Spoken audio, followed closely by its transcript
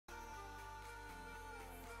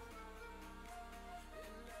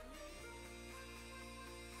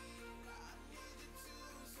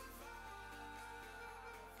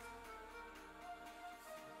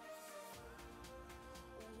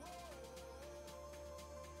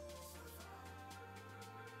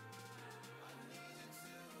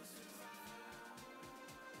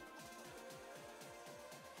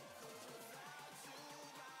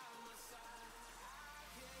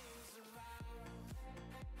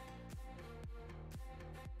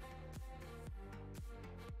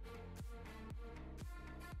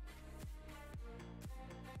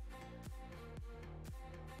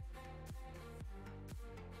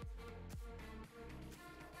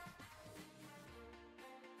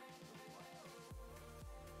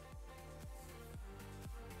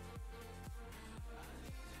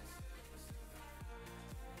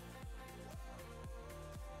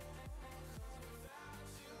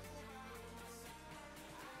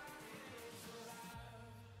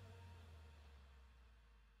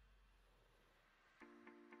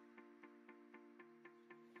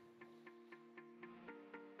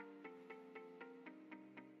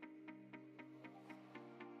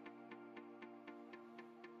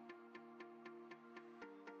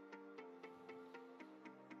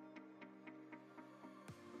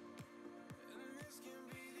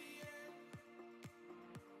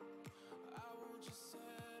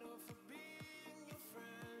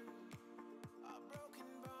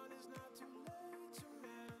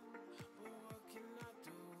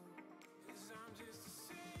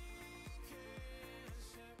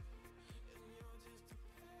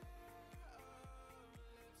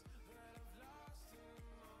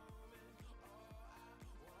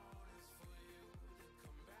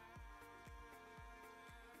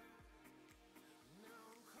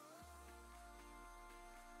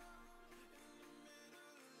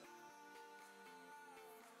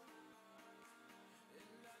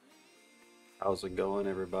How's it going,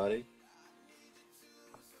 everybody?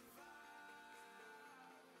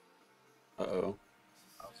 Uh-oh.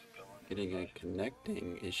 Getting a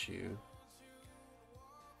connecting issue.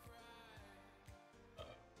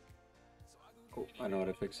 Oh, I know how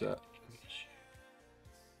to fix that.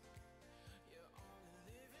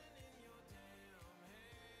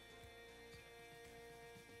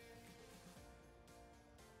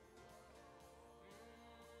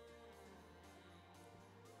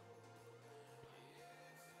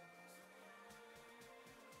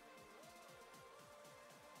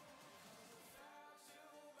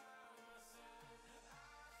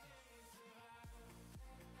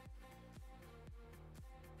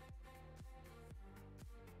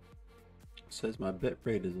 It says my bit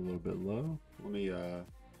rate is a little bit low. Let me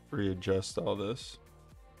readjust all this.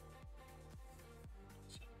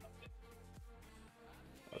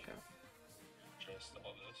 Okay. Adjust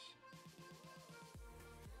all this.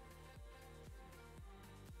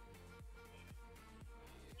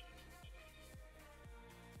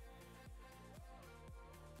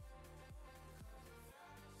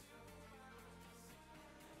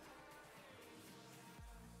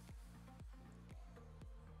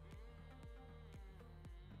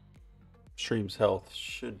 Stream's health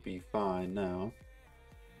should be fine now.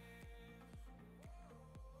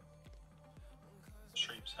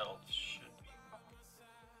 Stream's health should be fine.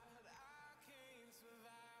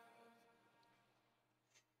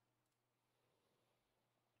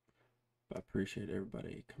 I appreciate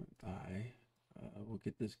everybody coming by. We'll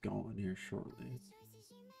get this going here shortly.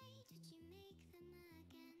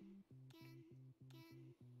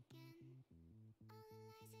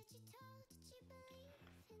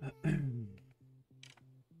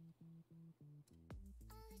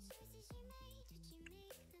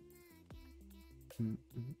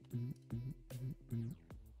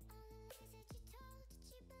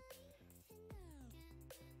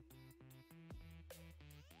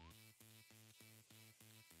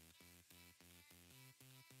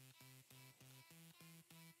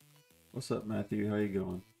 What's up, Matthew? How you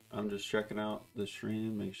going? I'm just checking out the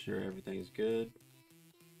stream, make sure everything's good.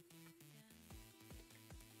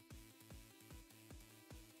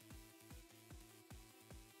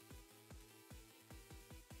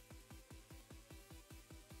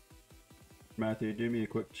 Matthew, do me a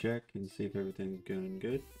quick check and see if everything's going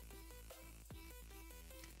good.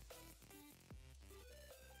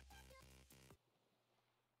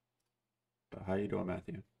 How you doing,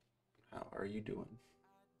 Matthew? How are you doing?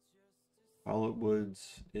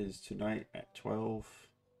 Woods is tonight at 12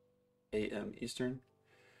 a.m. Eastern.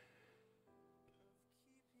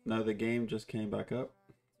 No, the game just came back up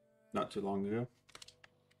not too long ago.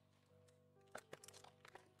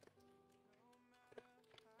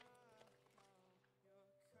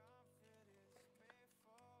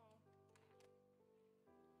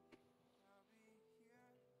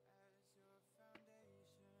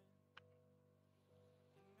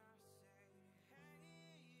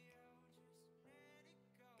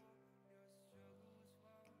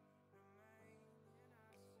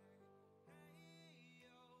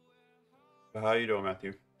 How you doing,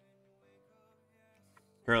 Matthew?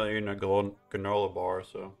 Apparently you're in a granola bar,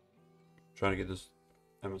 so I'm trying to get this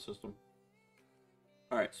in my system.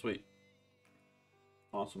 All right, sweet.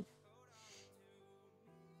 Awesome.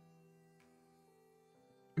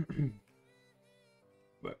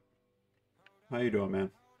 But how you doing,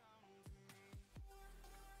 man?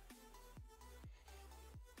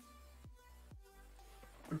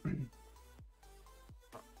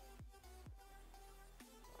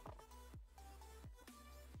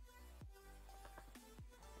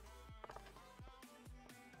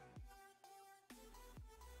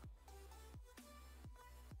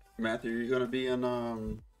 Matthew, are you gonna be in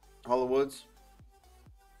Woods?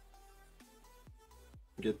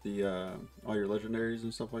 Get the all your legendaries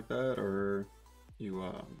and stuff like that, or you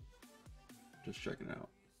just checking it out?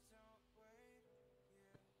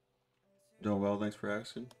 Doing well, thanks for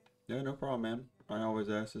asking. Yeah, no problem, man. I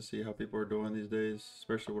always ask to see how people are doing these days,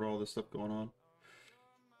 especially with all this stuff going on.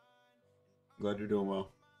 Glad you're doing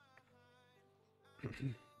well.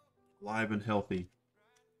 Live and healthy.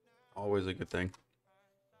 Always a good thing.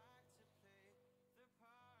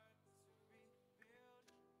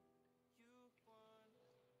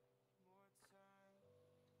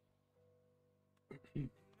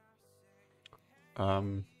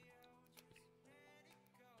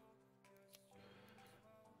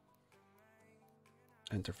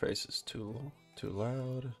 Interface is too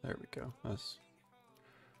loud. There we go. That's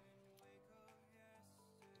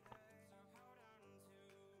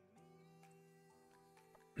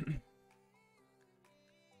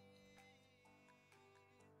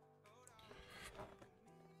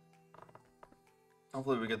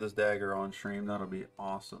Hopefully we get this dagger on stream. That'll be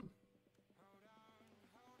awesome.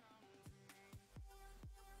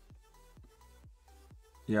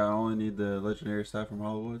 Yeah, I only need the legendary staff from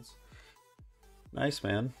Hollowoods. Nice,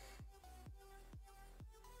 man.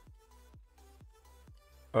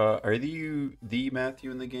 Are you the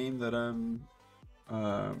Matthew in the game that I'm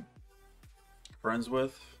friends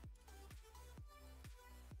with?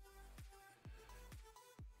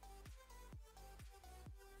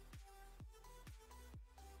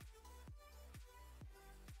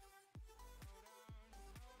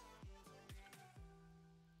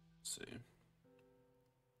 Let's see.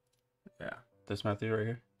 Yeah, this Matthew right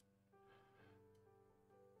here.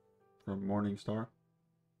 From Morningstar.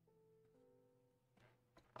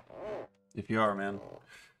 If you are, man,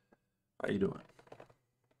 how you doing?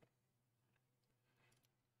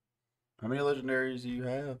 How many legendaries do you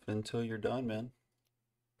have until you're done, man?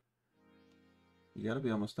 You gotta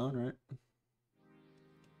be almost done, right?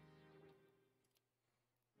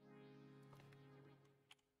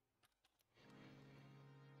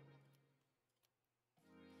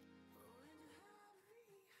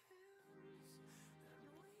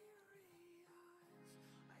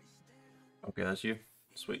 Okay, that's you.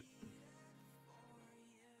 Sweet.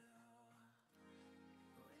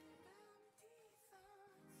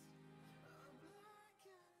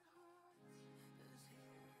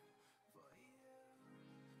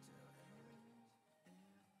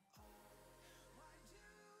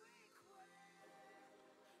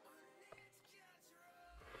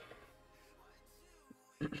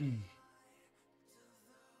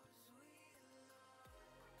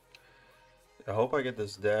 I hope I get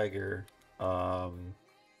this dagger. Hope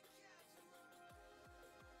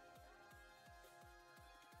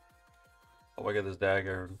I get this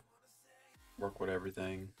dagger and work with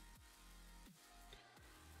everything.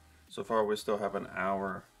 So far, we still have an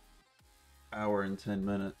hour and 10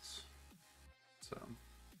 minutes. So.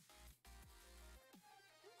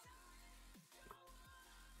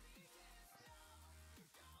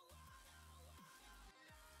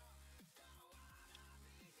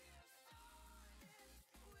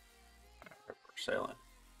 We're sailing.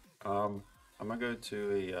 I'm gonna go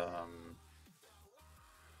to a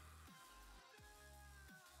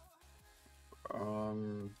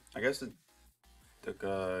I guess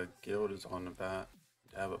the guild is on the bat,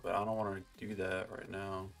 but I don't want to do that right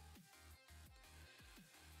now.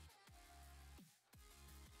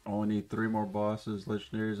 Only need 3 more bosses,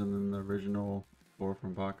 legendaries, and then the original 4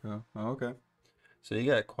 from Baco. Oh, okay. So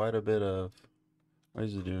you got quite a bit of. What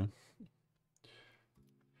does it do?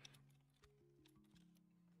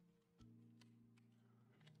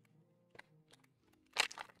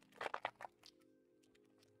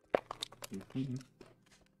 Mm-hmm.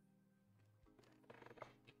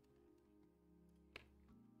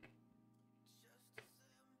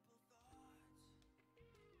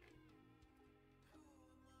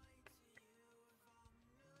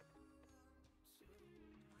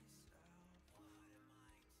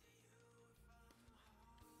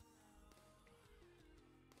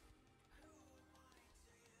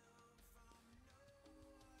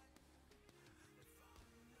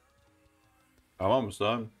 I'm almost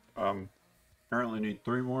done. Currently need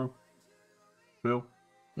 3 more. Phil.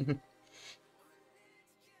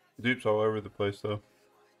 Dupes all over the place though.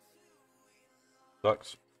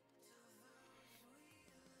 Sucks.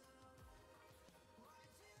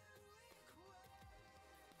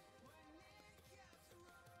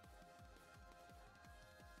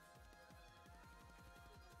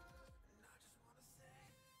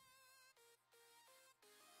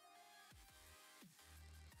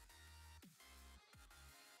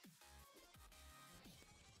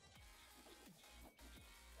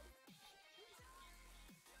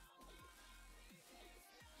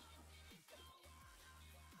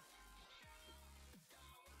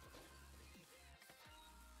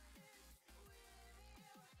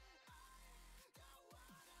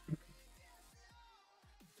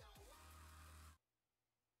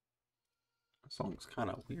 That song's kind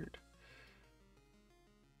of weird.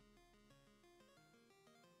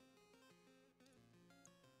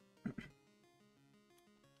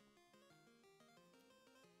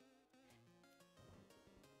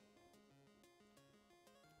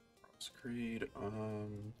 Creed, I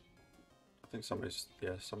think somebody's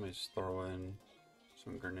throwing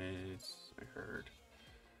some grenades, I heard.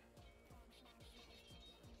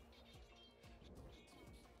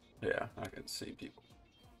 Yeah, I can see people.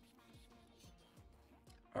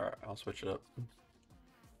 Alright, I'll switch it up.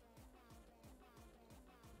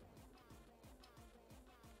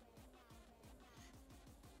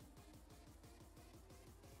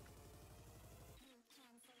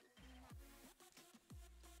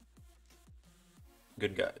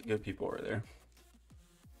 Good guy, good people over there.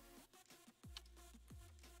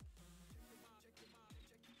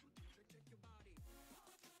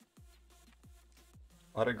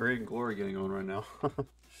 A lot of great and glory getting on right now.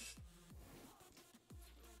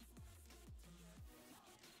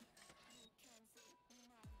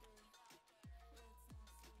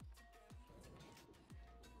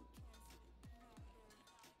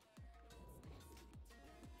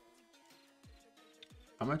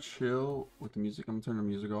 I'm gonna chill with the music. I'm gonna turn the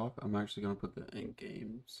music off. I'm actually gonna put the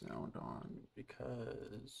in-game sound on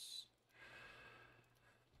because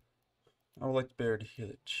I would like to be able to hear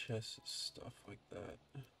the chess and stuff like that.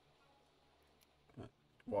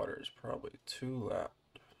 Water is probably too loud.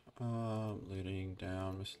 Looting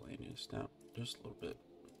down, miscellaneous down, just a little bit.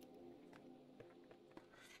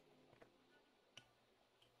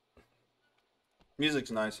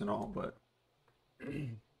 Music's nice and all, but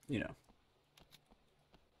you know.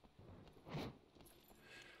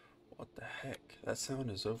 What the heck? That sound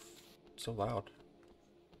is so loud.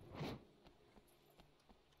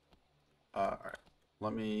 Alright.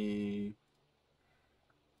 Let me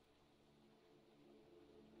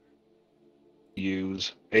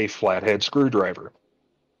use a flathead screwdriver.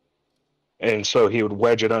 And so he would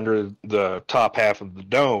wedge it under the top half of the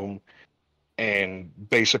dome and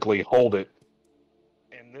basically hold it.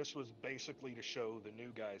 And this was basically to show the new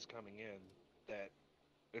guys coming in that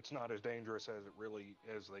it's not as dangerous as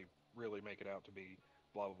they really make it out to be,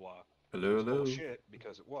 blah blah blah. It hello was full of hello. shit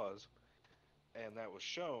because it was, and that was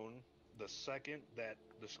shown the second that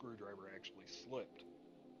the screwdriver actually slipped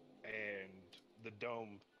and the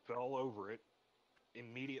dome fell over it,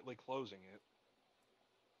 immediately closing it.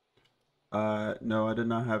 No, I did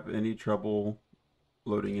not have any trouble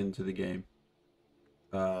loading into the game.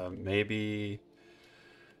 Maybe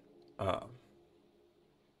uh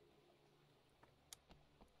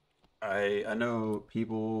I know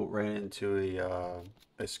people ran into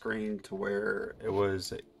a screen to where it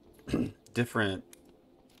was a different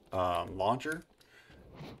launcher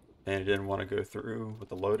and it didn't want to go through with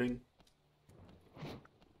the loading.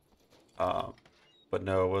 Um, but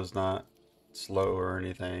no, it was not slow or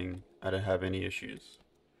anything. I didn't have any issues.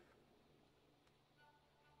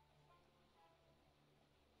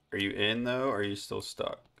 Are you in though, or are you still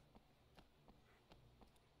stuck?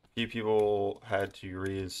 A few people had to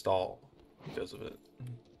reinstall because of it.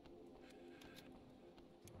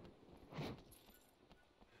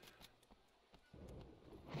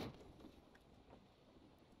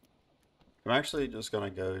 I'm actually just gonna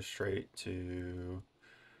go straight to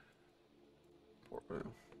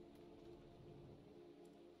Portland.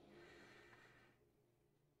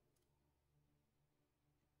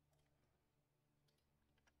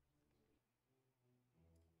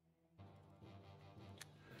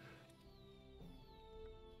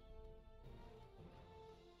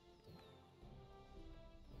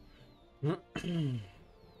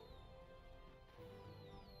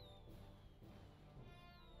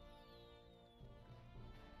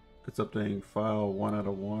 It's updating file 1 out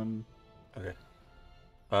of 1. Okay.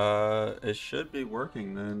 It should be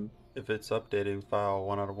working then. If it's updating file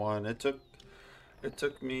 1 out of 1, it took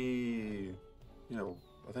me,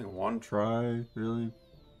 I think one try really.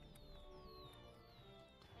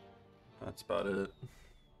 That's about it.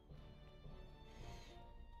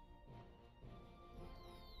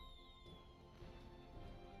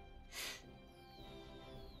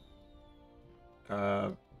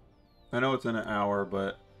 Uh, I know it's in an hour,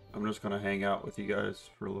 but I'm just gonna hang out with you guys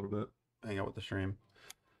for a little bit. Hang out with the stream,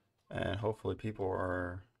 and hopefully people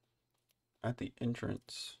are at the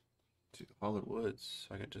entrance to Hollywood Woods.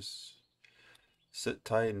 So I can just sit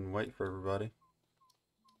tight and wait for everybody.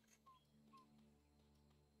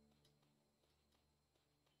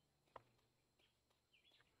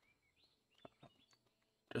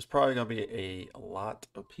 There's probably gonna be a lot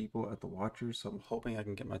of people at the Watchers, so I'm hoping I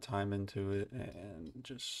can get my time into it and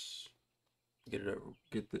just get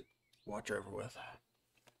the Watcher over with.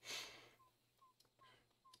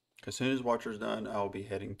 As soon as Watcher's done, I'll be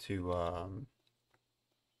heading to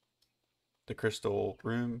the Crystal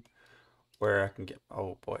Room where I can get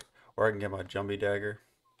where I can get my Jumbie Dagger.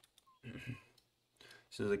 As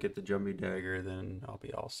soon as I get the Jumbie Dagger, then I'll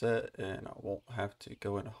be all set and I won't have to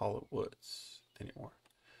go into Hollow Woods anymore.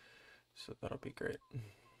 So that'll be great.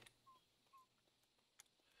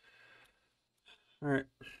 All right.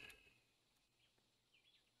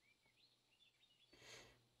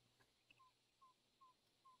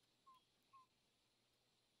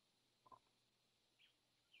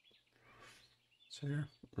 So yeah,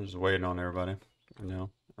 I'm just waiting on everybody. I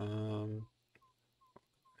know.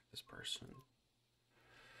 This person.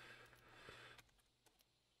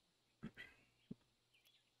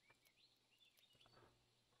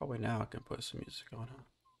 Probably now I can put some music on. Huh?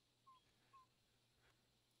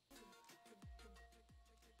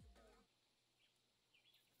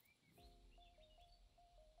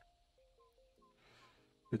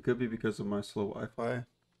 It could be because of my slow Wi-Fi.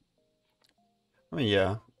 I mean,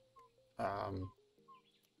 yeah. But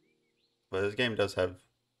this game does have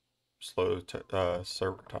slow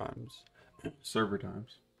server times. Server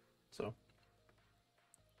times. So.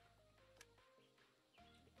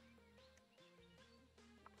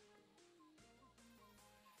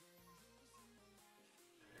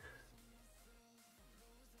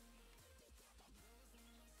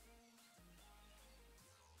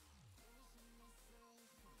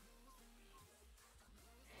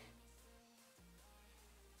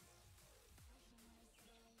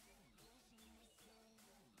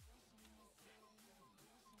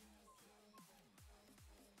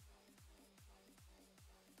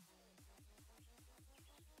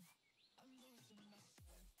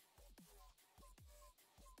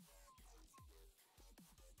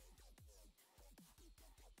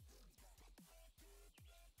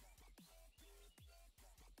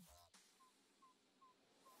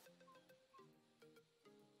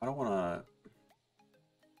 I don't want to.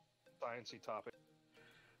 Sciencey topic.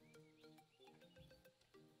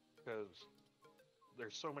 Because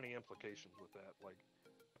there's so many implications with that. Like,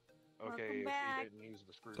 okay, if he didn't use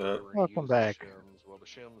the screwdriver, he used the shims. Well, the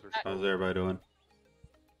shims are still. How's everybody doing?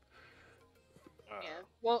 Yeah.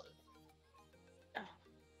 Well,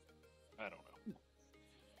 I don't know.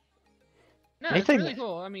 No, it's really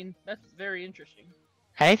cool. I mean, that's very interesting.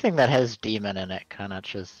 Anything that has demon in it kind of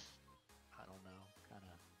just, I don't know, kind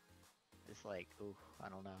of, it's like, ooh, I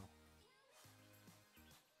don't know.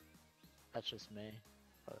 That's just me.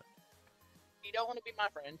 But You don't want to be my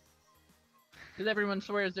friend. Because everyone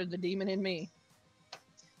swears there's a demon in me.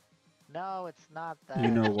 no, it's not that. Do you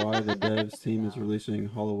know why the devs team is releasing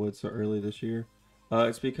Hollywood so early this year?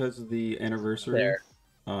 It's because of the anniversary.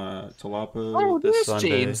 TLOPO Oh, this there's Sunday.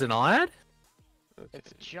 James and Odd. Okay.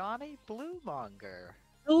 It's Johnny Bluemonger.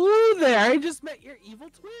 Hello there. I just met your evil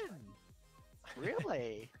twin.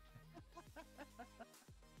 Really?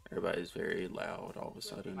 Everybody's very loud all of a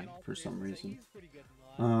sudden for some reason. He's pretty good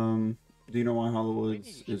in line. Do you know why Hollywood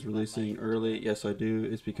is releasing early? Yes, I do.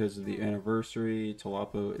 It's because of the anniversary.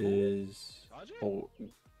 TLOPO is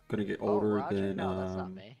gonna get older Roger? than No, that's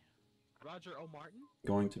not me. Roger O. Martin?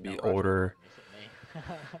 going to be No, Roger older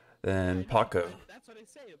Martin isn't me. than Paco. That's what I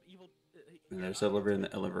say. Evil. And they're celebrating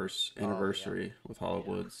the anniversary with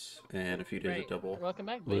Hollywoods and a few days Right. of double. Welcome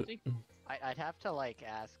back, But- Blazy. I'd have to like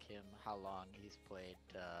ask him how long he's played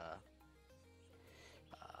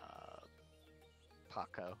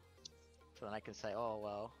Paco. So then I can say, oh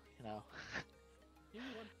well, you know,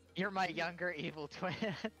 you're my younger evil twin.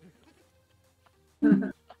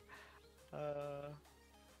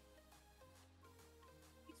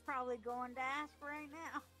 He's probably going to ask right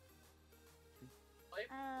now.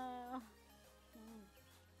 Oh.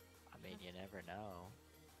 I mean, you never know.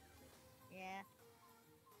 Yeah.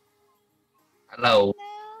 Hello.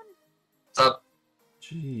 Noon. What's up?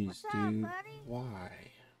 Jeez, What's up, dude. buddy? Why?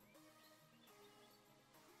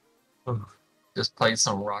 Just played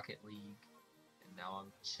some Rocket League, and now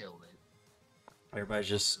I'm chilling. Everybody's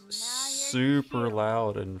just Now you're super chill.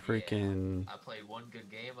 loud and freaking I played one good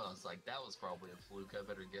game, and I was like, that was probably a fluke. I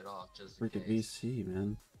better get off just in freaking case. VC,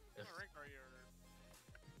 man. If...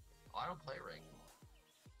 Oh, I don't play rank.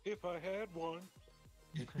 If I had one.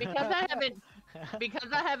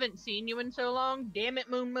 Because I haven't seen you in so long. Damn it,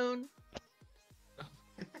 Moon Moon.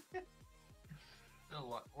 No,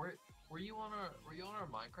 what? Were you on our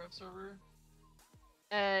Minecraft server?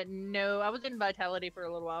 No, I was in Vitality for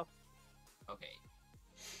a little while. Okay.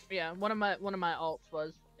 Yeah, one of my alts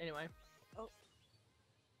was anyway.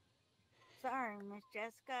 Sorry, Miss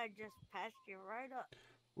Jessica. I just passed you right up.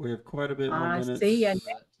 We have quite a bit more minutes. See ya. That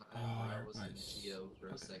time Oh, where I was in everybody's- Geo for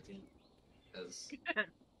a second, because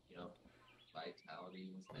you know, Vitality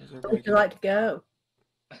and Where's stuff. everybody Would you like to go?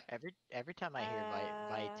 Every time I hear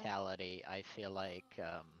vitality, I feel like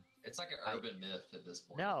It's like an urban myth at this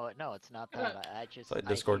point. no, it's not that. I just It's like I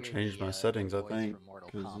Discord hear changed the, my the settings, I voice think, from Mortal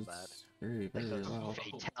because Kombat. it's very, Like very goes loud.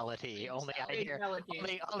 fatality. Only I hear.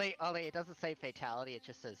 Fatality. Only it doesn't say fatality. It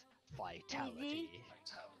just says vitality.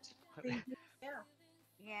 Vitality.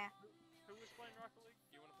 Yeah. Who was playing Rocket League?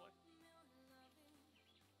 You want to play?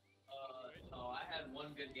 No, I had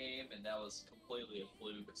one good game, and that was completely a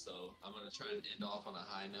fluke. So I'm gonna try and end off on a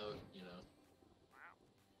high note. You know.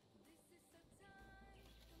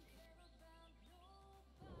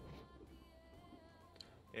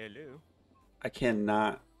 Hello. I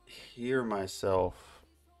cannot hear myself.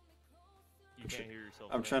 You can't hear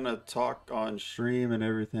yourself. I'm now. trying to talk on stream and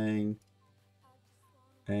everything,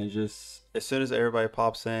 and just as soon as everybody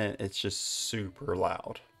pops in, it's just super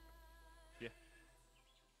loud. Yeah.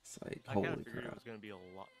 It's like, I kind of holy figured it crap. was gonna be a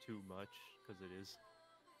lot too much because it is.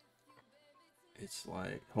 It's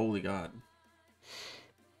like, holy God.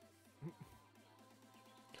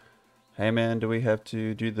 Hey man, do we have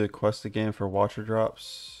to do the quest again for Watcher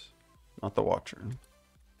drops? Not the Watcher.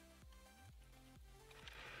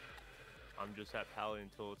 I'm just at Pally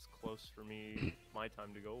until it's close for me, my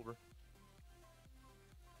time to go over.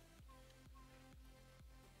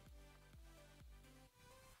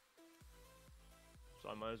 So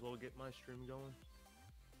I might as well get my stream going.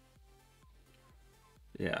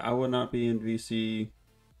 Yeah, I would not be in VC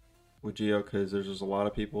with Geo because there's just a lot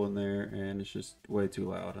of people in there and it's just way too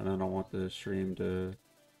loud, and I don't want the stream to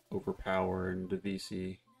overpower and the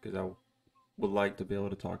VC because I would like to be able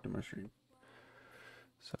to talk to my stream.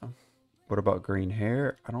 So, what about green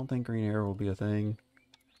hair? I don't think green hair will be a thing.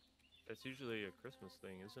 That's usually a Christmas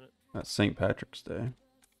thing, isn't it? That's St. Patrick's Day.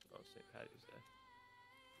 Oh, St. Patty's Day.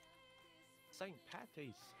 St.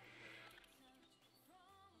 Patty's.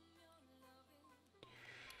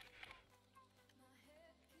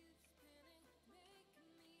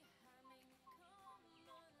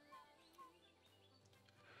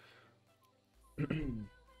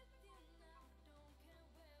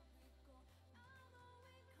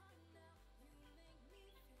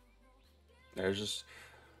 There's just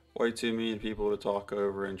way too many people to talk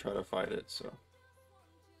over and try to fight it, so.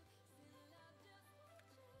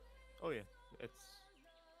 Oh yeah, it's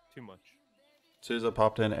too much. As soon as I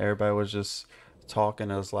popped in, everybody was just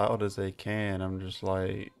talking as loud as they can. I'm just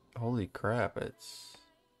like, holy crap, it's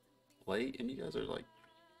late and you guys are like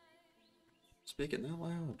speaking that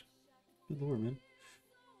loud. Good lord, man.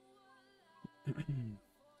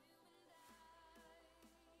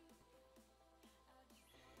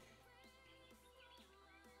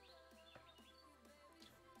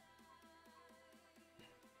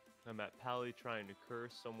 I'm at Pally trying to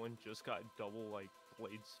curse. Someone just got double like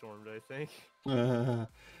blade stormed, I think.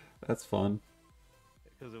 That's fun.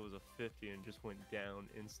 Because it was a 50 and just went down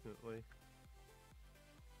instantly.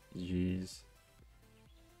 Jeez.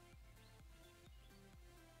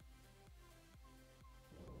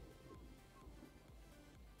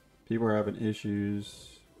 People are having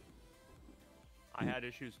issues. I had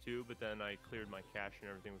issues too, but then I cleared my cache and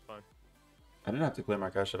everything was fine. I didn't have to clear my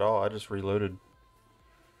cache at all. I just reloaded.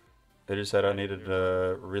 They just said I needed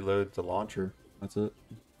to reload the launcher. That's it.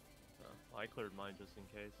 I cleared mine just in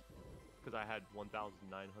case. Because I had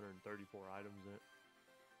 1,934 items in it.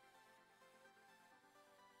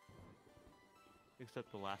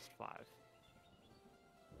 Except the last 5.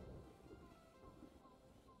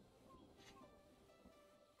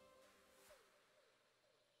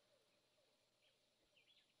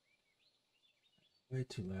 Way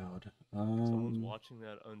too loud. Someone's watching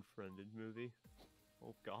that Unfriended movie.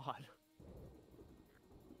 Oh god.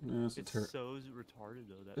 No, it's It's so retarded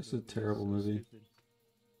though. That it's a movie is terrible so movie. stupid.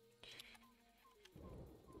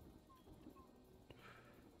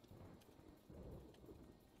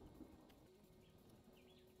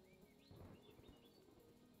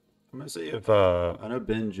 I'm gonna see if I know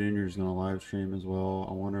Ben Jr. is gonna live stream as well.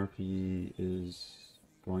 I wonder if he is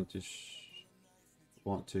going to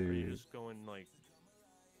want Are you to. just going like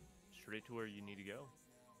straight to where you need to go?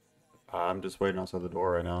 I'm just waiting outside the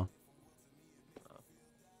door right now.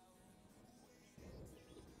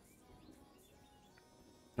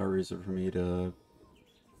 No reason for me to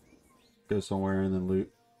go somewhere and then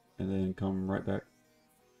loot and then come right back.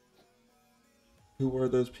 Who were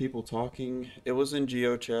those people talking? It was in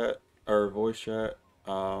Geo chat or voice chat.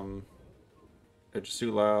 It's just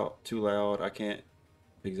too loud. I can't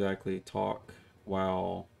exactly talk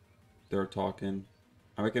while they're talking.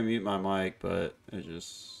 I can mute my mic, but it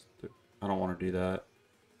just, I don't want to do that.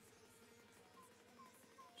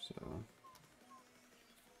 So,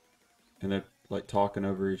 and they're like talking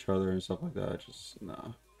over each other and stuff like that. Just, nah, I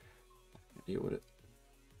can't deal with it.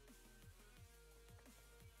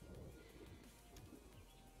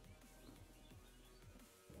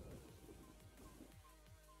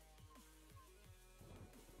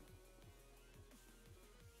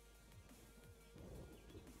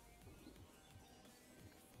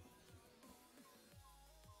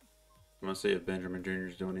 I'm gonna see if Benjamin Jr.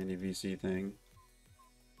 is doing any VC thing.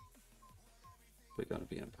 We're gonna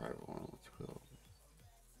be in private one. Let's go.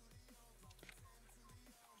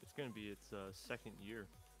 It's gonna be its second year.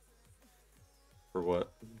 For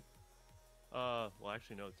what? Well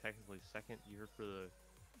actually no, technically second year for the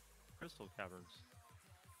Crystal Caverns.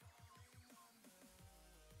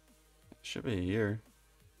 Should be a year.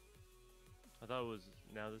 I thought it was,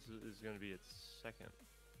 now this is going to be its second,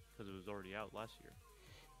 because it was already out last year.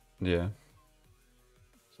 Yeah.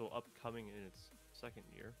 So upcoming in its second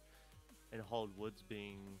year, and Hollowed Woods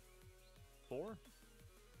being 4?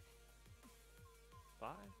 5?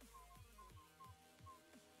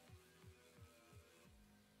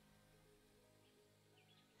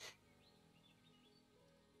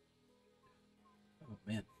 Oh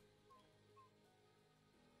man.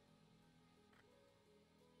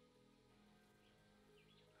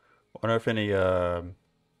 Wonder if any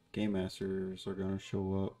game masters are gonna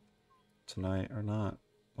show up tonight or not.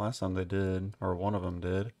 Last time they did, or one of them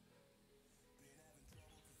did.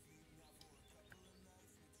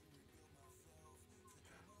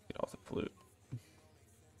 Get off the flute.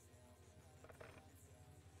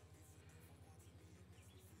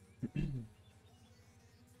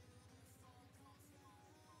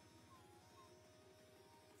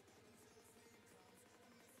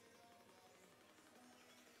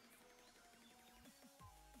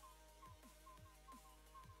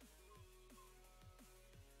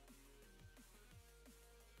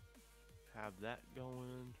 Have that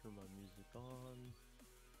going, turn my music on.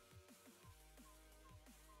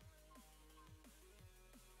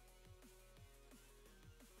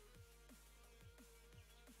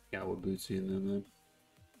 Yeah, with Bootsy and them then.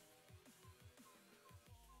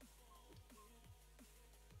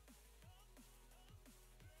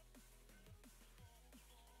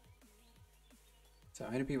 So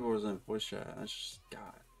how many people was in voice chat? That's just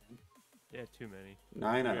God. Yeah, too many.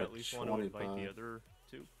 9 Do out we of at least want to invite 25. the other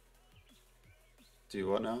 2? Do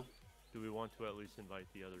what now? Do we want to at least invite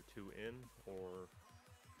the other 2 in, or?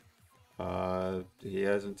 He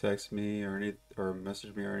hasn't texted me or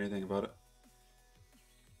messaged me or anything about it.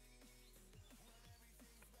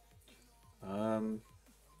 I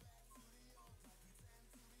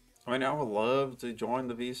mean, I would love to join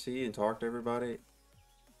the VC and talk to everybody.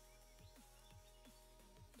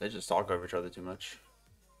 They just talk over each other too much.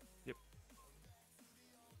 Yep.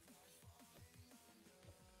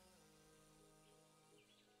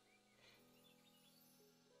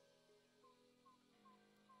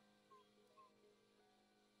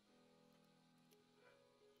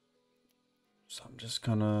 So I'm just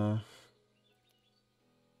gonna...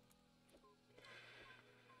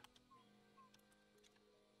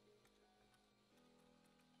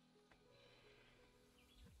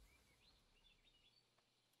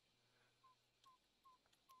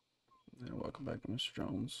 Yeah, welcome back to Mr.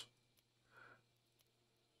 Jones.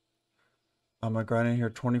 Am I grinding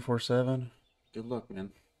here 24/7? Good luck,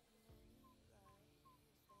 man.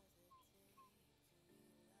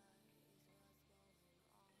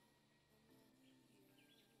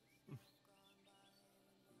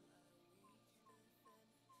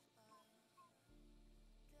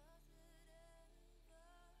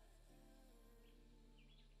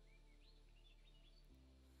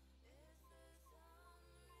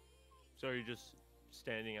 So are you just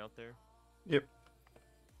standing out there? Yep.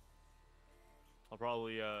 I'll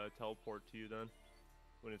probably teleport to you then,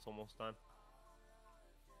 when it's almost time.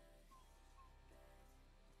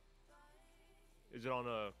 Is it on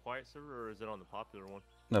a quiet server, or is it on the popular one?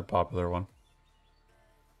 The popular one.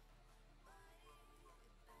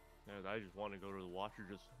 Yeah, I just want to go to the watcher,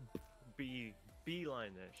 just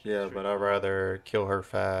beeline that shit. Yeah, straight but to I'd the- rather kill her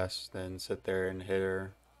fast than sit there and hit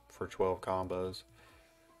her for 12 combos.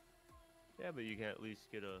 Yeah, but you can at least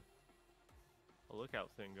get a lookout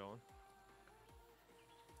thing going.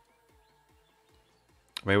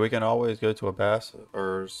 I mean, we can always go to a Bass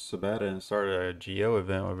or Sabata and start a Geo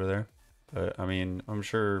event over there. But, I mean, I'm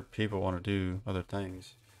sure people want to do other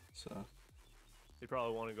things. So, They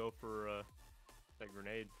probably want to go for that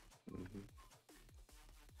grenade. mhm.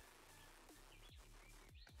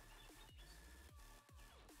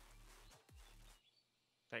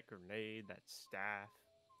 That grenade, that staff.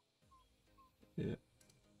 Yeah.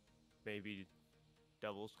 Maybe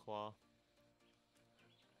Devil's Claw.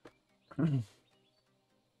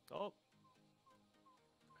 Oh.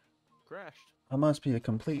 Crashed. I must be a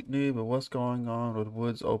complete noob, but what's going on with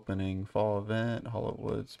Woods opening? Fall event, Hollow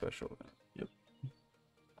Woods special event. Yep.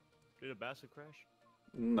 Did a Basset crash?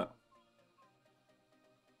 No.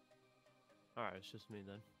 Alright, it's just me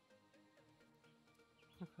then.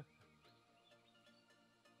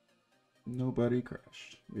 Nobody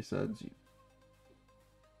crashed besides you.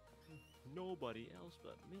 Nobody else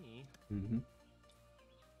but me. Mm-hmm.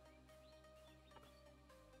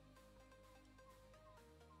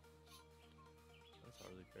 That's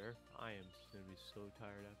hardly fair. I am just gonna be so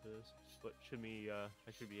tired after this. But should me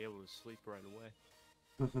I should be able to sleep right away.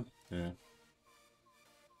 Yeah.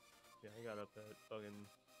 Yeah, I got up at fucking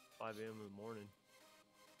 5 a.m. in the morning.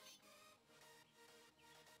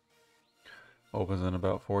 Opens in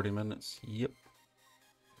about 40 minutes. Yep.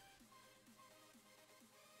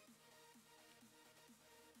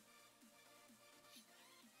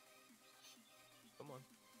 Come on.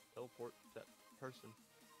 Teleport that person.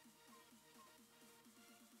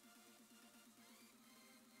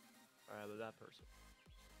 Alright, but that person.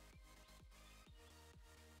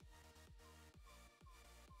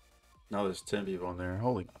 Now there's 10 people in there.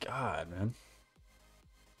 Holy God, man.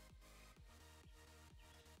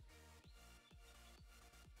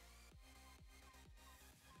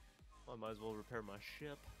 I might as well repair my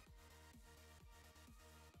ship.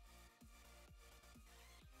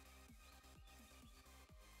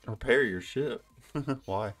 Repair your ship.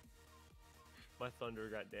 Why? My thunder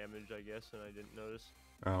got damaged, I guess, and I didn't notice.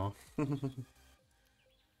 Oh.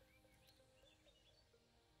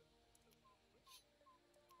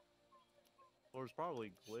 Or it was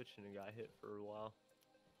probably glitched and it got hit for a while.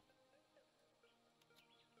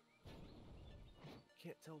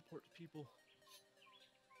 Can't teleport to people.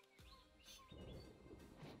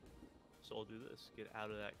 So I'll do this. Get out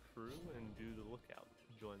of that crew and do the lookout.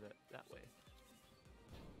 Join that way.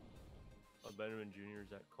 Benjamin Jr.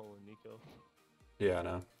 is at Colin Nico. Yeah, I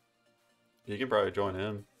know. You can probably join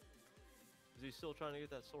him. Is he still trying to get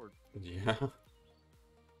that sword? Yeah.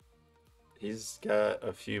 He's got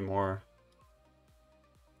a few more.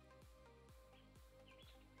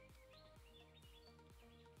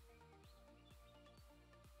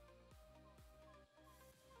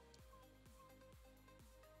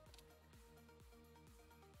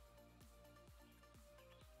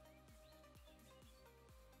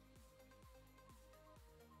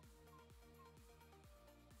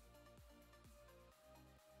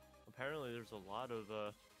 Apparently there's a lot of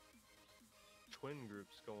twin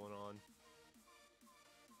groups going on.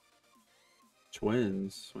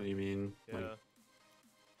 Twins? What do you mean? Yeah. Like,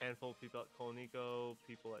 Handful of people at Colonico,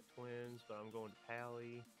 people at Twins, but I'm going to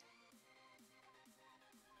Pally.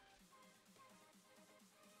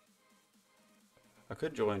 I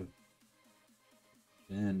could join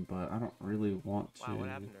in, but I don't really want to. Wow, what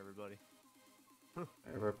happened to everybody?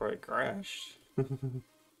 Everybody probably crashed.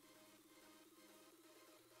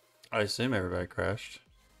 I assume everybody crashed.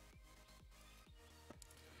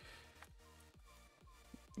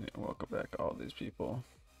 Yeah, welcome back all these people.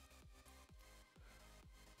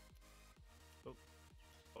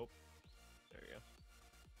 Oh, there you go.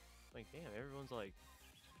 Like, damn, everyone's like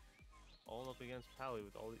all up against Pally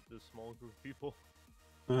with all this small group of people.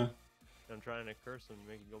 Huh. I'm trying to curse them to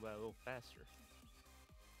make it go by a little faster.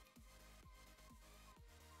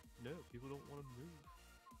 No, people don't want to move.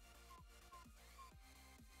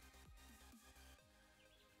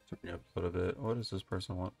 Turn me up a little bit. What does this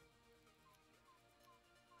person want?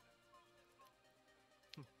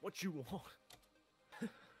 What you want?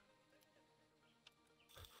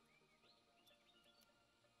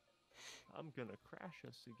 I'm gonna crash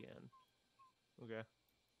us again. Okay.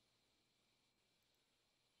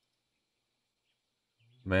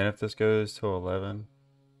 Man, if this goes to 11.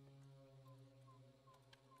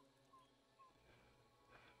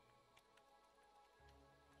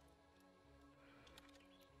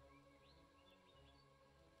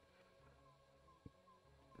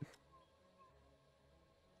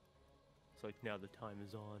 It's like now the time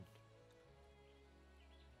is on.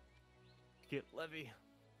 Get Levy.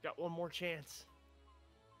 Got one more chance.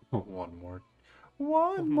 One more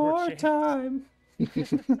more chance. time.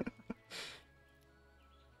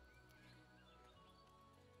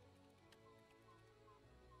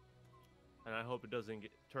 And I hope it doesn't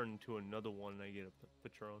get turned into another one and I get a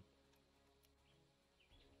Patron.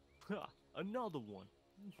 Ha! Another one.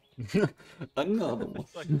 Another one.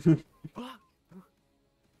 It's like, fuck!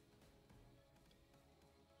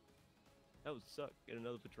 That would suck. Get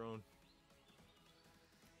another Patron.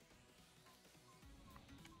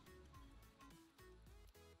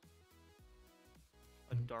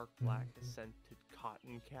 A dark black scented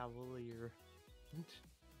cotton cavalier.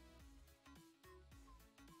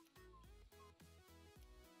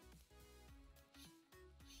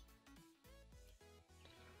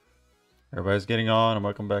 Everybody's getting on, and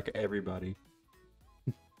welcome back, everybody.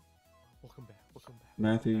 Welcome back. Welcome back.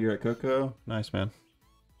 Matthew, you're at Coco. Nice, man.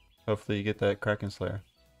 Hopefully you get that Kraken Slayer.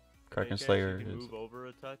 Kraken Any chance Slayer you can is. move over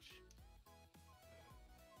a touch.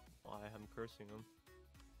 Why I'm cursing him.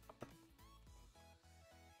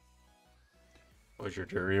 Was your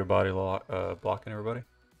Juria body blocking everybody?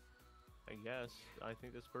 I guess. I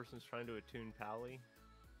think this person's trying to attune Pally.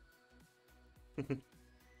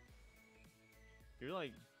 You're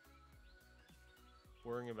like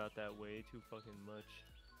worrying about that way too fucking much.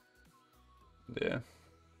 Yeah.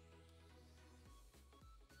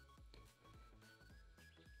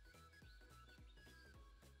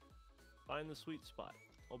 Find the sweet spot.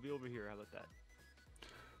 I'll be over here. How about that?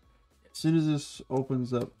 As soon as this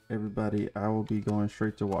opens up, everybody, I will be going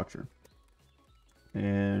straight to Watcher.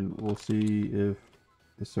 And we'll see if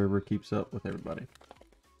the server keeps up with everybody.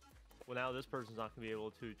 Well, now this person's not gonna be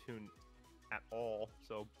able to tune at all,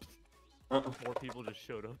 so more people just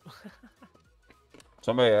showed up.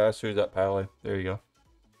 Somebody asked who's that Pally. There you go.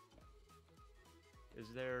 Is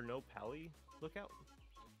there no Pally lookout?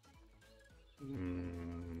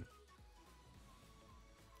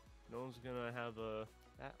 No one's gonna have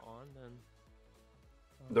that on then.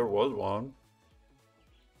 There was one.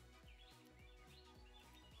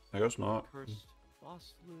 I guess not. Cursed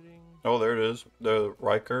boss looting. Oh, there it is. The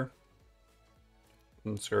Riker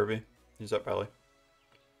and Scurvy. He's at Pally.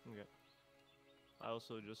 Okay. I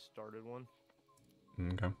also just started one.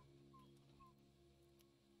 Okay.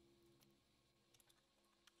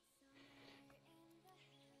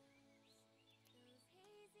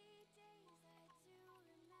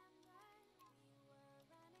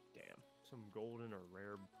 Damn. Some golden or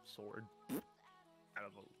rare sword out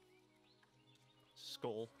of a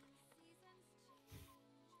skull.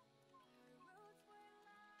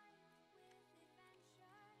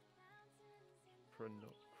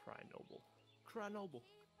 Cry noble.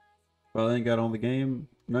 Well, I ain't got on the game.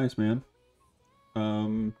 Nice, man.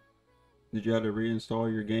 Did you have to reinstall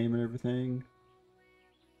your game and everything?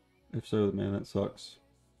 If so, man, that sucks.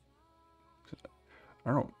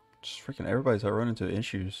 I don't know. Just freaking everybody's run into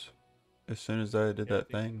issues as soon as I did that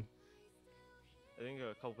thing. I think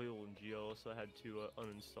a couple people in Geo also had to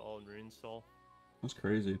uninstall and reinstall. That's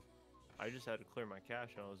crazy. I just had to clear my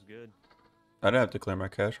cache and I was good. I didn't have to clear my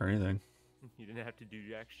cache or anything. You didn't have to do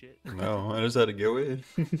jack shit. No, I just had to go in.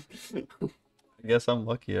 I guess I'm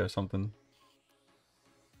lucky or something.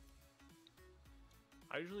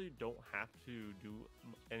 I usually don't have to do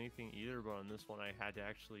anything either, but on this one I had to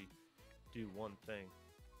actually do one thing.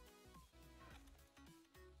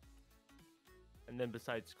 And then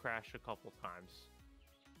besides crash a couple times.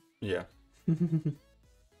 Yeah.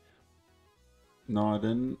 No, I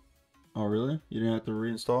didn't. Oh, really? You didn't have to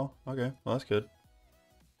reinstall? Okay, well, that's good.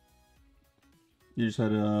 You just had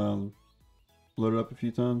to load it up a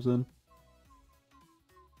few times then?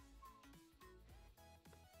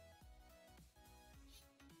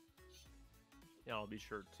 Yeah, I'll be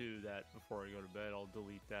sure too that before I go to bed I'll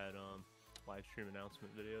delete that live stream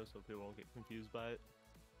announcement video so people won't get confused by it.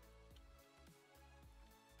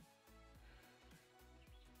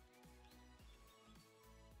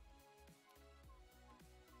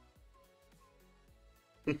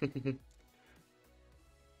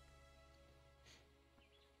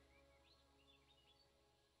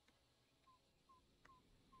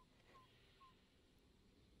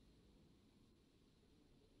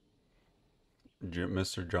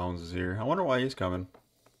 Mr. Jones is here. I wonder why he's coming.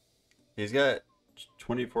 He's got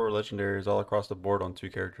 24 legendaries all across the board on 2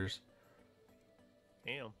 characters.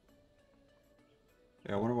 Damn.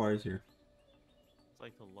 Yeah, I wonder why he's here. It's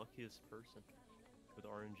like the luckiest person with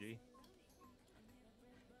RNG.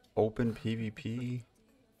 Open PvP?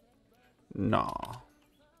 Nah.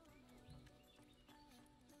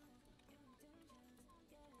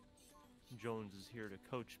 Jones is here to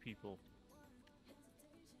coach people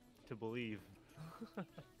to believe.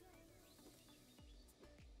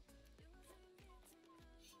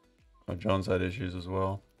 Oh, Jones had issues as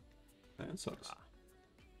well. That sucks.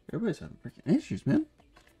 Everybody's having freaking issues, man.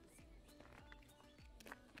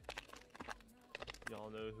 Y'all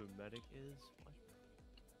know who Medic is?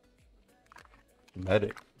 What?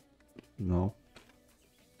 Medic? No.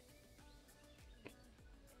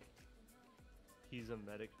 He's a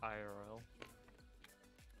medic IRL.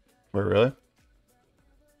 Wait, really?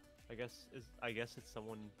 I guess it's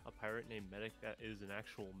someone, a pirate named Medic that is an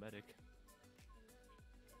actual medic.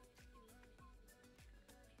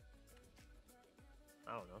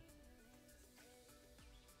 I don't know.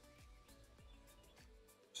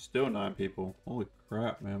 Still 9 people. Holy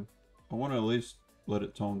crap, man. I want to at least let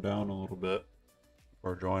it tone down a little bit.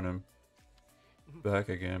 Or join him back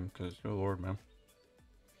again, because, good lord, man.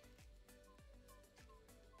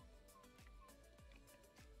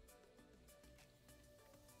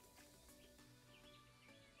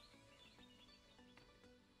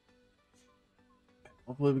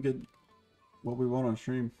 Hopefully we get what we want on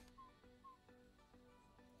stream.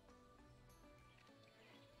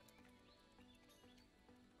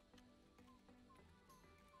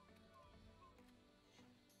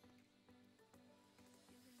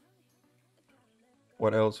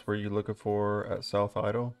 What else were you looking for at South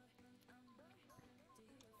Idle?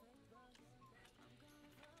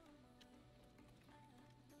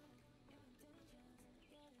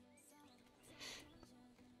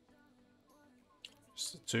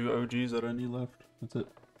 2 OGs that I need left. That's it.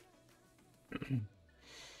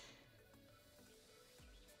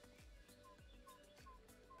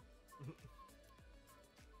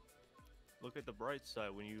 Look at the bright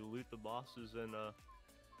side. When you loot the bosses in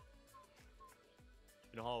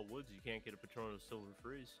Hall of Woods, you can't get a Patron of Silver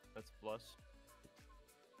Freeze. That's a plus.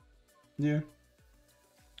 Yeah.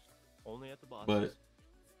 Only at the bosses. But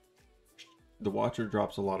the Watcher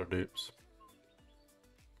drops a lot of dupes.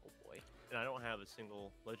 Oh boy. And I don't have a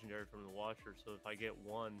single legendary from the Watcher, so if I get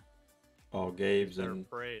one, Oh, Gabe's better and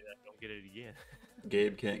pray that I don't get it again.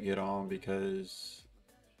 Gabe can't get on because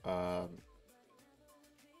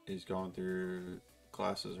he's going through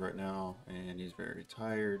classes right now and he's very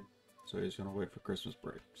tired, so he's gonna wait for Christmas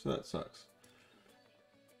break. So that sucks.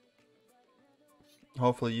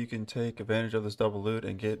 Hopefully you can take advantage of this double loot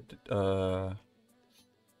and get Dark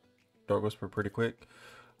Whisper pretty quick.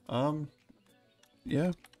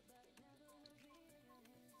 Yeah.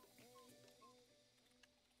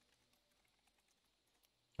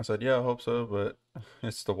 I said, yeah, I hope so, but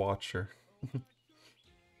it's the Watcher.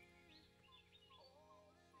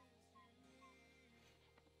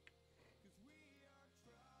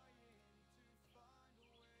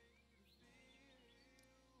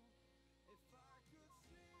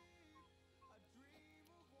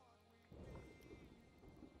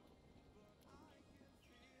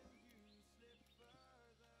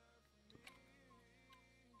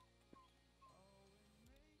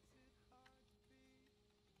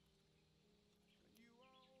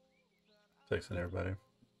 Texting everybody.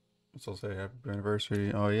 So say happy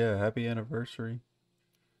anniversary. Oh yeah, happy anniversary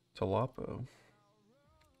to TLOPO.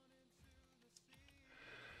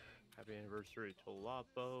 Happy anniversary to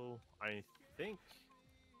TLOPO. I think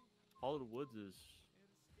Hall of the Woods is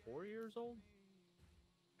 4 years old?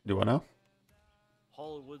 Do I know?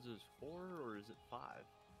 Hall of the Woods is 4 or is it 5?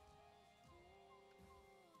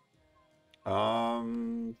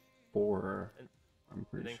 4. And, I'm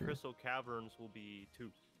and pretty then sure. Crystal Caverns will be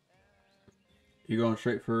 2. You going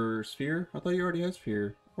straight for Sphere? I thought you already had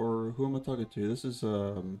Sphere. Or who am I talking to? This is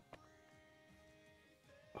oh,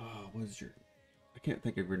 what is your? I can't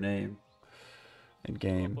think of your name. In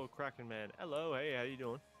game. TLOPO Kraken Man. Hello, hey, how you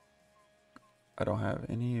doing? I don't have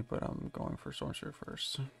any, but I'm going for Sorcerer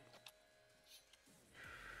first.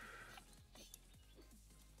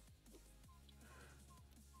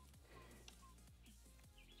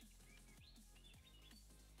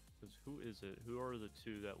 Because who is it? Who are the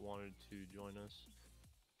 2 that wanted to join us?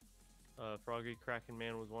 Froggy Kraken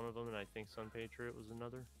Man was one of them, and I think Sun Patriot was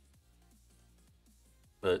another.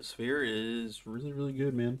 But Sphere is really, really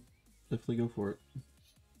good, man. Definitely go for it.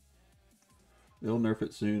 They'll nerf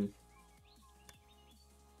it soon.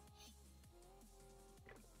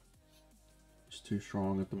 It's too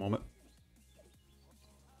strong at the moment.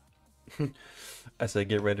 I said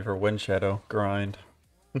get ready for Wind Shadow grind.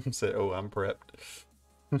 Say, oh, I'm prepped.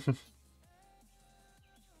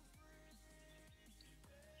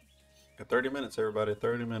 Got 30 minutes, everybody.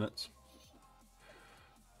 30 minutes.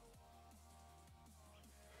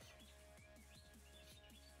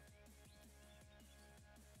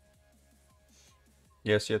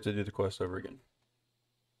 Yes, you have to do the quest over again.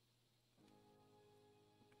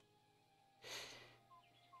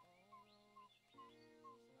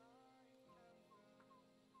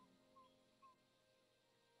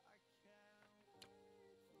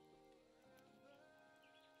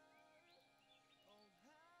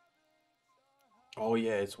 Oh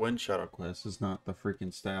yeah, it's Wind Shadow quest. It's not the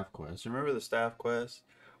freaking staff quest. Remember the staff quest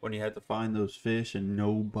when you had to find those fish and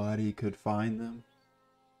nobody could find them?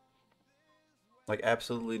 Like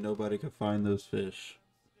absolutely nobody could find those fish.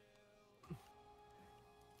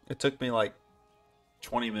 It took me like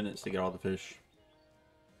 20 minutes to get all the fish.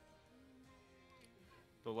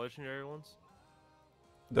 The legendary ones?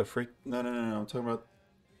 The freak? No. I'm talking about.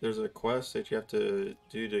 There's a quest that you have to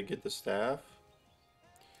do to get the staff.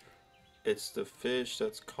 It's the fish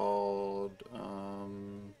that's called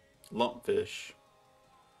lumpfish.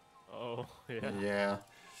 Oh, yeah. Yeah.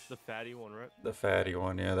 The fatty one, right? The fatty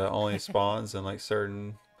one, yeah. That only spawns in like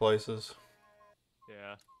certain places.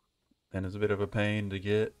 Yeah. And it's a bit of a pain to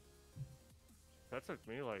get. That took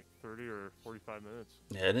me like 30 or 45 minutes.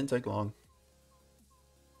 Yeah, it didn't take long.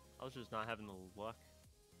 I was just not having the luck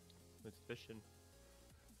with fishing.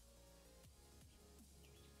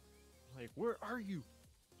 Like, where are you?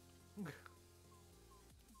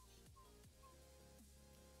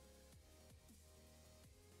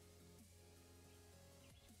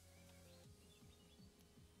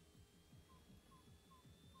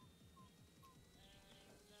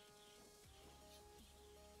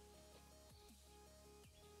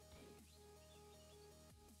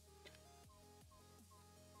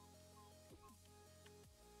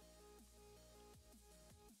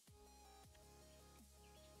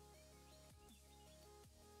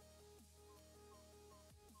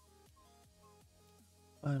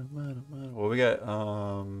 Well, we got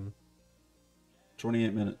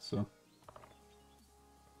 28 minutes, so.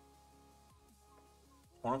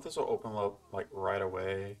 I wonder if this will open up like right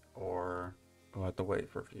away or we'll have to wait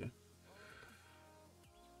for a few.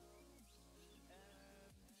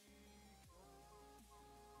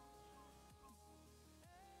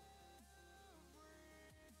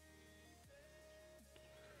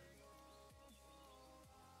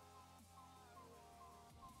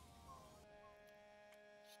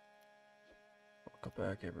 Welcome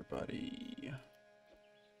back, everybody.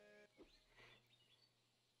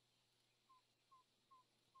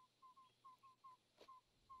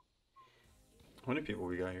 How many people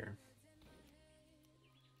we got here?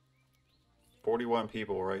 41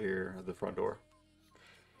 people right here at the front door.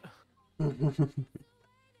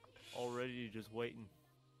 Already just waiting.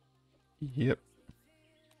 Yep.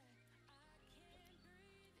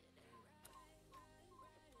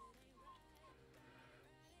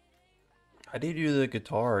 I did do the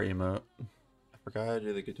guitar emote. I forgot how to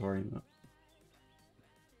do the guitar emote.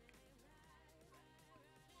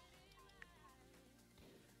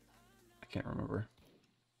 I can't remember.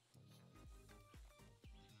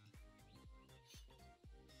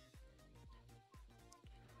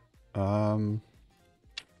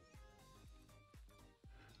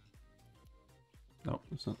 Nope,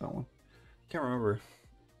 it's not that one. Can't remember.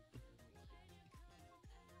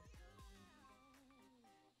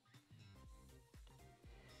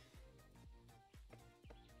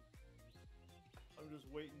 I'm just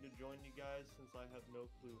waiting to join you guys since I have no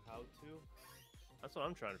clue how to. That's what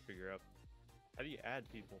I'm trying to figure out. How do you add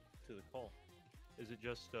people to the call? Is it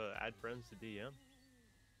just add friends to DM?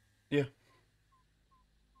 Yeah.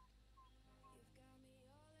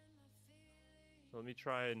 So let me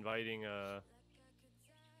try inviting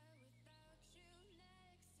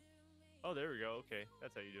Oh, there we go. Okay,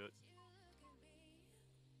 that's how you do it.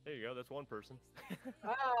 There you go. That's one person.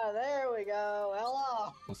 Ah, there we go.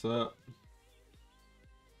 Hello. What's up?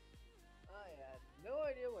 I had no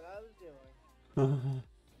idea what I was doing.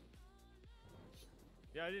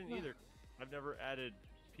 Yeah, I didn't either. I've never added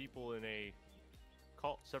people in a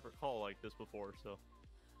separate call like this before, so.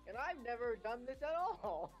 And I've never done this at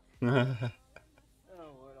all. I've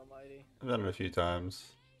Oh, Lord Almighty. done it a few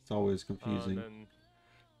times. It's always confusing. Then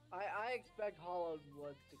I expect Hollow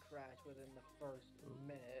Woods to crash within the first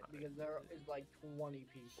minute because there is like 20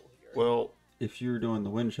 people here. Well, if you're doing the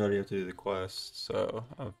wind shot, you have to do the quest, so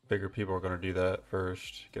I figure people are going to do that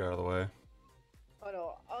first. Get out of the way.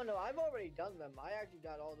 Oh no, I've already done them. I actually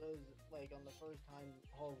got all those like on the first time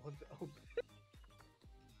Hollow Woods opened.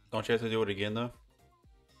 Don't you have to do it again, though?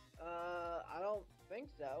 I don't think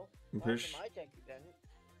so. I'm Last pretty time I checked, you didn't.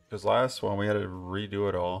 Because last one we had to redo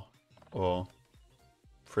it all. Well,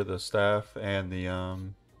 for the staff and the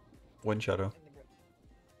wind shadow.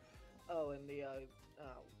 Oh, and the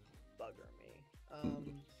oh, bugger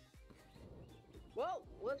me. Well,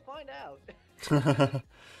 let's find out.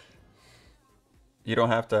 You don't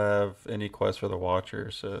have to have any quest for the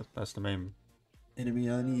Watcher, so that's the main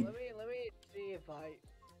enemy I need. Let me see if I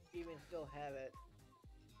even still have it.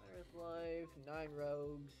 Earth Life, 9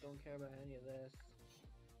 rogues, don't care about any of this.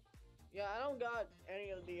 Yeah, I don't got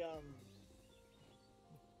any of the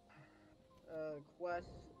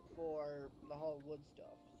quests for the Hollow Wood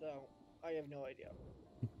stuff, so I have no idea.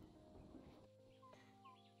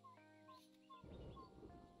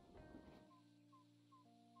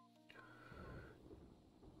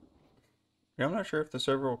 Yeah, I'm not sure if the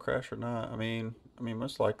server will crash or not. I mean,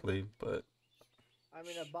 most likely, but I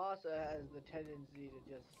mean, a boss has the tendency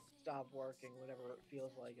to just stop working whenever it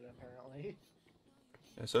feels like it, apparently.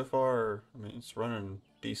 yeah, so far, I mean, it's running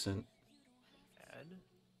decent. add.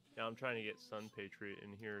 Now I'm trying to get Sun Patriot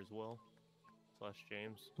in here as well. /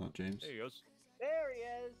 James. Not James. There he goes. There he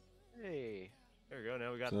is. Hey, There we go.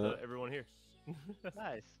 Now we got So- everyone here.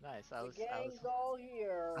 nice. I The was gang's all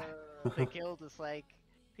here. the guild is like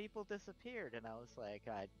people disappeared, and I was like,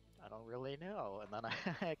 I don't really know, and then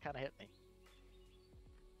it kind of hit me.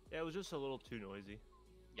 Yeah, it was just a little too noisy.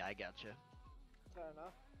 Yeah, I gotcha. Fair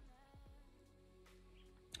enough.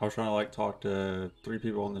 I was trying to like talk to 3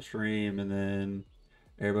 people on the stream, and then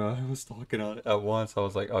everybody was talking on at once. I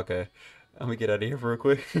was like, okay, I'm gonna get out of here real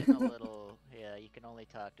quick. A little, yeah. You can only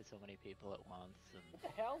talk to so many people at once, and What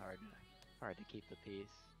the hell? hard to keep the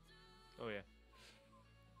peace. Oh yeah.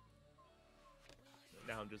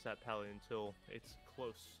 Now I'm just at Pally until it's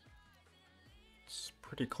close. It's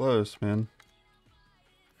pretty close, man.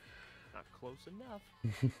 Not close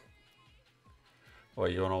enough. Well,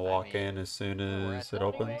 you want to walk mean, in as soon we're as at it the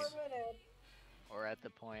opens? point. Or at the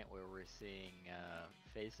point where we're seeing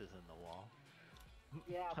faces in the wall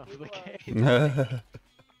Yeah, of people the are, cave.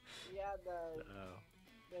 yeah, the Oh.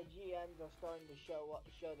 GMs are starting to show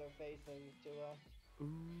their faces to us.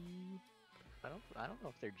 Ooh. I don't know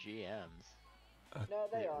if they're GMs. No,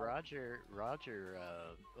 they are. Roger,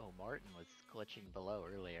 Martin was glitching below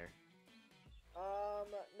earlier.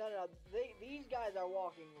 No. These guys are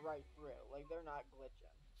walking right through. Like, they're not glitching.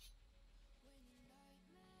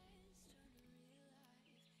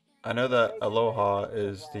 I know that They just Aloha say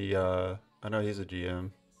is red. the, I know he's a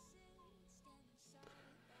GM.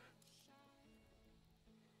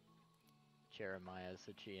 Jeremiah's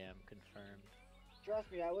a GM, confirmed.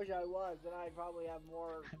 Trust me, I wish I was, then I'd probably have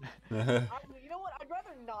more. You know what? I'd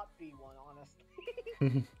rather not be one,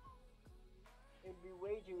 honestly. It'd be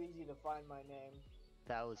way too easy to find my name.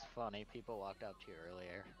 That was funny. People walked up to you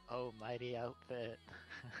earlier. Oh, mighty outfit.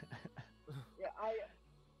 Yeah,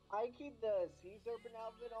 I keep the sea serpent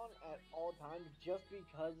outfit on at all times just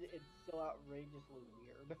because it's so outrageously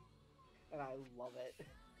weird, and I love it.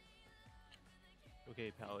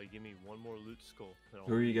 Okay, Pally, give me one more loot skull. and I'll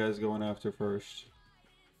Who are you leave. guys going after first?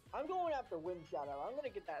 I'm going after Wind Shadow. I'm gonna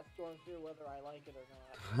get that storm through whether I like it or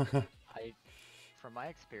not. From my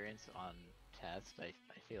experience on test, I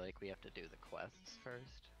feel like we have to do the quests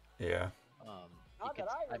first. Yeah. Not that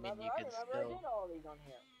I remember. I did all these on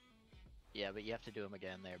here. Yeah, but you have to do them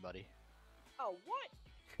again there, buddy. Oh, what?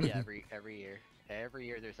 Yeah, every year. Every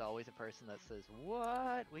year there's always a person that says,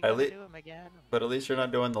 "What? We At gotta lea- do them again." But at least you're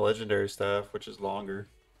not doing the legendary stuff, which is longer.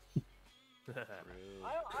 True.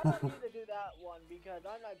 I don't need to do that one because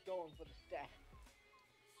I'm not going for the stat.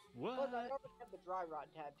 What? Plus, I already have the dry rot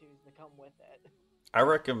tattoos to come with it. I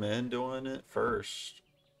recommend doing it first,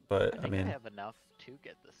 but I I think mean, I have enough to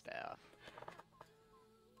get the staff.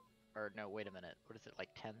 Or no, wait a minute. What is it, like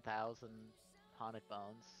 10,000 haunted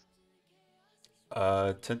bones?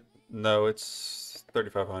 no, it's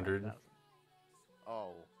 3,500. 5,000.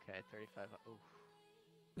 Oh, okay, 35. Oof.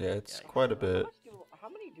 Yeah, it's Yikes. quite a bit. How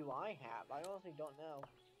many do I have? I honestly don't know.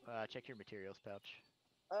 Check your materials pouch.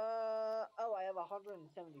 Oh, I have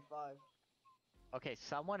 175. Okay,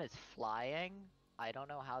 someone is flying. I don't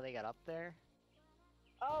know how they got up there.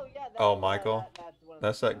 Oh, yeah. Oh, Michael? That's one of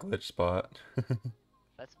That's the that glitch spot.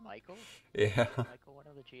 That's Michael? Yeah. Michael, one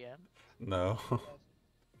of the GMs? No.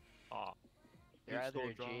 Ah. They're Loot either skull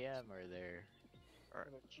a drops. GM or they're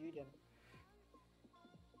cheating.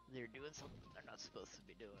 doing something they're not supposed to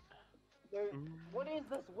be doing. What is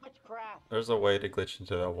this witchcraft? There's a way to glitch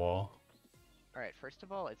into that wall. Alright, first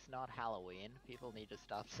of all, it's not Halloween. People need to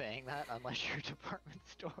stop saying that unless you're a department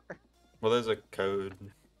store. Well, there's a code.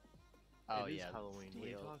 Oh It is yeah, Halloween. What are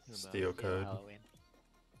you Steel, talking about? Steel code. Halloween.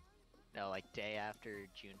 No, like day after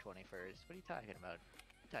June 21st. What are you talking about?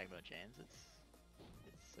 James?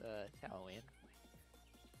 It's Halloween.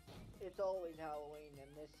 It's always Halloween in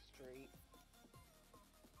this street.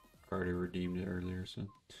 Already redeemed it earlier, so.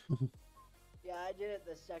 Yeah, I did it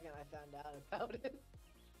the second I found out about it.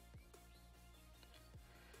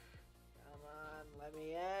 Come on, let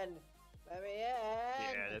me in. Let me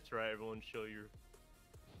in. Yeah, that's right. Everyone show your.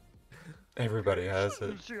 Everybody has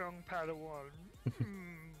it. Young Padawan.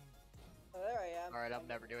 Oh, there I am. Alright, I'm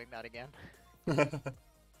never doing that again.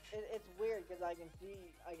 It's weird because I can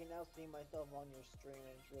now see myself on your stream,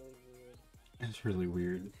 and it's really weird. It's really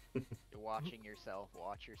weird. You're watching yourself,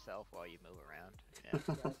 watch yourself while you move around.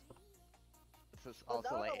 Yeah. Yes. This is But I also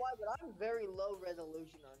don't like, know why, but I'm very low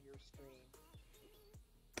resolution on your stream.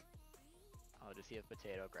 oh, does he have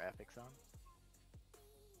potato graphics on?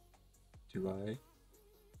 Do I?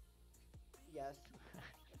 Yes.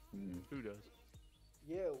 Who does?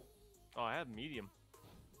 You. Oh, I have medium.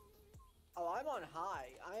 Oh, I'm on high.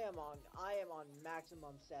 I am on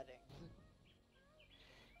maximum settings.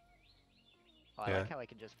 Oh, I Yeah. like how I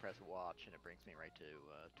can just press watch and it brings me right to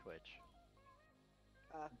Twitch.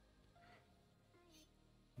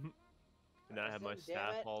 And I have my Listen, damn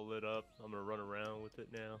staff it. all lit up. I'm gonna run around with it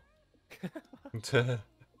now. I'm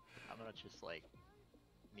gonna just like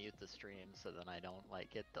mute the stream so then I don't like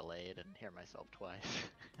get delayed and hear myself twice.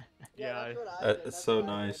 Yeah, that's what I did. It's That's so what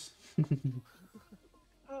I did. nice.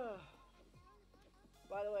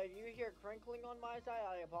 By the way, if you hear crinkling on my side,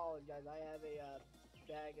 I apologize. I have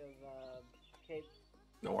a bag of Cape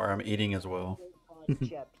Don't worry, I'm eating as well. Cod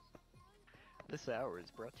chips. This hour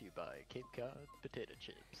is brought to you by Cape Cod potato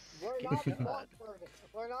chips. We're Cape not Cod. sponsored.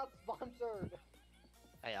 We're not sponsored.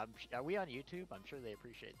 Hey, are we on YouTube? I'm sure they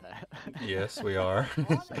appreciate that. Yes, we are.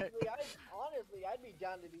 Honestly, I'd be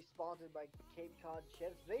down to be sponsored by Cape Cod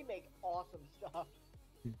chips. They make awesome stuff.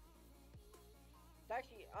 It's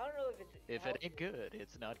actually, I don't know if it's. If it ain't good,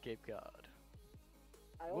 it's not Cape Cod.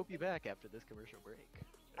 I don't We'll be think- back after this commercial break.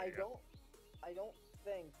 I don't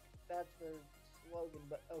think that's the slogan,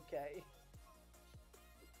 but okay.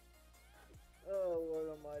 Oh Lord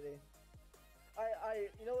Almighty.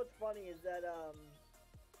 You know what's funny is that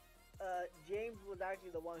James was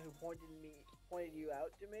actually the one who pointed you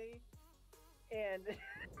out to me, and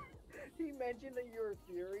he mentioned that your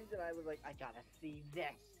theories, and I was like, I gotta see this.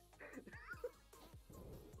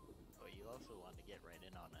 Well, you also wanted to get right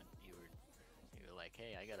in on it. You were like,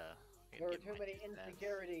 hey, I gotta There were give too my many 2 cents.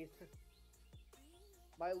 insecurities.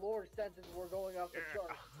 My lord senses were going off the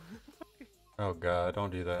chart. Oh god,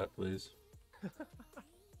 don't do that, please.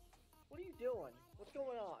 What are you doing? What's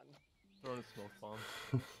going on? Throwing a smoke bomb.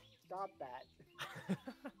 Stop that.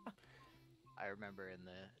 I remember in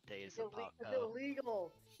the days It's of It's Paco.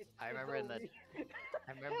 illegal. I remember in the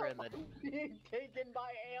being taken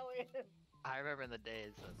by aliens. I remember in the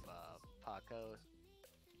days of Paco.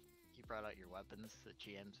 You brought out your weapons. The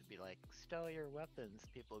GMs would be like, "Stow your weapons."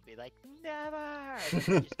 People would be like, "Never!" And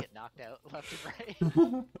then you just get knocked out left and right.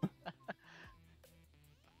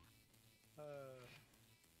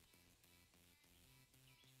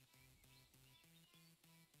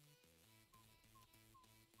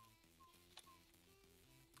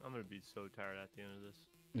 I'm gonna be so tired at the end of this.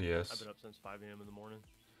 Yes. I've been up since 5 a.m. in the morning.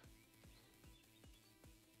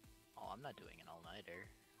 Oh, I'm not doing an all-nighter.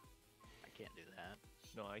 I can't do that.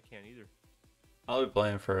 No, I can't either. I'll be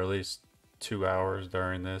playing for at least 2 hours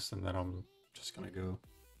during this, and then I'm just gonna go.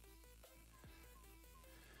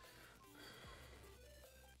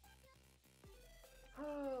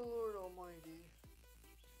 Oh Lord Almighty.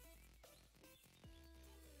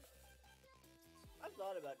 I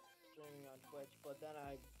thought about streaming on Twitch, but then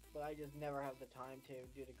I just never have the time to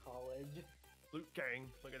due to college. Luke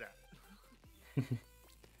Kang, look at that.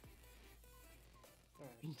 There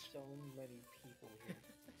are so many people here.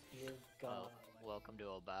 Dear God. Welcome to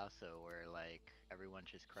El Paso, where like everyone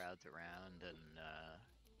just crowds around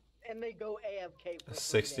And they go AFK for 3 days.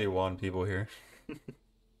 61 people here.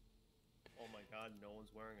 Oh my god, no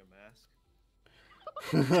one's wearing a mask.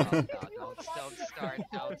 don't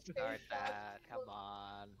start that. Come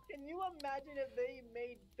on. Can you imagine if they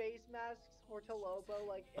made face masks for TLOPO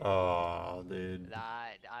like? Oh, dude.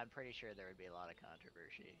 I'm pretty sure there would be a lot of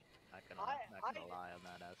controversy. Not gonna lie on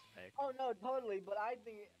that aspect. Oh no, totally. But I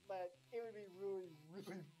think that it would be really,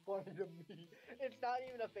 really funny to me. It's not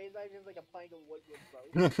even a face mask; it's like a plank of wood with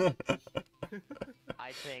both.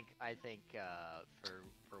 I think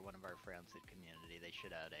for one of our friends in community, they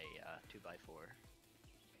should add a 2x4.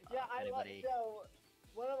 Yeah, so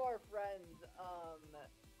one of our friends,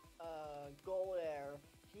 Gold Air,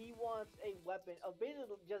 he wants a weapon of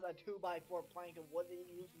basically just a 2x4 plank of wood that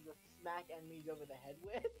he uses to smack enemies over the head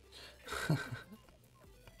with.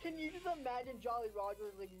 Can you just imagine Jolly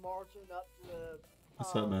Rogers like marching up to the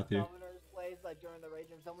What's up, Matthew? governor's place like during the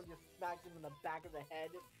rage, and someone just smacks him in the back of the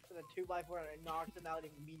head with a 2x4 and it knocks him out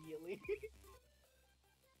immediately?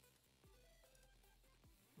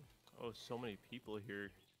 Oh, so many people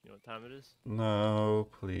here. You know what time it is? No,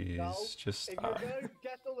 please. No, Just if stop. you're going to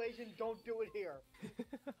desolation, don't do it here.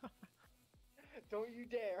 Don't you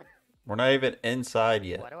dare. We're not even inside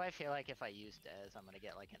yet. Why do I feel like if I use Dez, I'm gonna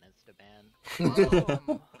get like an insta ban?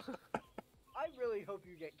 I really hope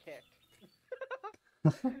you get kicked.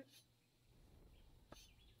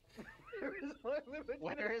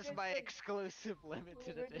 Where is my exclusive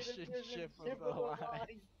limited edition ship of the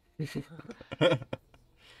line?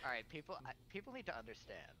 Alright, people need to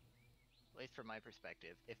understand, at least from my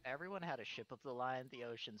perspective, if everyone had a ship of the line, the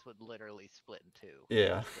oceans would literally split in two.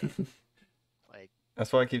 Yeah. Like,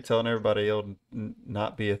 that's why I keep telling everybody it'll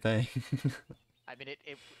not be a thing. I mean,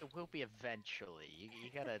 it will be eventually. You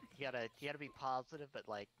gotta be positive, but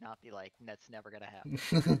like not be like that's never gonna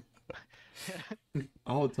happen.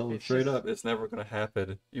 I will tell them straight up, it's never gonna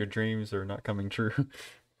happen. Your dreams are not coming true. Oh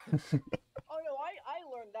no, I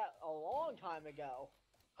learned that a long time ago.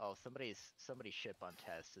 Oh, somebody's ship on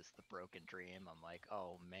test is the broken dream. I'm like,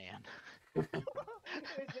 oh man,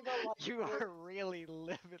 you are really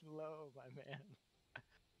living low, my man.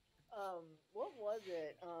 What was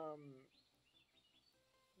it?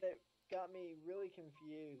 That got me really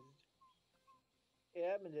confused. It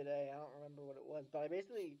happened today. I don't remember what it was, but I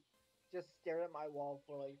basically just stared at my wall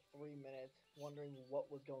for like 3 minutes, wondering what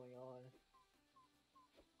was going on.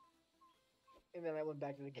 And then I went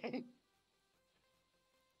back to the game.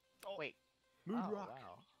 Oh, wait. Mood rock.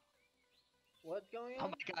 Wow. What's going Oh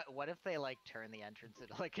on? my god, what if they like turn the entrance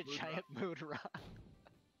into like a giant mood rock?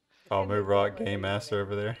 Oh, Mood Rock Game Master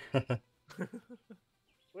over there.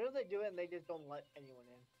 What if they do it and they just don't let anyone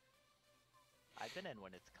in? I've been in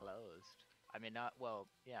when it's closed. I mean, not well,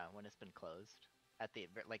 yeah, when it's been closed at the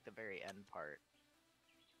like the very end part.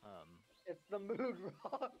 It's the Mood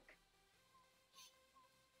Rock.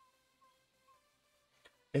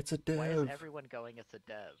 It's a Why is dev. everyone going as a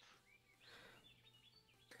dev?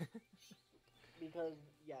 Because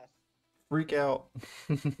yes. Freak out.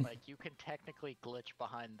 Like, you can technically glitch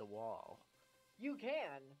behind the wall. You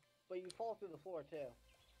can, but you fall through the floor too.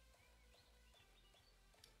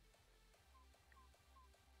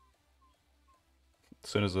 As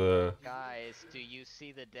soon as Guys, do you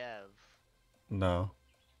see the dev? no.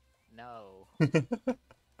 No.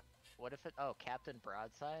 What if it? Oh, Captain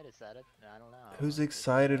Broadside? Is that it? I don't know. Who's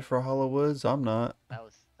excited for Hollow Woods? I'm not. That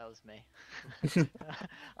was me.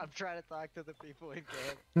 I'm trying to talk to the people in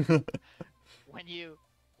game. When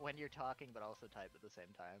you're talking, but also type at the same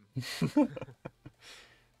time.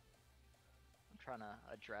 I'm trying to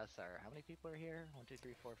address our. How many people are here? 1, 2,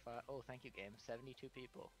 3, 4, 5. Oh, thank you, game. 72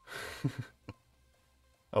 people.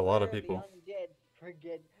 A lot of Where are people. The undead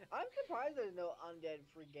frigate. I'm surprised there's no undead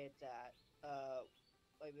frigates at.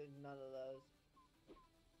 Like there's none of those.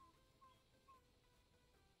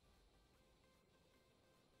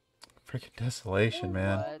 Freaking desolation,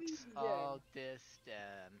 man. What's all this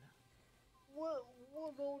then?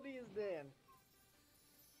 What's all these then?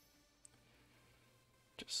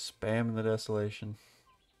 Just spamming the desolation.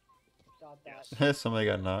 Stop that. Somebody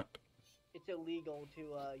got knocked. It's illegal to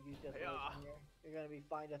use desolation here. You're gonna be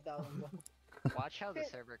fined 1,000 gold. Watch how the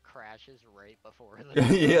server crashes right before the.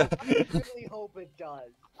 Yeah. I really hope it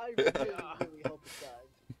does. I really, really hope it does.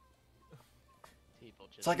 People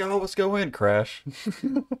just. It's like, oh, let's go in, crash.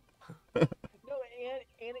 No,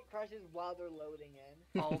 and it crashes while they're loading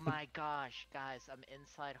in. Oh my gosh, guys, I'm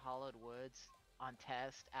inside Hollowed Woods on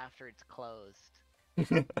test after it's closed.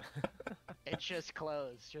 It just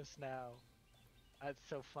closed just now. That's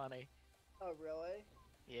so funny. Oh really?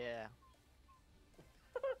 Yeah.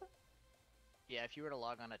 Yeah, if you were to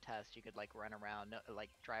log on a test, you could like run around. No, like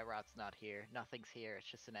dry rot's not here. Nothing's here. It's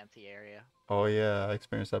just an empty area. Oh yeah, I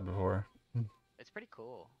experienced that before. It's pretty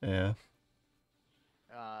cool. Yeah.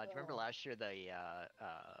 Do you remember last year the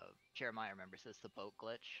Jeremiah remembers this, the boat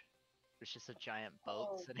glitch? It's just a giant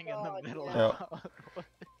boat sitting in the middle yeah. of Hollowed Woods.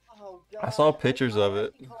 Oh god. I saw pictures of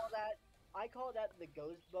it. I call that the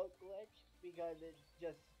ghost boat glitch because it's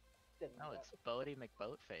just. No, it's Bodie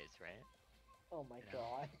McBoatface, right? Oh my Yeah.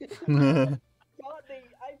 god. God,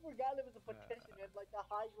 I forgot there was a petition and like the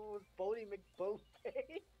high one was Bodie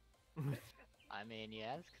McBoatface. I mean, you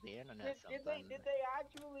ask the internet Did something. they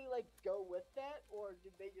actually like go with that or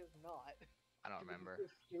did they just not? I don't remember. It's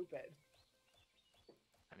stupid.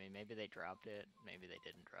 I mean, maybe they dropped it. Maybe they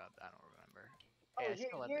didn't drop it. I don't remember. Oh, Hey, I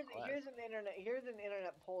still have the here's an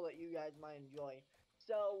internet poll that you guys might enjoy.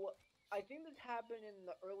 So I think this happened in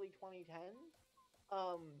the early 2010s.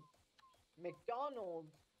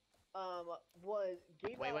 McDonald's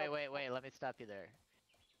gave Wait, out wait. Let me stop you there.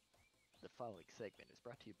 The following segment is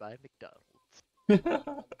brought to you by McDonald's.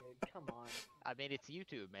 Oh, dude, come on. I mean, it's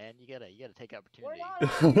YouTube, man. You gotta take We're opportunity. not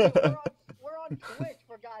on YouTube, we're on Twitch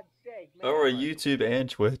for God's sake. Man. Oh, we're YouTube and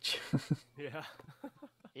Twitch. Yeah.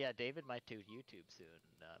 Yeah, David might do YouTube soon,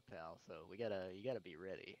 pal. So you gotta be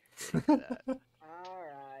ready for that. All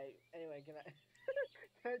right. Anyway, can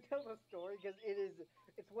I tell the story because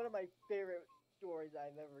it's one of my favorite stories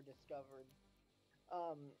I've ever discovered.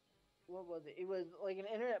 What was it? It was like an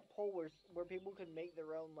internet poll where people could make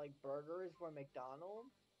their own like burgers for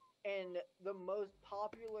McDonald's, and the most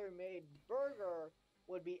popular made burger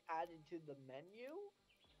would be added to the menu.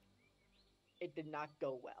 It did not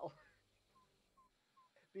go well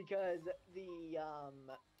because the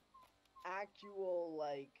actual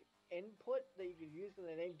like input that you could use for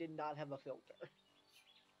the name did not have a filter.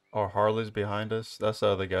 Oh, Harley's behind us. That's the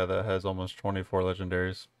other guy that has almost 24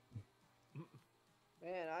 legendaries.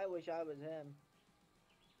 Man, I wish I was him.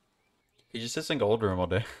 He just sits in gold room all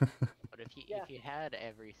day. But if you Yeah. if you had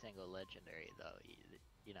every single legendary though,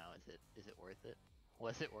 you know, is it worth it?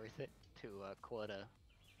 Was it worth it to quote a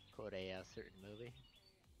certain movie?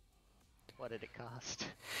 What did it cost?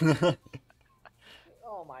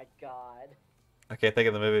 Oh my god. I can't think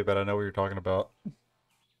of the movie, but I know what you're talking about.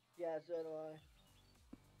 Yeah, so do I.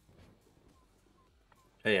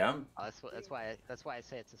 Hey, I'm. Oh, that's why I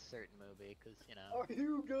say it's a certain movie, because you know, Are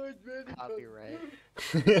you guys ready? copyright.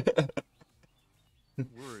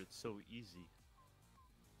 Words so easy.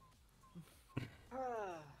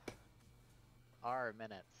 R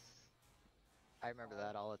minutes. I remember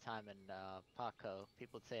that all the time in Paco.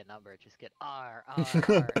 People would say a number, just get R,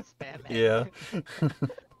 spam it. Yeah.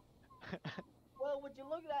 Well, would you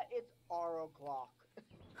look at that? It's R o'clock.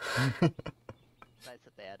 Nice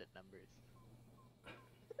that they added numbers.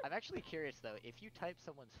 I'm actually curious though. If you type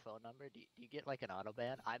someone's phone number, do you get like an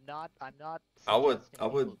autoban? I'm not I would suggesting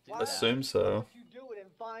people do that. assume so. Why don't you do it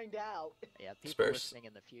and find out? Yeah, people Especially- listening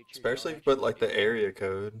in the future. Especially don't if you put actually like do the that. area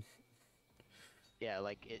code. Yeah,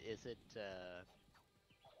 like is it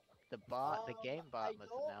the bot? The game bot I must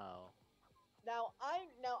don't- know. Now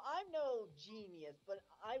I'm no genius, but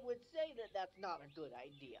I would say that that's not a good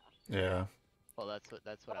idea. Yeah. Well, that's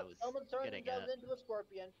what I was Someone turns getting themselves at. into a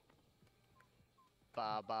scorpion.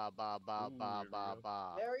 Ba ba ba ba Ooh, ba here we ba go.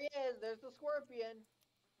 ba. There he is. There's the scorpion.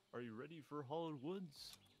 Are you ready for Hollowed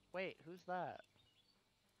Woods? Wait, who's that?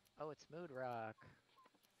 Oh, it's Mood Rock.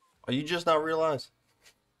 Oh, you just not realize?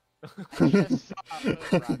 I just saw Mood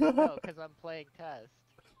Rock. No, because I'm playing test.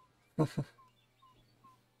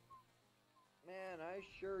 Man, I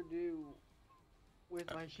sure do wish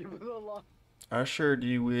my ship was along. I sure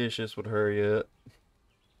do wish this would hurry up.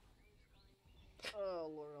 Oh,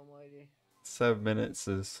 Lord Almighty. 7 minutes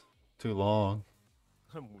is too long.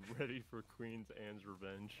 I'm ready for Queen's Anne's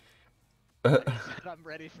revenge. I just said I'm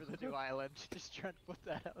ready for the new island. Just trying to put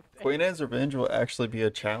that out there. Queen Anne's Revenge will actually be a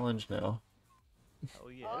challenge now.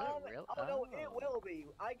 Hell yeah. Real? Oh no, it Oh. will be.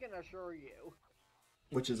 I can assure you.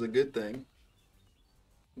 Which is a good thing.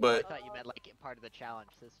 I But thought you meant like part of the challenge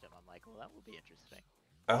system. I'm like, well, that will be interesting.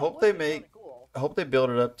 I That hope would they be make kinda cool. I hope they build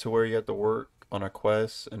it up to where you have to work on a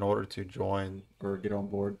quest in order to join or get on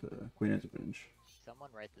board the Queen Anne's Revenge. Someone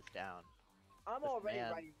write this down. I'm This already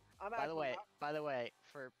man- ready. I'm By the actually- way,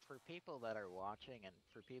 for people that are watching and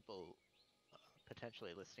for people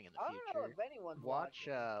potentially listening in the I don't know future, if anyone's watch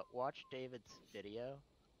watching. watch David's video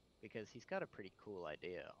because he's got a pretty cool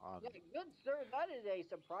idea on Yeah, good sir. That is a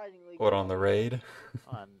surprisingly. What good on the idea. raid?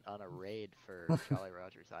 on a raid for Jolly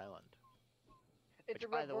Roger's Island. It's Which, a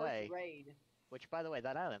by the reverse way- raid. Which, by the way,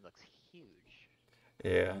 that island looks huge.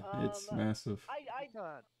 Yeah, it's Um, massive. I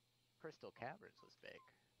thought Crystal Caverns was big.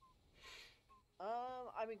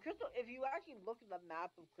 I mean, Crystal. If you actually look at the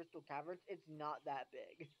map of Crystal Caverns, it's not that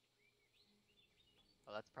big.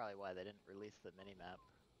 Well, that's probably why they didn't release the mini map.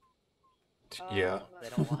 Yeah. They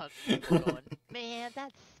don't want people going, man,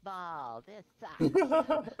 that's small. This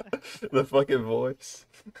sucks. The fucking voice.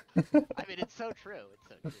 I mean, it's so true. It's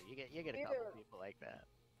so true. You get a couple Either- people like that.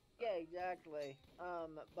 Yeah, exactly.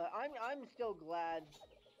 But I'm still glad.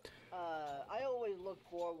 I always look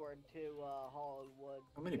forward to Hollywood.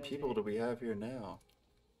 How many people do we have here now?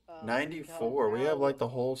 'Cause 94. We have like the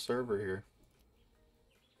whole server here.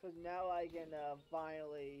 Because now I can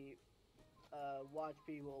finally watch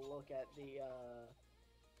people look at the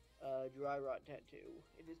dry rot tattoo.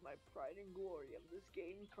 It is my pride and glory of this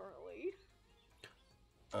game currently.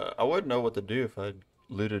 I wouldn't know what to do if I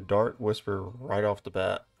looted Dark Whisper right off the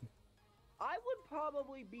bat. I would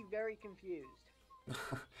probably be very confused.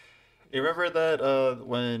 You remember that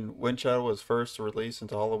when Wind Shadow was first released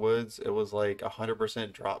into Hollowoods, it was like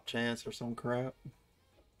 100% drop chance or some crap.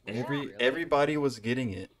 Really? Everybody was getting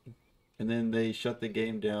it, and then they shut the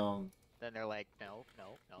game down. Then they're like, no.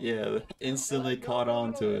 Yeah, instantly caught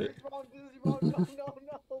on to it. This is wrong, this is wrong,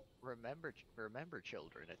 no. Remember,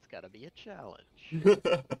 children, it's got to be a challenge.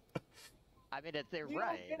 I mean, they're You don't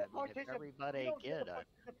right. get a I mean, if everybody you don't get get a a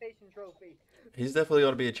participation trophy. He's definitely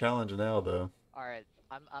going to be a challenge now, though. All right,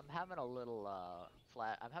 I'm having a little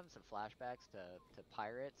I'm having some flashbacks to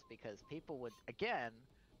pirates because people would again,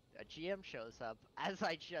 a GM shows up as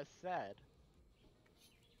I just said.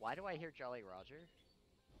 Why do I hear Jolly Roger?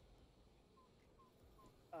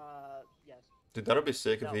 Yes. Dude, that'd be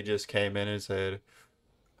sick No. if he just came in and said,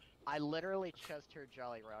 I literally just heard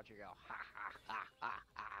Jolly Roger go ha ha ha ha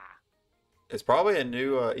ha. it's probably a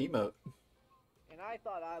new emote. And I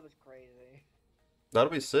thought I was crazy.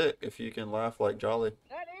 That'll be sick if you can laugh like Jolly.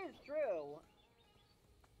 That is true.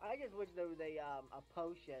 I just wish there was a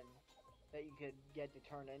potion that you could get to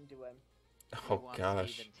turn into him. Who Oh wants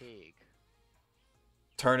gosh. Steve and Teague?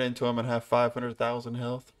 Turn into him and have 500,000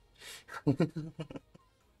 health.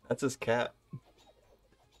 That's his cap.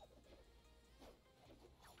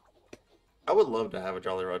 I would love to have a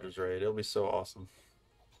Jolly Rogers raid. It'll be so awesome.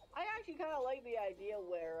 I actually kind of like the idea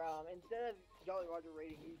where instead of Jolly Roger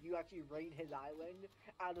raiding you, you actually raid his island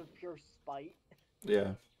out of pure spite.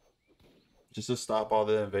 Yeah. Just to stop all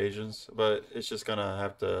the invasions, but it's just gonna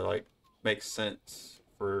have to like make sense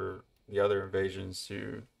for the other invasions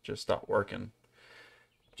to just stop working.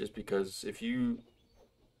 Just because if you,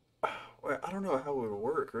 well, I don't know how it would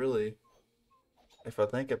work really. If I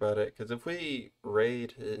think about it, because if we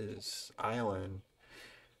raid his island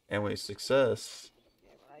and we success,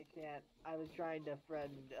 I can't. I was trying to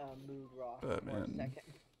friend Mood Rock But, for man. a second.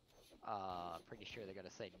 Pretty sure they're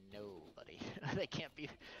gonna say nobody. They can't be.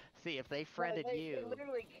 See, if they friended They you,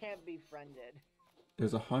 literally can't be friended.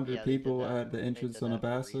 There's 100 Yeah, they did people that. at the They entrance did on that for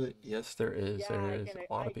Abasa. reasons. Yes, there is. Yeah, There I is can,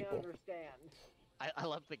 a lot I of can people. understand. I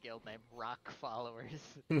love the guild name, Rock Followers.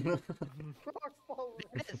 Rock followers.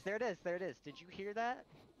 There it is, there it is. Did you hear that?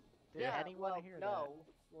 Did Yeah, anyone well, hear no. that?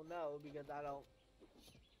 Well, no, because I don't.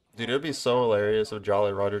 Dude, it'd be so hilarious if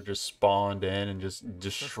Jolly Roger just spawned in and just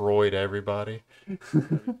destroyed everybody. That'd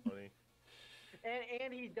be funny.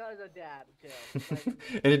 And he does a dab too.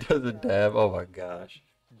 Like, And he does a dab. Oh my gosh.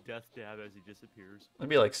 Death dab as he disappears. It'd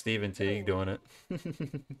be like Steven Teague doing it.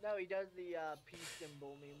 no, he does the peace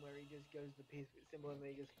symbol meme where he just goes the peace symbol and then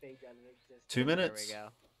he just fades out of existence. 2 minutes? There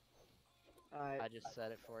we go. Alright. I just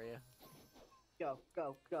said it for you. Go,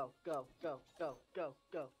 go, go, go, go, go, go,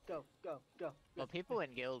 go, go, go, go. Well, people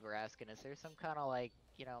in guild were asking, is there some kind of like,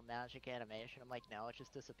 you know, magic animation? I'm like, no, it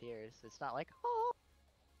just disappears. It's not like, oh.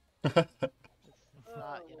 It's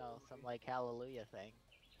not, you know, some like hallelujah thing.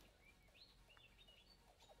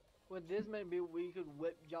 With this many people, we could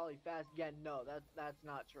whip Jolly fast. Yeah, no, that's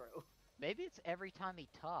not true. Maybe it's every time he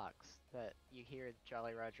talks that you hear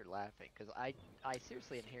Jolly Roger laughing, because I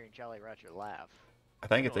seriously am hearing Jolly Roger laugh. I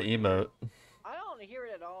think it's an emote. I don't hear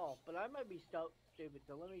it at all, but I might be stupid,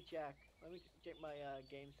 so let me check. Let me check my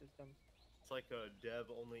game system. It's like a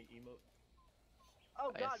dev-only emote.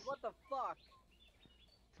 Oh god, what the fuck?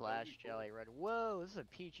 Slash Jolly Roger. Whoa, this is a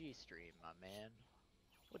PG stream, my man.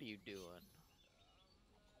 What are you doing?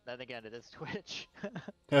 Then again, it is Twitch.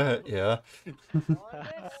 Yeah.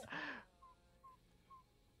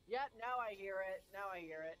 Yeah, now I hear it. Now I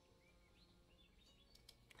hear it.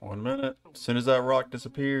 1 minute. As soon as that rock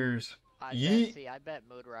disappears. I bet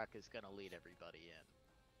Moodrock is gonna lead everybody in.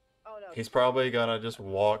 Oh no. He's probably gonna just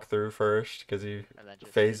walk through first because he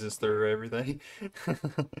phases through everything.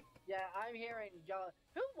 Yeah, I'm hearing Jolly.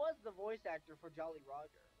 Who was the voice actor for Jolly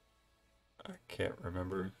Roger? I can't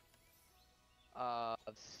remember.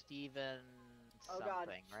 Steven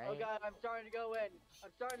something, right? Oh god, I'm starting to go in.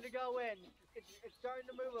 I'm starting to go in. It's starting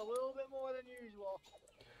to move a little bit more than usual.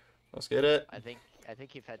 Let's get it. I think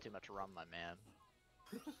you've had too much rum, my man.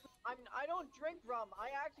 I don't drink rum. I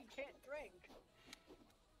actually can't drink.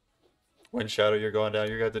 When Shadow, you're going down,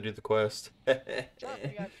 you're gonna have to do the quest. Trust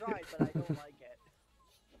me, I've tried, but I don't like it.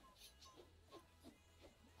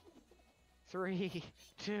 3,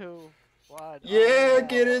 2, 1. Yeah,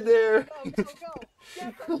 get in there.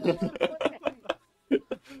 Go, go,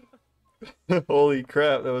 go. Holy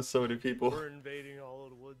crap, that was so many people. We're invading all of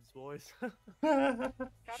the woods, boys.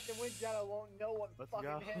 Captain Windshadow won't know what fucking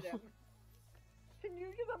go. hit him. Can you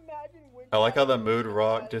just imagine I like how the mood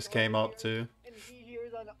rock just came up too. and he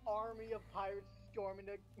hears an army of pirates storming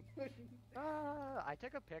the... I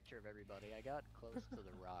took a picture of everybody. I got close to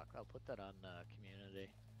the rock. I'll put that on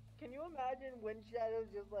community. Can you imagine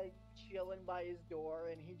Windshadow's just like chilling by his door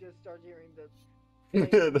and he just starts hearing the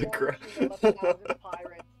the crowd. 1,000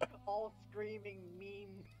 pirates all screaming mean.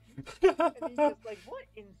 And he's just like, what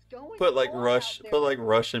is going Put like on Rush, out there? put like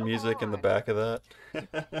Russian music in the back of that.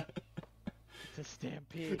 It's a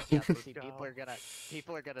stampede. Yeah, see, people are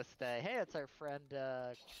gonna stay. Hey, it's our friend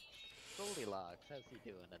Goldilocks. How's he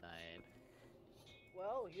doing tonight?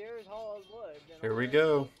 Well, here's Hall's Woods. and Here we already-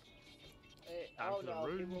 go. Hey, Time oh for the no,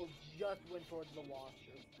 room. people just went towards the Watcher.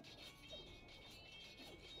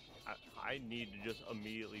 I need to just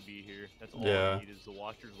immediately be here. That's all Yeah. I need is the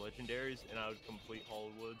Watchers Legendaries, and I would complete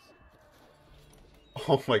Hollow Woods.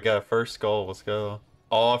 Oh my god, first skull, let's go.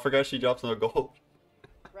 Oh, I forgot she dropped some gold.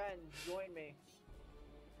 Friends, join me.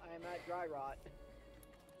 I am at Dry Rot.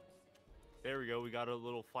 There we go. We got a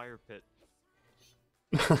little fire pit.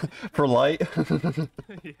 For light.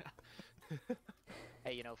 Yeah.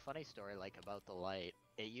 Hey, you know, funny story like about the light.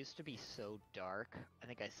 It used to be so dark. I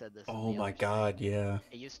think I said this. in Oh the my other god, stream. yeah.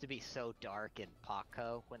 It used to be so dark in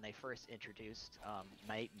Paco when they first introduced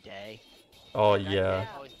night and day. Oh Night and day yeah.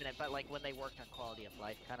 has always been it, but like when they worked on quality of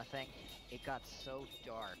life kind of thing, it got so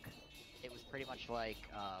dark. It was pretty much like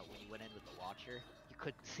when you went in with the Watcher, you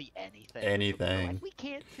couldn't see anything. People were Anything. like, we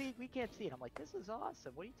can't see. And I'm like, this is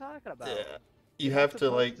awesome. What are you talking about? Yeah. You You're have not to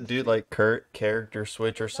supposed like to do see- like character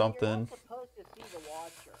switch or something. You're not supposed to see the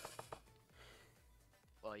Watcher.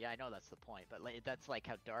 Well, yeah, I know that's the point, but like, that's like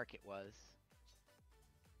how dark it was.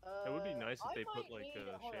 It would be nice if I they put, might like, need-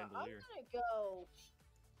 a hold on, chandelier. I'm gonna go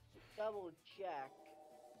double check,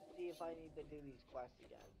 see if I need to do these quests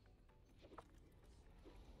again.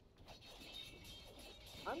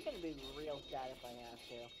 I'm gonna be real sad if I have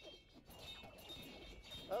to.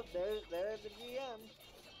 Oh, there's the GM.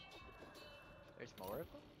 There's more of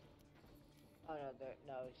them? Oh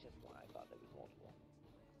no, it's just one. I thought there was multiple.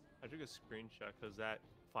 I took a screenshot because that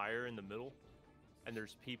fire in the middle, and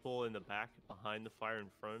there's people in the back behind the fire in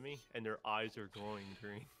front of me, and their eyes are glowing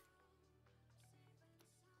green.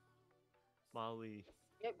 Molly.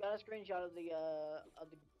 Yep, got a screenshot of the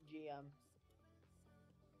GM.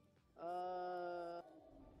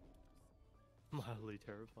 Mildly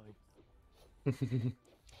terrifying. Then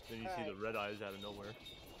you see the red eyes out of nowhere.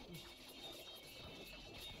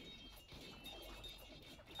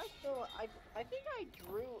 I think I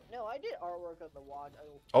drew. No, I did artwork of the watch.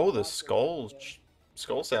 Oh, the skull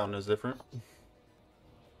sound is different.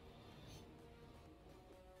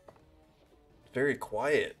 Very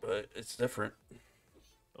quiet, but it's different.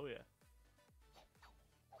 Oh yeah.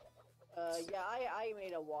 Yeah, I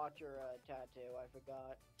made a Watcher tattoo. I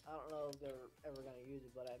forgot. I don't know if they're ever gonna use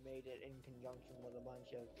it, but I made it in conjunction with a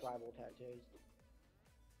bunch of tribal tattoos.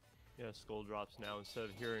 Yeah, skull drops now. Instead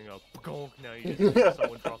of hearing a gonk, now you just hear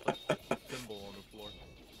someone drop a thimble on the floor.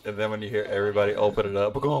 And then when you hear everybody open it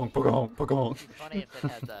up, pagong, pagong, pagong. It'd be funny if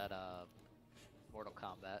it had that Mortal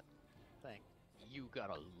Kombat thing. You got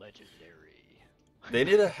a legendary. They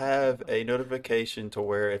need to have a notification to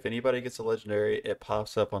where if anybody gets a legendary, it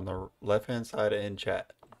pops up on the left-hand side in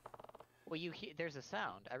chat. Well, there's a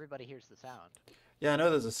sound. Everybody hears the sound. Yeah, I know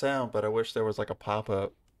there's a sound, but I wish there was like a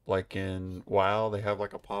pop-up. Like in WoW, they have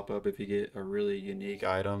like a pop-up if you get a really unique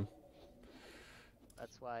item.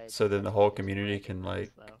 That's why. So then the whole community can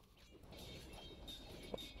like...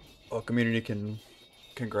 Whole community can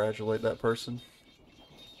congratulate that person.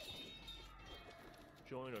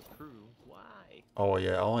 Join a crew. Why? Oh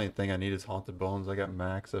yeah, only thing I need is Haunted Bones. I got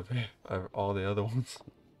max of all the other ones.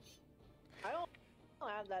 I don't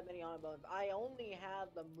have that many Haunted Bones. I only have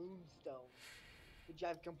the Moonstone, which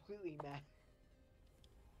I've completely maxed.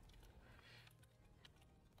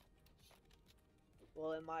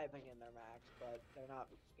 Well, in my opinion, they're maxed, but they're not,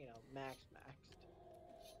 you know, maxed.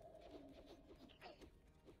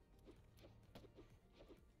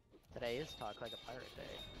 Today is Talk Like a Pirate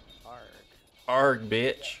Day. Arg. Arg,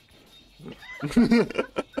 bitch.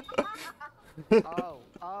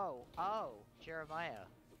 Oh, Jeremiah.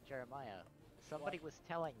 Somebody was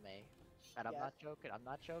telling me, and I'm not joking. I'm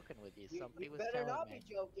not joking with you. Somebody was telling me. You better not be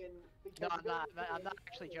joking. No, I'm not. I'm not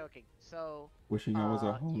actually joking. So. Wishing I was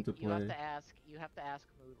at home to play. You have to ask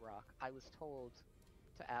Mood Rock. I was told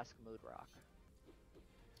to ask Mood Rock.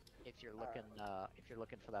 If you're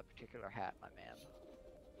looking for that particular hat, my man.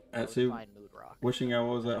 Wishing I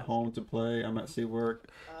was at home to play. I'm at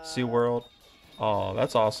SeaWorld. Oh,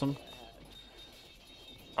 that's awesome.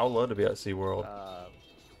 I would love to be at SeaWorld.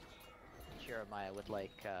 Jeremiah would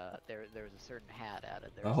like, there was a certain hat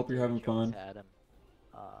added. I hope you're having fun.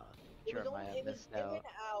 Jeremiah missed out. It went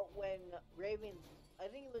out when Ravens, I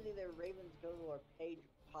think it was either Ravens Go or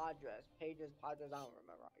Padres, I don't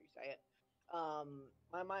remember how you say it.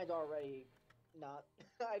 My mind's already not,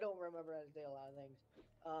 I don't remember how to say a lot of things.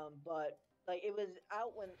 But like it was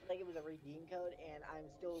out when like it was a redeem code, and I'm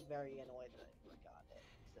still very annoyed that I forgot it.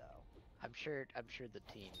 So I'm sure the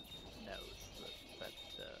team knows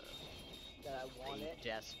that I want it.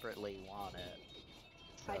 Desperately want it.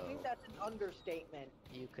 So I think that's an understatement.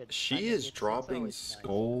 You could. She is dropping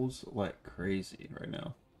skulls like crazy right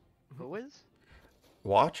now. Who is?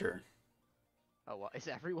 Watcher. Oh, is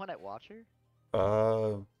everyone at Watcher?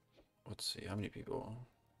 Let's see, how many people?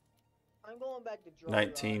 I'm going back to draw.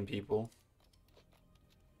 19 people.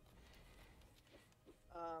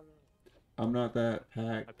 I'm not that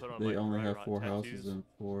packed. They only have 4 houses and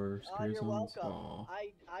 4 scary you're zones. welcome.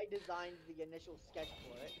 I designed the initial sketch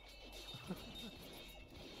for it.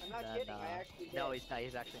 I'm not kidding. I actually did. No, he's not.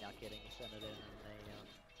 He's actually not kidding. He sent it in, and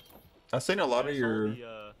I've seen a lot of your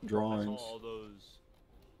drawings. I saw all those,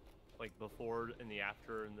 like before and the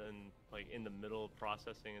after, and then like in the middle of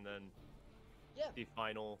processing, and then the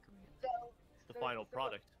final, final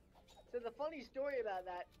product. So the funny story about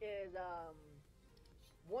that is,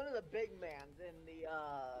 one of the big mans in the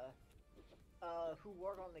who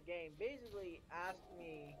work on the game basically asked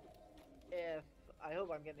me if, I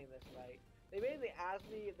hope I'm getting this right. They basically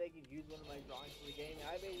asked me if they could use one of my drawings for the game, and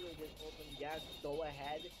I basically just told them, yes, go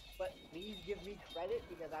ahead, but please give me credit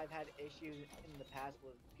because I've had issues in the past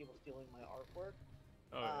with people stealing my artwork.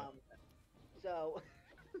 So,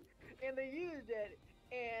 and they used it,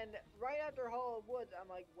 and right after Hall of Woods,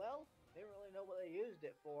 I'm like, well, they don't really know what they used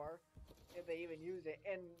it for, if they even used it.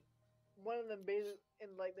 And one of them basically,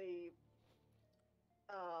 and like they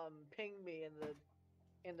pinged me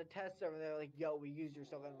in the test server. They're like, "Yo, we used your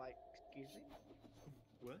stuff." And I'm like, "Excuse me."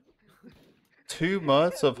 What? 2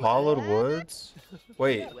 months of Hollowed Woods?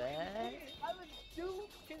 Wait. I was so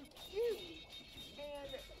confused,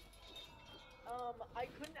 and I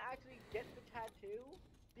couldn't actually get the tattoo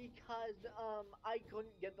because I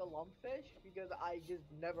couldn't get the lumpfish because I just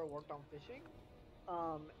never worked on fishing.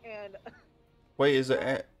 And Wait, is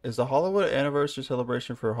the Hollywood anniversary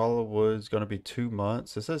celebration for Hollywood's gonna be 2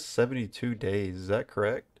 months? It says 72 days. Is that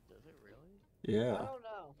correct? Does it really? I Yeah. don't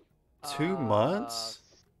know. 2 months?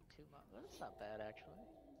 2 months. That's not bad actually.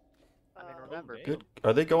 I mean, Oh, remember, damn. Good.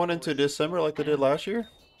 Are they going into December like they did last year?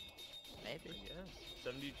 maybe. Yeah,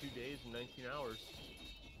 72 days and 19 hours.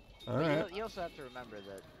 All But right. you also have to remember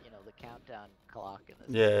that the countdown clock in this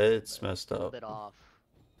Yeah, game it's is messed a little up. bit off.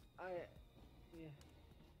 Yeah.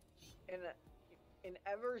 And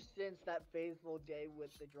ever since that fateful day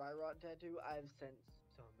with the dry rot tattoo, I've sensed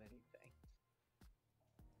so many things.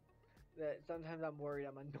 That sometimes I'm worried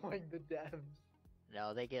I'm annoying the devs.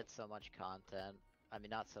 No, they get so much content. I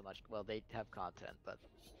mean, not so much. Well, they have content, but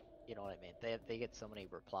you know what I mean. They get so many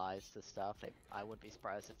replies to stuff. I wouldn't be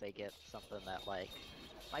surprised if they get something that like,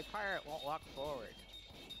 my pirate won't walk forward.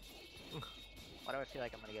 Why do I feel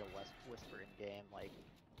like I'm gonna get a whisper in game like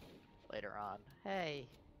later on? Hey,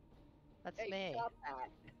 that's Hey, me. stop that.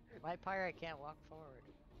 My pirate can't walk forward.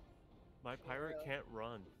 My pirate can't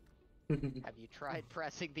run. Have you tried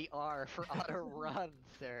pressing the R for auto run,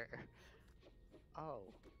 sir? Oh.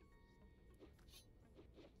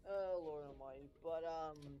 Oh Lord Almighty, but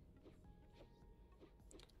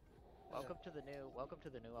Welcome to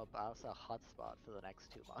the new Albasa hotspot for the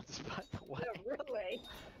next 2 months, by the way. yeah, really.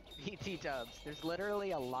 BT dubs. There's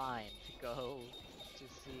literally a line to go to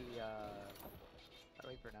see how do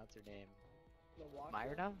we pronounce her name? The Watcher?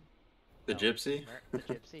 Myrna? The No, gypsy? The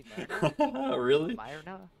gypsy, Myrna? Really?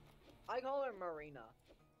 Myrna? I call her Marina.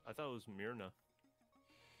 I thought it was Myrna.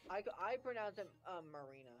 I pronounce it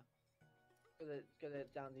Marina. Because it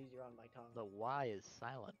sounds easier on my tongue. The Y is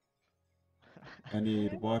silent. I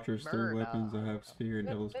need Watchers, 3 Myrna. weapons. I have Sphere and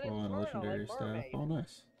Then Devil's it's Claw and Myrna, Legendary like Staff. mermaid. Oh,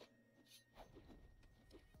 nice.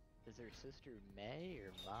 Is her sister May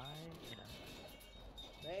or Mai? You know.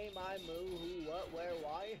 May, my, moo, who, what, where,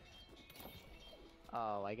 why?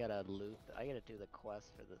 Oh, I gotta do the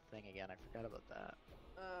quest for the thing again. I forgot about that.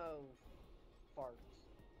 Oh, farts.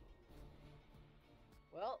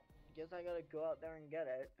 Well, guess I gotta go out there and get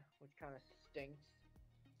it, which kind of stinks.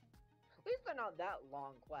 At least they're not that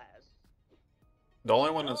long quests. The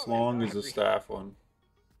only one that's Oh, long is the every- staff one.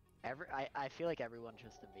 I feel like everyone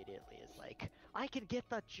just immediately is like, I can get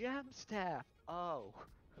the gem staff. Oh.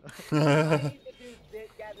 I need to do this.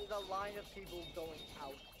 Yeah, there's a line of people going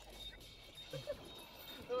out.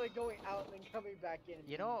 They're like going out and then coming back in.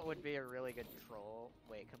 You know what would be a really good troll?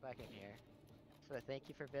 Wait, come back in here. So thank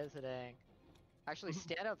you for visiting. Actually,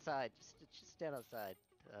 stand outside. Just stand outside,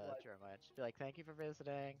 Jeremiah. Just be like, thank you for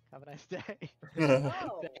visiting. Have a nice day.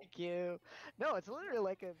 Oh. Thank you. No, it's literally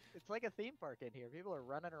like a theme park in here. People are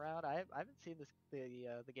running around. I haven't seen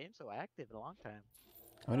the game so active in a long time.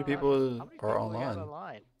 How many How people many are people do we have online?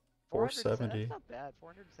 online? 470. That's not bad.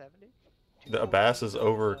 470. The Abass is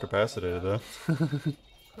over capacity though.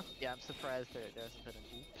 Yeah, I'm surprised there hasn't been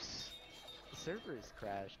an oops. The servers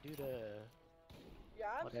crashed due to Yeah,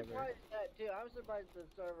 I'm whatever. surprised that too. I'm surprised the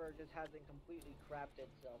server just hasn't completely crapped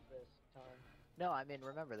itself this time. No, I mean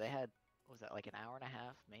remember they had what was that like an hour and a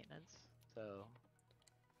half maintenance? So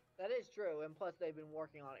That is true, and plus they've been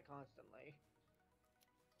working on it constantly.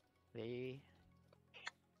 they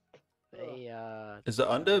Is the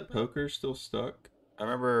undead poker still stuck? I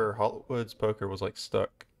remember Hollywood's poker was like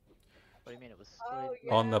stuck what do you mean it was Oh,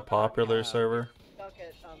 on the popular yeah. server. Stuck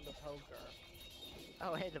at the poker.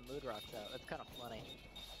 Oh hey, the mood rock's out. That's kind of funny.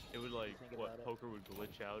 It would like, Think what, about it. poker would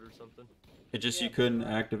glitch out or something? It just Yeah, you couldn't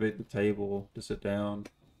activate the table to sit down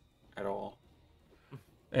at all.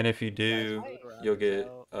 And if you do, Mood rock you'll is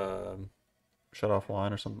get out. shut off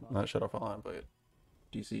line or something. Not shut off line, but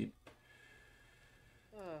DC.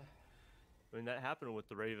 I mean, that happened with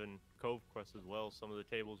the Raven Cove quest as well. Some of the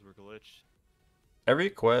tables were glitched. Every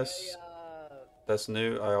quest Hey, that's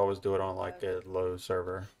new, I always do it on like a low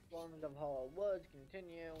server. Storms of Hollow Woods,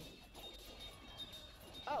 continue.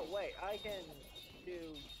 Oh, wait, I can do...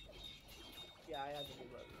 Yeah, I have to do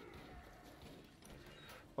both.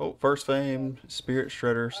 Oh, first fame, Spirit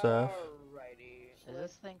Shredder staff. Alrighty. Is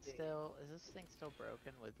let's this thing see. still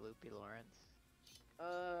broken with Loopy Lawrence?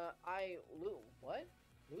 What?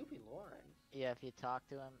 Loopy Lawrence? Yeah, if you talk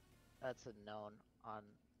to him, that's a known on.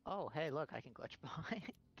 Oh, hey, look, I can glitch behind.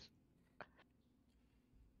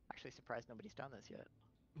 Actually, surprised nobody's done this yet.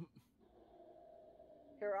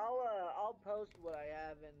 Here, I'll post what I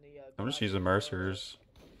have in the. I'm just Galactic using Order- Mercers.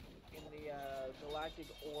 In the Galactic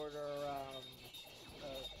Order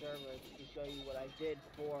server to show you what I did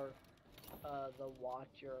for the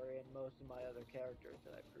Watcher and most of my other characters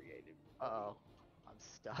that I've created. Uh-oh, I'm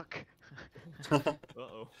stuck.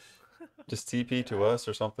 Uh-oh. Just TP to us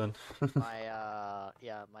or something. my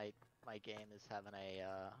game is having a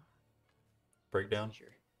breakdown.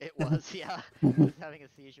 Seizure. It was, yeah. I was having a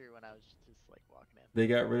seizure when I was just like walking in. They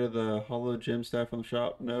got rid of the hollow gem staff from the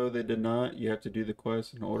shop. No, they did not. You have to do the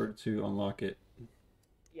quest in order to unlock it.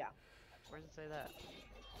 Yeah. Where does it say that?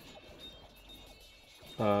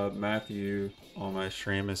 Matthew on my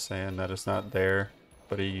stream is saying that it's not there,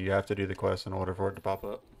 but you have to do the quest in order for it to pop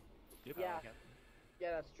up. Yep. Yeah. Oh, okay.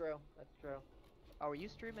 Yeah, that's true. That's true. Oh, are you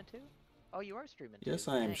streaming too? Oh, you are streaming too. Yes,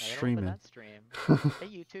 I am Dang, I gotta streaming. open that stream. Hey,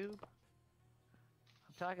 YouTube.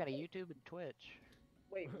 I'm talking to YouTube and Twitch.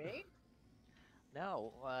 Wait, me?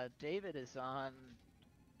 No, David is on.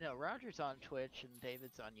 No, Roger's on Twitch and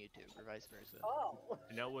David's on YouTube, or vice versa. Oh.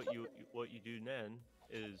 And now what you do then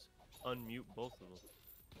is unmute both of them.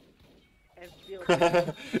 And feel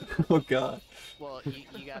Oh God. Well,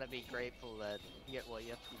 you gotta be grateful that you have to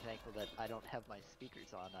be thankful that I don't have my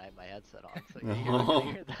speakers on. I have my headset on, so you're not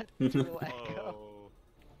gonna hear that little echo.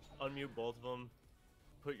 Oh. Unmute both of them.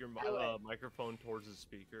 Put your microphone towards the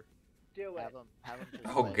speaker. do it. Have them just.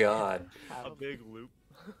 Oh God. Have A 'em- big loop.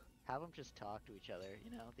 Have them just talk to each other.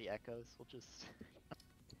 You know, the echoes will just.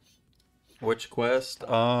 Which quest?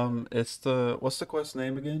 It's the what's the quest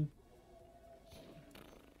name again?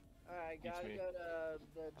 Alright, Beats gotta me. go to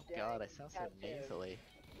the Oh God, I sound so captive. nasally.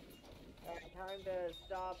 Alright, time to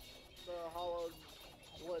stop the hollowed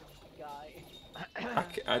wood guy.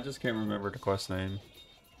 I just can't remember the quest name.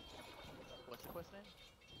 What's the quest name?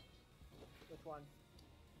 Which one?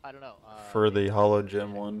 I don't know. For the hollow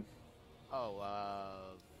gem one. Oh,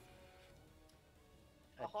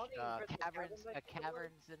 A haunting of Crystal caverns. Cavern, like,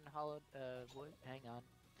 Caverns in hollowed wood. Hang on.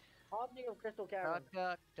 Haunting of Crystal Cavern.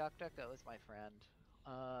 DuckDuckGo is my friend.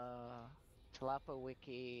 TLOPO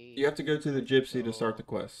wiki. You have to go to the gypsy to start the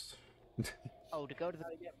quest. Oh, to go to the.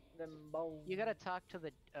 Gotta get them bones. You gotta talk to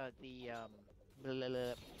the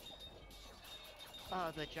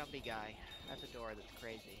the jumpy guy at the door that's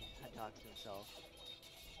crazy and talks to himself.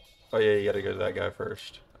 Oh yeah, you gotta go to that guy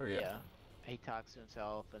first. Oh yeah. He talks to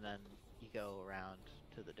himself and then you go around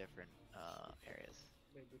to the different areas.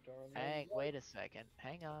 Wait a second.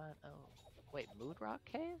 Hang on. Oh, wait, Mood Rock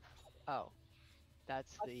Cave? Oh,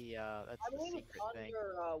 that's the I believe it's secret thing.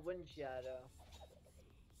 under Wind Shadow.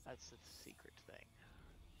 That's the secret thing.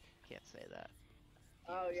 Can't say that.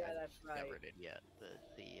 Oh Viewers yeah, haven't that's right. discovered it yet.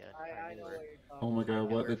 I know our what newer- you're talking Oh my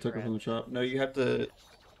God, what? They Newer took it from the friend. shop. No, you have to.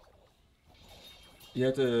 You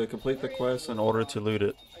have to complete the quest in order to loot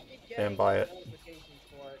it. I keep getting And buy it. notifications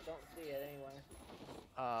for it. Don't see it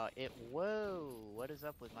anyway. Whoa, what is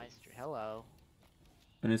up with my stream? Hello.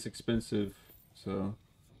 And it's expensive, so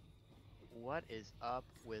What is up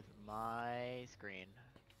with my screen?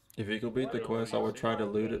 if you complete the quest, I would try to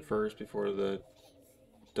loot it first before the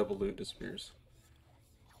double loot disappears.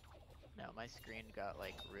 No, my screen got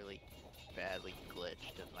like really badly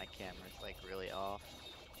glitched and my camera's like really off.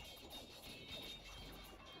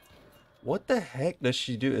 What the heck does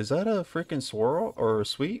she do? Is that a freaking swirl or a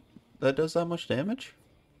sweep that does that much damage?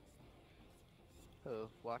 Who?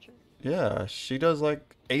 Watcher? Yeah, she does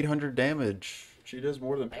like 800 damage. She does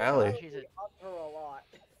more than Pally. She's a, Up her a lot.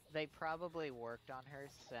 they probably worked on her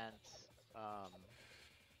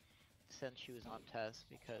since she was on test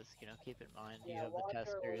because, you know, keep in mind you Yeah, have the Walker was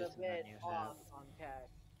testers a and then bit you have off on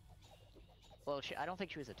test. well, I don't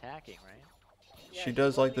think she was attacking, right? Yeah, She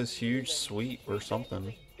does like wasn't this huge moving. sweep We or something.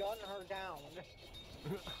 basically Gun her down.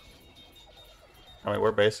 I mean,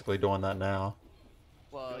 we're basically doing that now.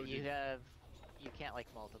 Well, Go, dude. you can't like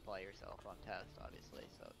multiply yourself on test, obviously,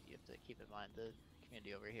 so you have to keep in mind the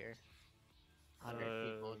community over here.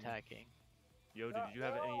 100 people attacking. Yo, did you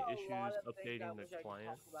have There any are a issues lot of things I updating wish the I could client?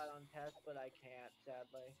 talk about on test, but I can't,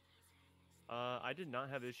 sadly. I did not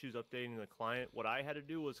have issues updating the client. What I had to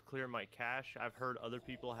do was clear my cache. I've heard other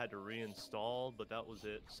people had to reinstall, but that was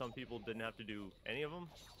it. Some people didn't have to do any of them.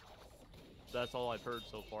 That's all I've heard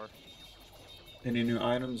so far. Any new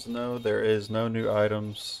items? No, there is no new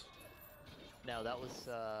items. No, that was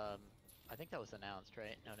I think that was announced,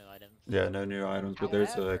 right? No new items. Yeah, no new items, but there's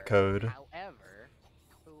a However- code. However,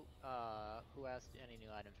 who asked any new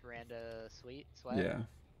items? Randa Sweet? Sweat? Yeah,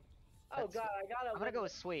 Oh That's- god, I gotta. I'm gonna go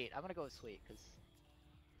with Sweet. I'm gonna go with Sweet because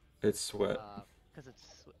it's sweat. it's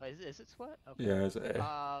is it Sweat? Okay. Yeah, it's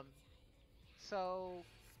A. So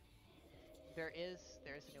there's a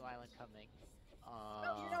new island coming.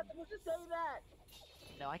 No, you're not supposed to say that.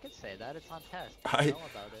 No, I can say that. It's on test. I- You know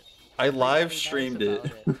about it. I Everybody live knows streamed it.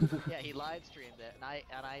 about Yeah, he live streamed it, and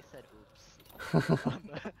I said oops. Oh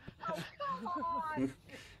god!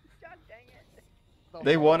 God dang it.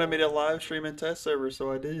 They wanted me to live stream and test server,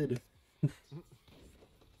 so I did. The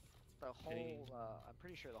whole, I'm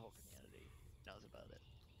pretty sure the whole community knows about it.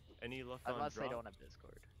 Any luck on Unless they drop? don't have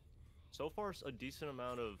Discord. So far, a decent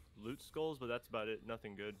amount of loot skulls, but that's about it.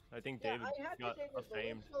 Nothing good. I think Yeah, David I have to got say a that the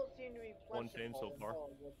famed loot skulls seem to be one fame so plentiful in far.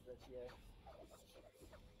 Fall of Woods this year.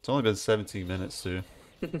 It's only been 17 minutes too.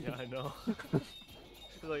 Yeah, I know.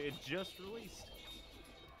 Like it just released.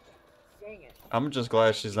 Dang it. I'm just I glad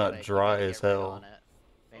mean, she's you not gotta dry get as right hell. on it.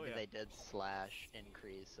 Maybe yeah. they did slash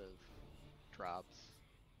increase of drops.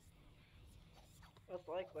 Most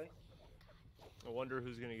likely. I wonder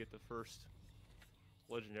who's gonna get the first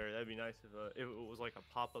legendary. That'd be nice if it was like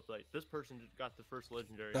a pop-up, like this person just got the first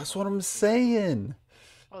legendary. That's Oh, what I'm congrats. saying.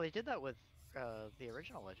 Well, they did that with the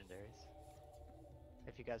original legendaries.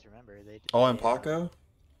 If you guys remember, they did. Oh, and Paco?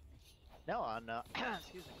 No, on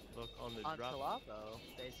excuse me. Look on the On drop. TLOPO,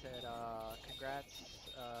 they said, "Congrats,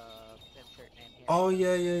 insert name here." Oh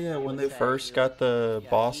yeah, yeah, yeah. It When would they say first you got have- the yeah,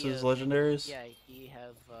 bosses ye have- legendaries. Yeah, ye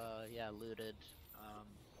have looted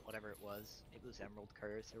whatever it was. It was Emerald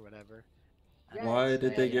Curse or whatever. And Why it'd did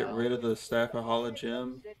say, they you get know, rid of the staff of Hollow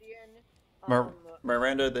Gem?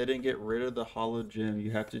 Miranda, they didn't get rid of the Hollow Gem.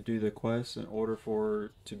 You have to do the quest in order for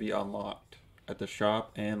it to be unlocked at the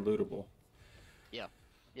shop and lootable. Yeah,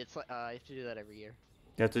 it's like you have to do that every year.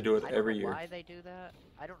 You have to do it I don't every know year. why they do that.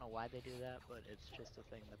 I don't know why they do that, but it's just a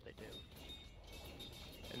thing that they do.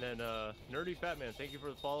 And then Nerdy Fat Man, thank you for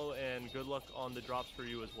the follow and good luck on the drops for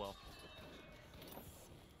you as well.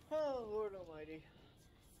 Oh, Lord almighty.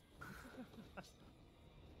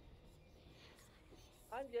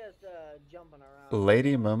 I'm just jumping around.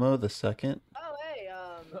 Lady Momo the second. Oh, hey,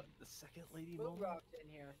 The second Lady Moon Momo? Rock's in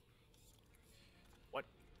here. What?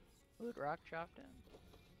 Mood Rock dropped in.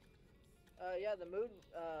 Yeah, the Mood,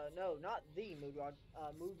 no, not the Mood Rock.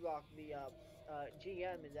 Mood Rock, the,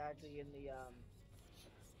 GM is actually in the,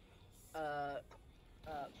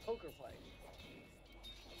 poker play.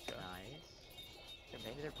 Nice. So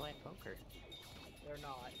maybe they're playing poker. They're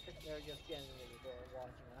not. They're just standing in the door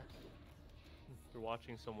watching us. You're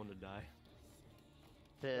watching someone to die.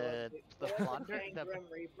 The They're like plunder, Kang the Grim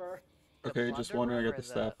Reaper. Okay, just plunder wondering room at or the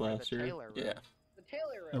staff or last the year. tailor room? Yeah. The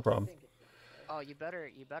Taylor No Room, problem. I think it's Oh, you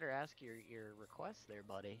better ask your request there,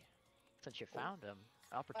 buddy. Since you found him,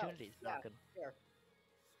 opportunity's yeah, knocking. sure.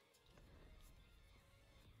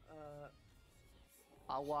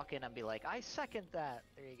 I'll walk in and be like, I second that.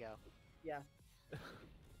 There you go. Yeah.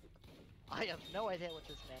 I have no idea what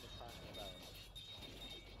this man is talking about.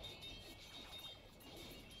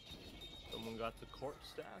 Someone got the court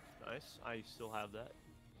staff. Nice. I still have that.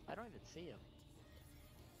 I don't even see him.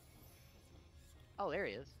 Oh, there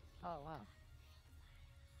he is. Oh, wow.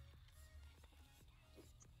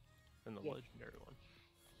 And the Yeah. legendary one.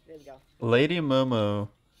 There we go. Lady Momo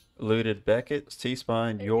looted Beckett's,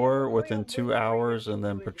 T-Spine, Hey, Your yeah, within William 2 William hours, William and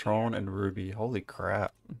then William, Patron yeah. and Ruby. Holy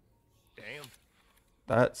crap. Damn.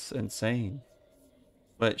 That's insane.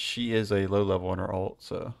 But she is a low level in her ult,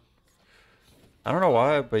 so. I don't know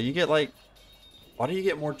why, but you get like. Why do you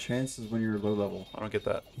get more chances when you're low level? I don't get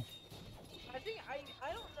that. I think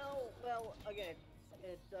I don't know. Well, again,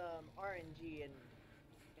 it's RNG in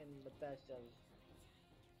the best of,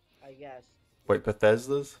 I guess. Wait,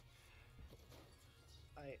 Bethesda's?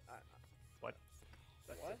 I What?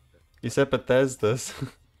 what? You said Bethesda's.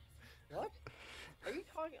 What? Are you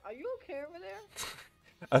talking? Are you okay over there?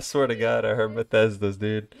 I swear to God, I heard Bethesda's,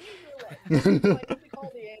 dude. You need to like, let me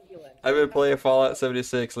call the ambulance. I've been playing Fallout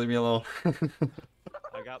 76. Leave me alone.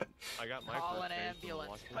 I got my Call first an fame from the ambulance,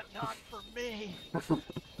 Watcher. but not for me.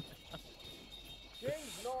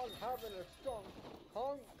 James not having a strong.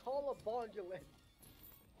 Call a bondulance.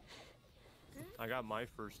 I got my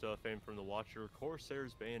first fame from the Watcher,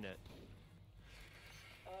 Corsair's Bayonet.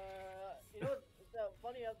 You know what's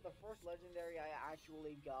funny enough, the first legendary I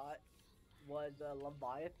actually got was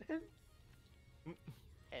Leviathan.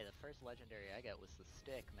 Hey, the first legendary I got was the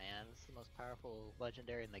stick, man. This is the most powerful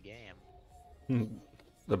legendary in the game.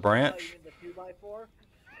 The Oh, branch? you mean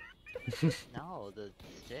the 2x4? No, the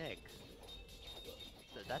stick.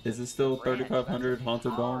 That's Is a it still branch, 3,500 that's a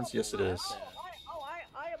haunted power bones? Yes, it weapon. is.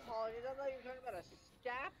 I apologize. I thought you were talking about a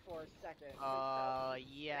staff for a second.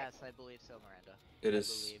 Yes, I believe so, Miranda. It I is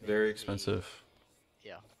believe very it's the- expensive.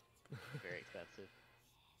 Yeah, very expensive.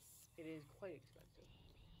 It is quite expensive.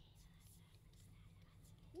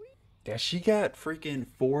 Yeah, she got freaking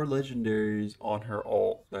 4 legendaries on her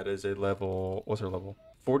ult. That is a level. What's her level?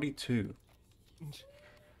 42.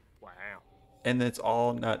 Wow. And it's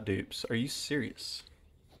all not dupes. Are you serious?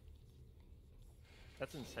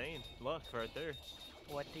 That's insane. Luck right there.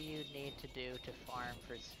 What do you need to do to farm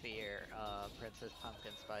for Sphere? Princess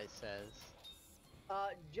Pumpkin Spice says.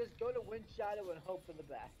 Just go to Wind Shadow and hope for the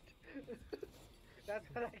best. That's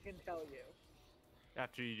what I can tell you.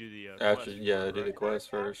 After you do the After, quest, yeah, right? do the quest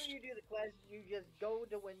first. After you do the quest, you just go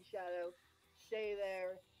to Wind Shadow, stay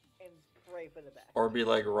there, and pray for the best. Or be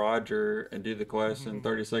like Roger and do the quest, and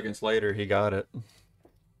 30 seconds later he got it.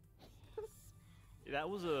 That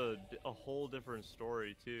was a whole different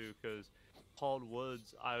story too, because Hauled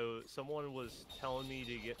Woods, someone was telling me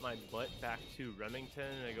to get my butt back to Remington,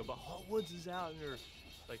 and I go, but Hauled Woods is out, and they're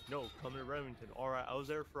like, no, come to Remington. All right, I was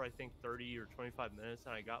there for I think 30 or 25 minutes,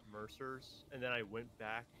 and I got Mercer's, and then I went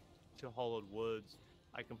back to Hollowed Woods.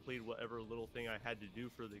 I completed whatever little thing I had to do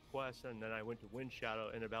for the quest, and then I went to Wind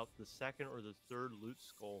Shadow, and about the second or the third loot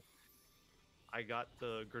skull, I got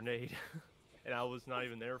the grenade. And I was not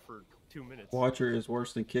even there for 2 minutes. Watcher is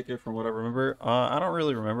worse than Kick It from what I remember. I don't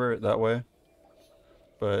really remember it that way,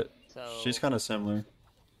 but So she's kind of similar.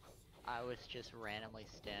 I was just randomly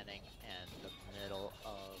standing in the middle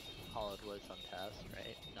of Hollowed Woods on test,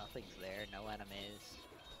 right? Nothing's there, no enemies.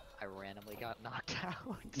 I randomly got knocked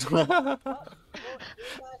out.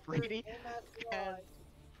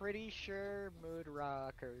 Pretty sure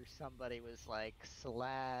Moodrock or somebody was like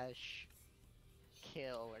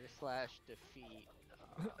 /kill or /defeat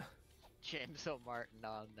James O'Martin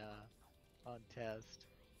on test.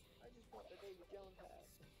 I just want the Davy Jones hat.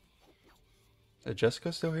 Is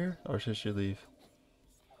Jessica still here, or should she leave?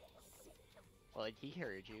 Well, he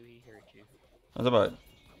heard you. I was about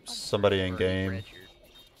somebody in game. Read your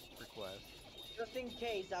request. Just in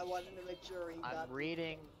case, I wanted to make sure he got. I'm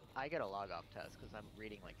reading. I get a log off test because I'm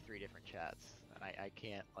reading like 3 different chats, and I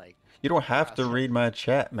can't like. You don't have to read my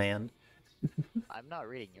chat, man. I'm not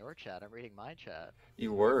reading your chat. I'm reading my chat.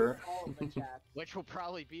 You were. All of the chats. Which will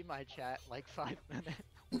probably be my chat in like 5 minutes.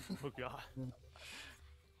 Oh god.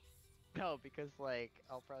 No, because like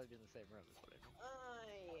I'll probably be in the same room. Is what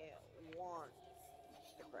I want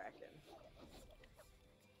the Kraken.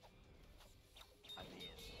 I mean,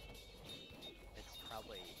 it's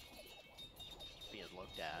probably being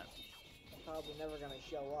looked at. Probably never gonna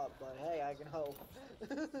show up, but hey, I can hope.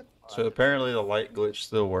 So apparently the light glitch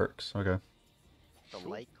still works. Okay. The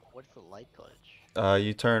light. What's the light glitch?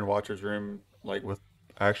 You turn Watcher's room like with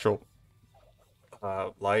actual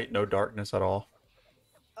light, no darkness at all.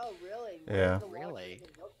 Oh really? Yeah. What does the Really?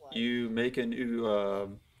 Washington look like? You make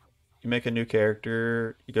a new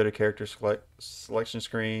character. You go to character selection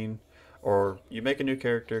screen, or you make a new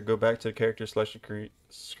character, go back to the character selection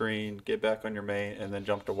screen, get back on your main, and then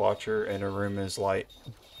jump to Watcher, and her room is light.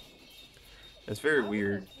 It's very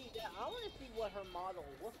weird. I want to see what her model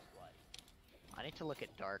looks like. I need to look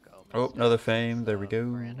at Dark Omen. Oh, staff, another fame. There we so go.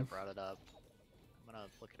 Miranda brought it up. I'm gonna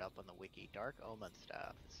look it up on the wiki. Dark Omen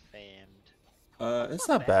staff is famed. It's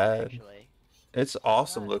not bad. Actually. It's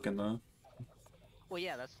awesome looking though. Well,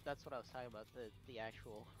 yeah, that's what I was talking about. The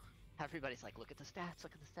actual. Everybody's like, look at the stats.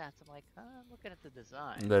 Look at the stats. I'm like, I'm looking at the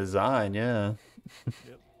design. The design, yeah.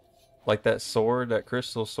 Yep. Like that sword, that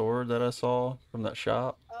crystal sword that I saw from that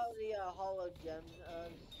shop. Oh, the hollow gem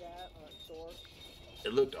sword.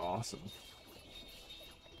 It looked awesome.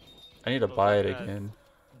 I need to buy it that again.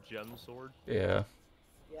 Gem sword. Yeah.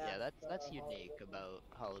 Yeah, that's unique about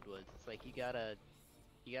Hollowed Woods. It's like you gotta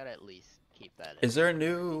at least keep that. Is there a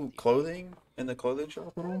new clothing in the clothing shop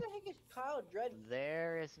at Where all? the heck is Kyle Dread?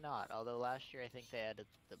 There is not. Although last year I think they added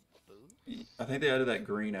the boots. I think they added that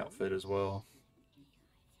green outfit as well.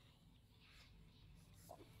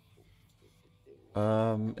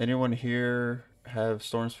 Anyone here have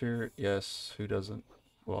Storm Sphere? Yes. Who doesn't?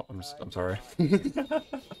 Well, I'm sorry. I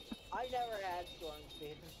never had Storm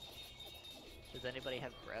Speed. Does anybody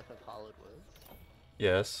have Breath of Hollowed Woods?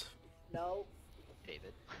 Yes, No.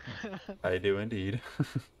 David. I do indeed.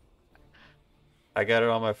 I got it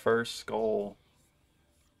on my first skull.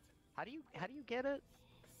 How do you get it?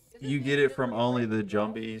 You get it from only the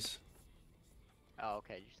Jumbies. Oh,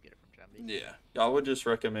 okay, you just get it from Jumbies. Yeah. I would just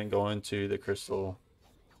recommend going to the Crystal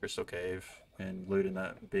Cave and looting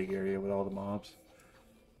that big area with all the mobs.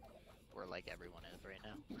 Where like everyone is right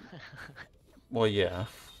now. Well, yeah.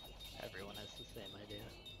 Everyone has the same idea.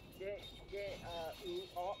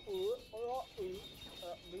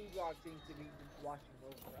 Moodrock seems to be watching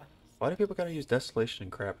over us. Why do people gotta use Desolation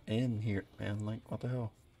and crap in here, man? Like, what the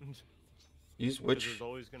hell? Use Because there's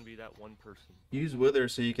always gonna be that one person. Use Wither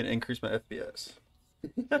so you can increase my FPS. I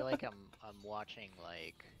feel like I'm watching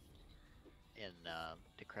like in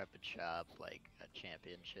Decrepit Shop like a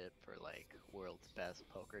championship for like world's best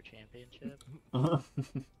poker championship.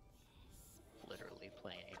 Literally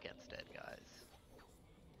playing against dead guys.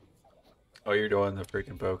 Oh, you're doing the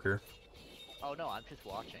freaking poker. Oh no, I'm just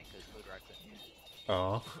watching because Moodrock's in here.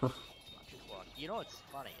 Oh. I'm just watching. You know what's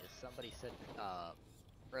funny is somebody said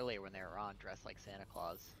earlier when they were on dressed like Santa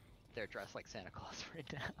Claus. They're dressed like Santa Claus right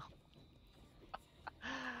now.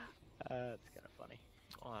 That's kind of funny.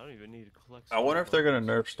 Oh, I don't even need to collect. I wonder if they're Storm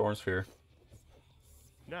gonna nerf Storm Sphere.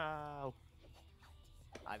 No.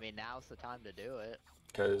 I mean, now's the time to do it.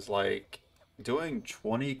 Because, like, doing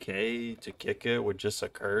 20k to kick it with just a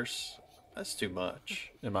curse, that's too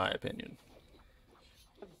much, in my opinion.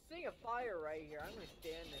 I'm seeing a fire right here. I'm gonna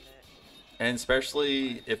stand in it. And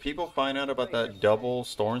especially if people find out about that double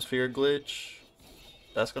Storm Sphere glitch,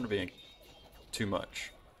 that's going to be too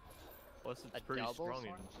much. Plus, it's A pretty double strong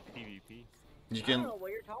Storm in PvP. You I don't can know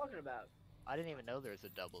what you're talking about. I didn't even know there was a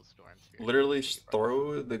double storm sphere. literally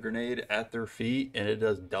throw the grenade at their feet and it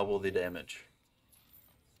does double the damage.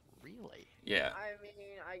 Really? Yeah. I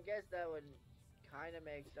mean, I guess that would kind of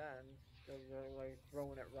make sense because they're like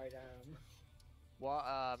throwing it right at him. Well,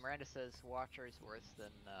 Miranda says Watcher is worse than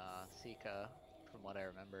Sika, from what I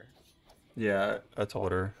remember. Yeah, I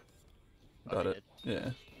told her Oh, about you it. did? Yeah.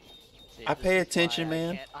 See, I this pay is attention, why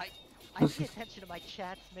man. I pay attention to my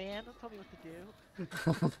chats, man. Don't tell me what to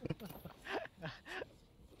do.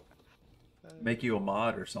 Make you a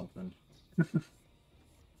mod or something.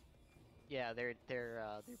 Yeah, they're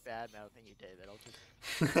bad mouthing you, David. I'll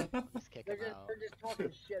just kick them out. They're just talking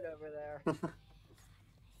shit over there.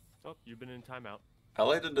 Oh, you've been in timeout. I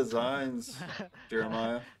like the designs,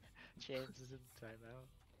 Jeremiah. James is in timeout.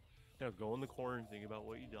 Now go in the corner and think about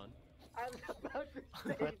what you've done. I was about to say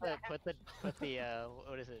Put the that.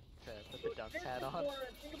 what is it? Put the dunce Sit in hat the on. corner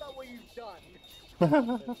and think about what you've done.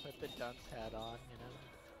 Put the dunce hat on. You know.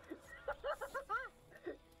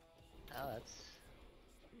 Oh, that's.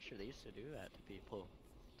 Pretty sure they used to do that to people.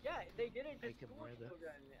 Yeah, they did it to Make 'em school wear the-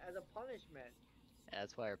 children as a punishment. Yeah,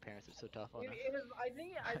 that's why our parents are so tough on us. It was. I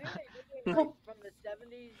think they did it like from the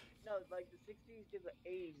 70s. No, like the 60s to the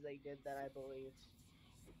 80s. They did that, I believe.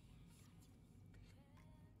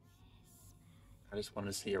 I just want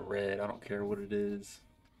to see a red. I don't care what it is.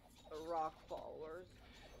 The rock followers.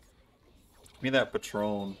 Give me that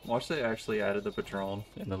Patron. Watch, they actually added the Patron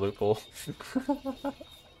in the loophole. For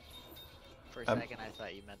a second, I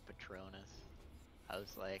thought you meant Patronus. I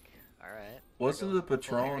was like, alright. Wasn't the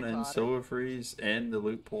Patron Harry and Potter. Silver Freeze and the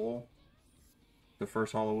loophole the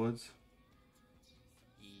first Hollow Woods?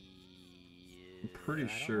 I'm pretty I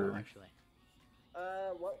don't know, sure. actually.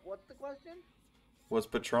 What's the question? Was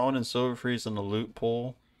Patron and Silver Freeze in the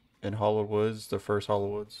loophole in Hollow Woods the first Hollow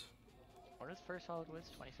Woods? When was first Solid Woods?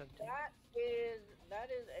 2017? That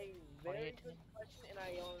is a very 2018? good question, and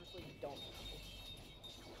I honestly don't know.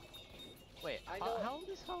 Wait, I how, know- how old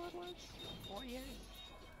is Solid Woods? 4 years?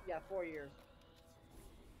 Yeah, 4 years.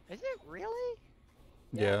 Is it really?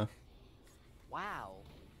 Yeah. Wow.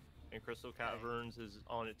 And Crystal Caverns is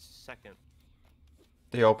on its second.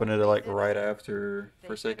 They opened it like right after They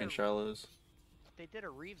Forsaken did a- Shallows. They did a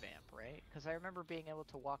revamp, right? Because I remember being able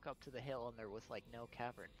to walk up to the hill and there was like no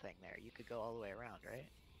cavern thing there. You could go all the way around, right?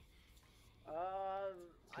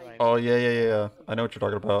 Oh yeah. I know what you're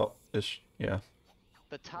talking about. It's yeah.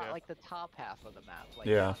 The top, Yeah. like the top half of the map, like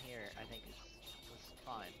Yeah. down here, I think was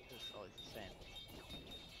fine. It was always the same.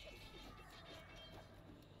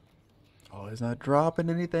 Oh, it's not dropping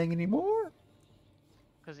anything anymore.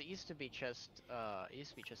 Because it used to be just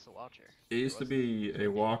the Watcher. It used to be a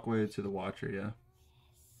walkway to the Watcher, yeah.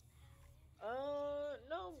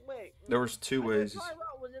 No, wait. There was two I ways. thought Dry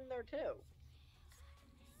Rot was in there too.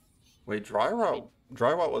 Wait, Dry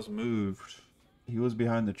Rot was moved. He was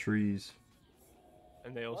behind the trees.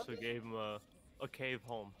 And they also gave him a cave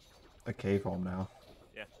home. A cave home now.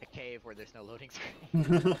 Yeah. A cave where there's no loading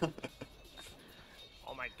screen.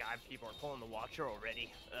 Oh my god, people are pulling the Watcher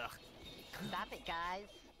already. Ugh. Stop it, guys.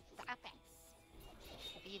 Stop it.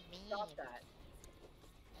 Be mean. Stop that.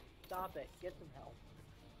 Stop it. Get some help.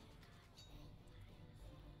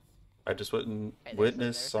 I just wouldn't Hey,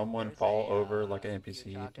 witness someone there's fall a, over like an you NPC.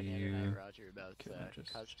 were Do talking the you? other night, Roger, about Can I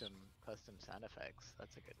just- custom sound effects.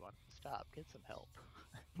 That's a good one. Stop. Get some help.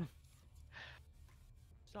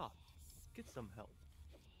 Stop. Get some help.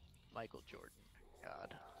 Michael Jordan.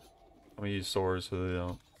 God. I'm gonna use swords so they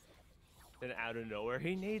don't. Then out of nowhere,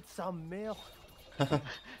 he needs some milk.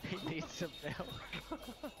 He needs some milk.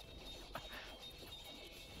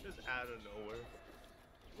 Just out of nowhere.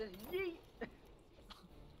 Just yeet.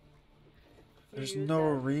 There's Use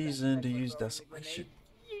no that reason to technical use grenade. desolation.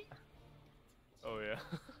 Yeet. Oh yeah.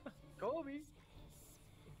 Kobe.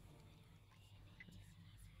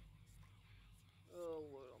 Oh,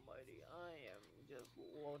 Lord Almighty! I am just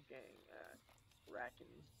looking at racking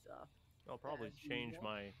stuff. I'll probably As change usual.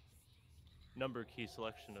 my number key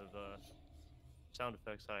selection of sound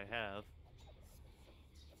effects I have.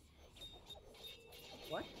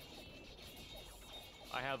 What?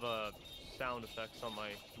 I have sound effects on my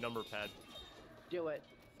number pad Do it.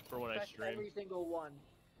 for when I Press stream. every single one.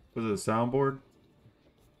 Was it a soundboard?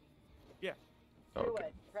 Yeah. Do Okay.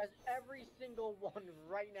 it. Press every single one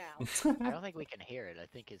right now. I don't think we can hear it. I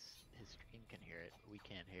think his stream can hear it, but we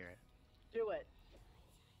can't hear it. Do it.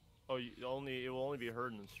 Oh, it will only be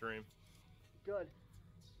heard in the stream. Good.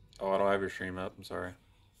 Oh, I don't have your stream up. I'm sorry.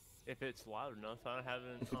 If it's loud enough, I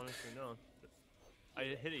haven't honestly known. I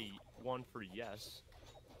hit a 1 for yes.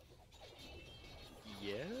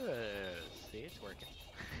 Yes. See, it's working.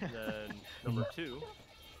 And then number 2.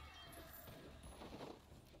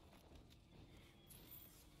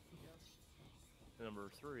 Number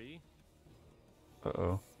 3.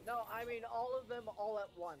 Uh-oh. No, I mean all of them all at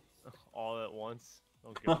once. All at once.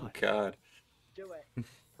 Oh Oh, god. God. Do it.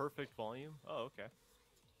 Perfect volume. Oh, okay.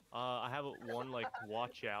 I have one like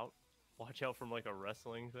watch out from like a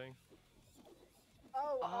wrestling thing.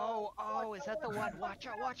 Oh, is that the one? Watch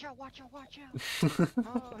out, watch out, watch out, watch out.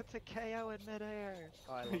 Oh, it's a KO in midair.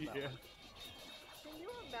 Oh, I love that Yeah. one. Can you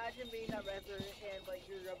imagine being that wrestler and like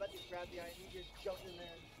you're about to grab behind you, just jump in there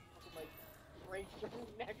and like break your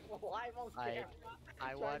neck live on camera?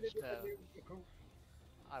 I trying to watched do the move.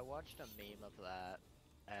 I watched a meme of that,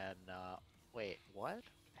 and wait, what?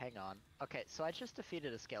 Hang on. Okay, so I just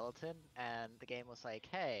defeated a skeleton, and the game was like,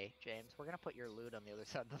 "Hey, James, we're gonna put your loot on the other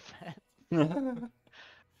side of the fence."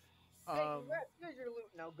 Hey, here's your loot.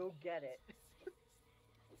 Now go get it.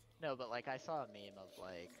 No, but like I saw a meme of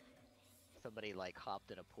like somebody like hopped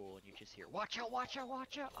in a pool, and you just hear, "Watch out, watch out,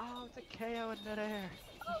 watch out!" Oh, it's a KO in midair.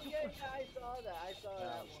 Oh yeah, I saw that. I saw that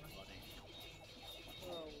That was one. funny.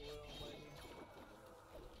 Oh well, buddy.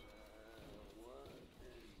 What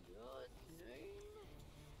is your name?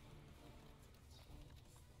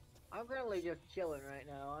 I'm currently just chilling right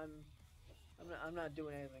now. I'm not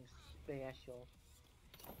doing anything special.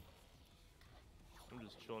 I'm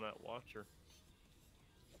just chilling at Watcher.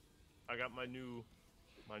 I got my new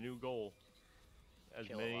goal.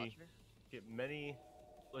 Kill a Watcher? Get many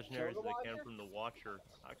legendaries as I can from the Watcher,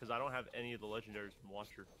 because I don't have any of the legendaries from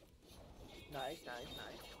Watcher. Nice, nice,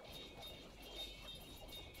 nice.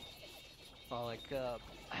 Oh, like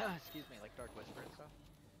excuse me, like Dark Whisper and stuff.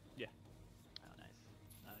 Yeah. Oh, nice,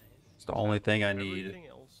 nice. It's the only thing I need. Everything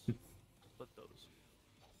else, but those.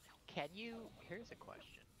 Can you? Here's a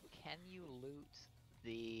question. Can you loot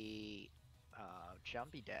the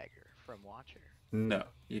jumpy dagger from Watcher? No,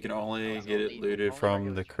 you can only it's get only- it looted only from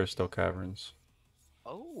regular the jumpy Crystal dagger. Caverns.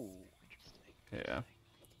 Oh, interesting. Yeah. interesting.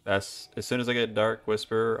 That's as soon as I get Dark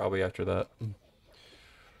Whisper, I'll be after that.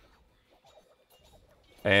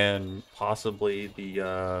 And possibly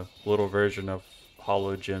the little version of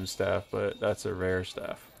Hollow Gem Staff, but that's a rare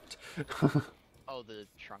staff. Oh, the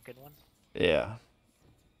shrunken one? Yeah.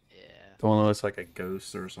 Yeah. The one that looks like a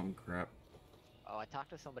ghost or some crap. Oh, I talked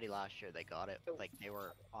to somebody last year. They got it. Like they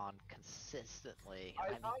were on consistently. Are I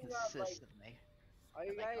you mean, talking about, like- consistently. Are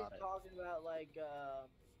you They guys got it. talking about like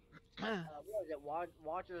what is it?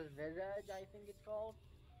 Watcher's Visage, I think it's called.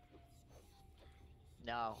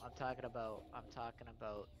 No, I'm talking about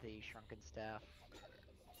the shrunken staff.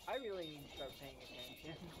 I really need to start paying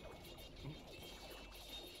attention.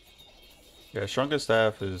 Yeah, Shrunken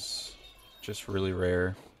Staff is just really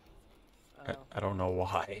rare. Oh. I don't know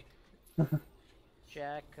why.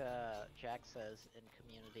 Jack says in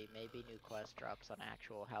community maybe new quest drops on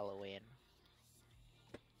actual Halloween.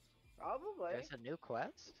 Probably. There's a new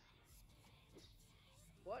quest?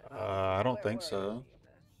 What? I don't Where, think where? so.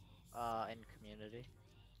 In community.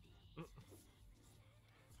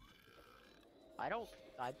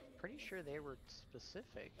 I'm pretty sure they were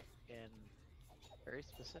very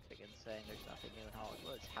specific in saying there's nothing new in Hollywood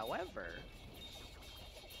Woods. However,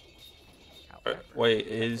 Wait,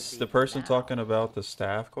 that is could the be person now. talking about the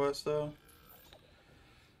staff quest though?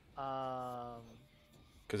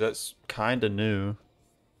 Because that's kind of new.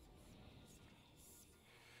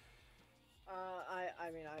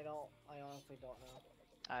 I honestly don't know.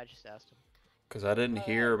 I just asked him. Because I didn't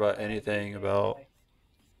hear about anything about.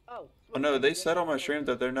 Oh. Oh no, they said on my stream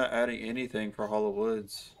that they're not adding anything for Hollow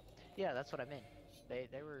Woods. Yeah, that's what I mean. They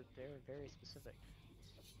were very specific.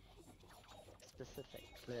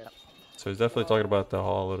 Yeah. So he's definitely talking about the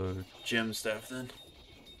Hollow Gem staff then.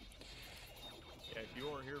 Yeah, if you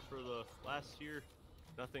weren't here for the last year,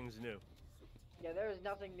 nothing's new. Yeah, there is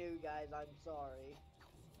nothing new, guys. I'm sorry.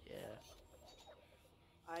 Yeah.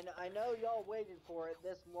 I know y'all waited for it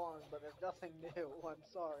this long, but there's nothing new. I'm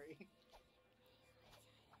sorry.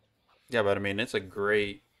 Yeah, but I mean, it's a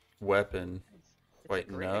great weapon. It's Wait,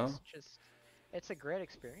 a great no? it's a great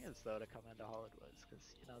experience though to come into Hollywood Woods because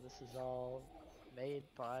this is all made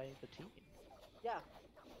by the team. Yeah.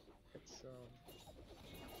 It's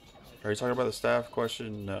Are you talking about the staff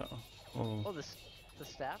question? No. well, the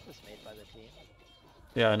staff was made by the team.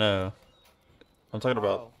 Yeah, I know. I'm talking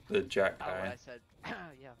about Oh. the Jack Oh, what guy. I said.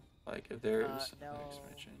 Yeah. Like, if there is No. an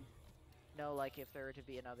expansion. No, like if there were to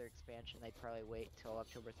be another expansion, they'd probably wait till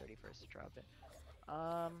October 31st to drop it.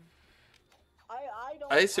 I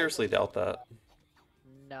don't. I seriously doubt that.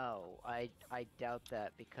 No, I doubt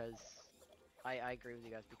that because I agree with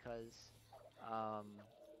you guys because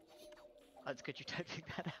it's good you typing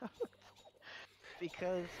that out.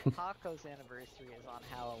 Because Paco's anniversary is on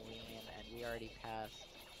Halloween and we already passed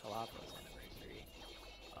TLOPO's anniversary.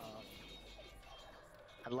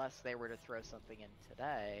 Unless they were to throw something in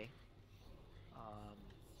today,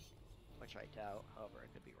 which I doubt, however, I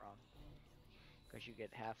could be wrong. Because you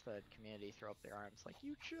get half the community throw up their arms like,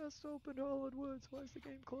 you just opened Hollywood, why is the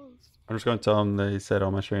game closed? I'm just going to tell them they said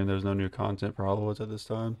on my stream there's no new content for Hollywoods at this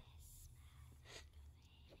time.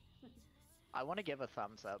 I want to give a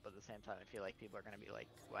thumbs up, but at the same time I feel like people are going to be like,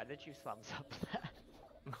 why did you thumbs up that?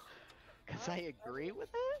 Because I agree with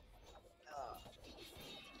it?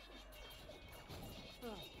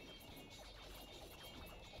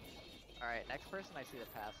 Alright, next person I see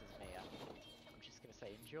that passes me, I'm just gonna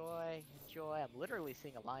say enjoy, enjoy. I'm literally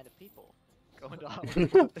seeing a line of people going to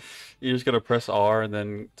Hollywood. You're just going to press R and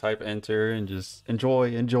then type enter and just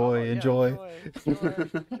enjoy, enjoy, yeah, enjoy.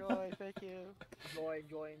 enjoy, thank you.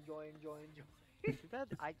 Enjoy. Too bad,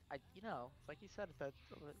 you know, like you said at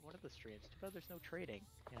one of the streams, too bad there's no trading.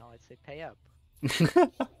 You know, I'd say pay up.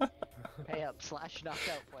 Pay up, /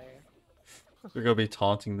 knockout player. We're going to be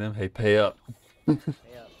taunting them. Hey, pay up. Pay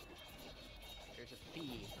up. There's a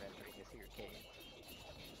fee for entering this here cave.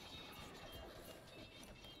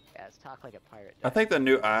 Guys, talk like a pirate. I think the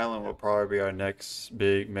new island will probably be our next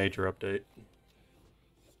big major update.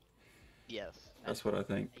 Yes. That's what I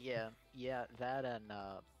think. Yeah, that and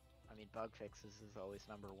I mean bug fixes is always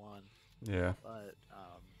 #1. Yeah. But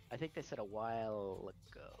I think they said a while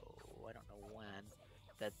ago, I don't know when,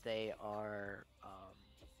 that they are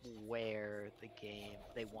where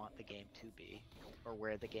they want the game to be, or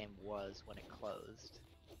where the game was when it closed,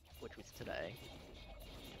 which was today,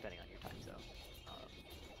 depending on your time zone.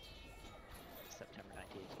 September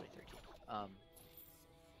 19th, 2013.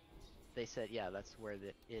 They said, yeah, that's where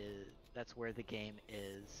the game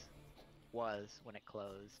was when it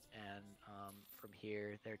closed, and from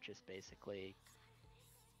here they're just basically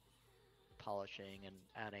polishing and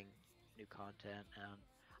adding new content. And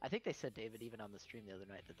I think they said, David, even on the stream the other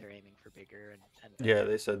night, that they're aiming for bigger and better. Yeah,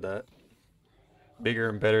 they said that. Bigger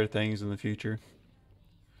and better things in the future.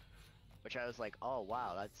 Which I was like, oh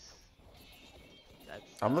wow, that's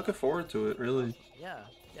I'm looking forward to it, really. Awesome.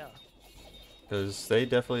 Yeah. Because they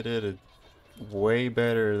definitely did it way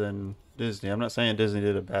better than Disney. I'm not saying Disney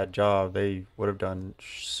did a bad job. They would have done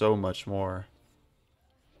so much more.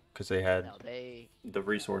 Because they had the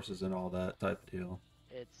resources and all that type of deal.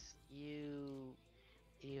 It's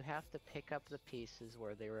you have to pick up the pieces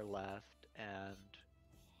where they were left, and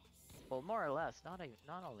well, more or less, not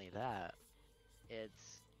only that,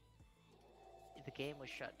 it's the game was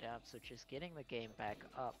shut down, so just getting the game back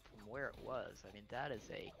up from where it was, I mean, that is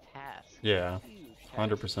a task. Yeah, a huge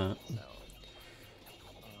task 100%.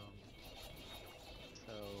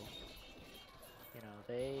 So, you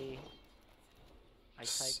know, I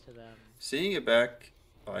typed to them. Seeing it back,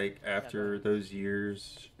 like, after those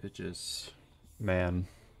years, it just, man,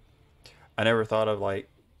 I never thought of, like,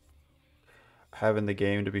 having the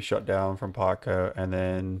game to be shut down from Paco, and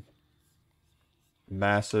then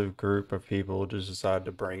massive group of people just decided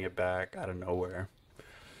to bring it back out of nowhere.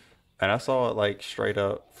 And I saw it like straight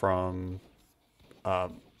up from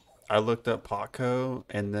I looked up Paco,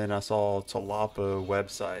 and then I saw TLOPO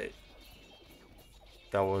website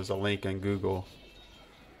that was a link in Google.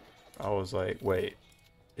 I was like, wait,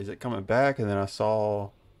 is it coming back? And then I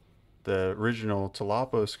saw the original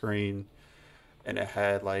TLOPO screen, and it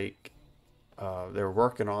had like they were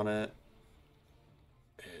working on it.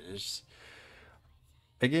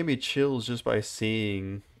 It gave me chills just by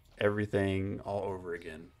seeing everything all over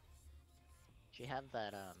again. Do you have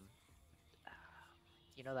that,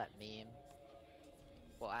 you know that meme?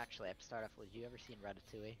 Well, actually, I have to start off with, you ever seen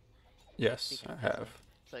Ratatouille? Yes, I have.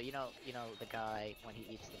 So, you know the guy, when he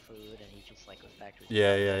eats the food and he just, like, goes back to his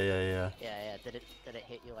Yeah. Yeah, did it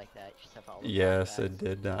hit you like that? You just have all yes, it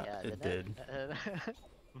did not. Yeah, it did. It?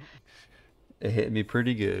 It hit me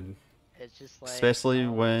pretty good. It's just like... Especially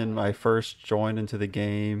when I first joined into the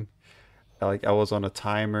game. Like, I was on a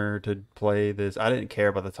timer to play this. I didn't care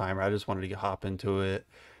about the timer. I just wanted to hop into it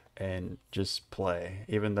and just play.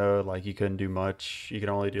 Even though, like, you couldn't do much. You could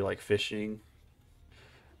only do, like, fishing.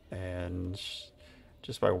 And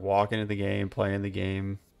just by walking into the game, playing the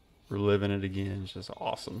game, reliving it again, it's just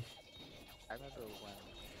awesome. I remember when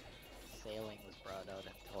sailing was brought out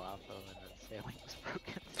in TLOPO and then sailing was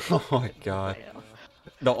broken. Oh my god.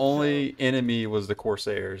 The only enemy was the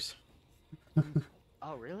Corsairs.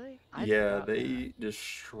 Oh really? I Yeah, forgot they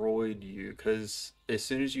destroyed you because as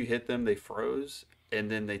soon as you hit them, they froze and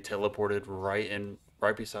then they teleported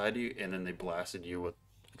right beside you, and then they blasted you with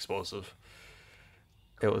explosive.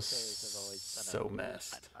 It was Corsairs have always been so a,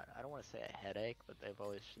 messed. I don't want to say a headache, but they've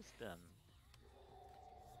always just been.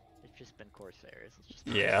 It's just been Corsairs. It's just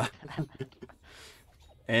Yeah.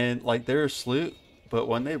 And like they're a sloop, but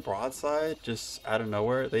when they broadside, just out of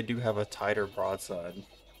nowhere, they do have a tighter broadside.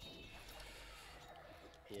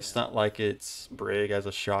 It's not like it's brig as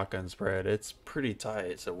a shotgun spread. It's pretty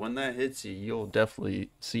tight. So when that hits you, you'll definitely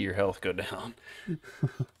see your health go down.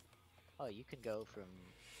 Oh, you can go from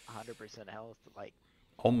 100% health to like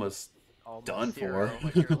Almost done zero, for.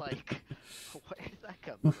 when you're like, where did that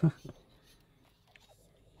come from?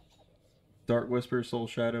 Dark Whisper, Soul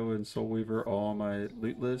Shadow, and Soul Weaver all on my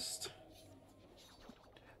loot list.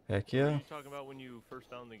 Heck What are yeah. you talking about when you first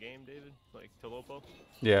found the game, David? Like TLOPO?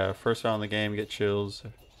 Yeah, first found the game, get chills.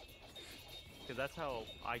 Because that's how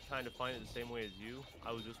I kind of find it the same way as you.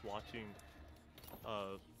 I was just watching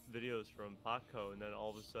videos from Paco, and then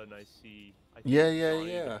all of a sudden I see Yeah.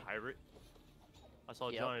 The pirate. I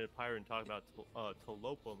saw Johnny the pirate and talking about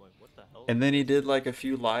TLOPO. I'm like, what the hell? And then he did like a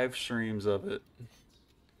few live streams of it.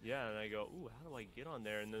 Yeah, and I go, ooh, how do I get on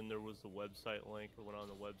there? And then there was the website link. I went on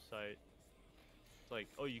the website. It's like,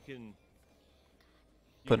 oh, you can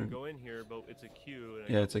go in here, but it's a queue. And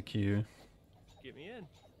Yeah, it's a queue. Get me in.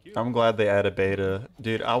 Queue. I'm glad they added beta.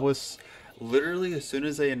 Dude, I was literally, as soon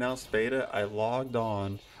as they announced beta, I logged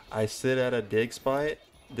on. I sit at a dig spot,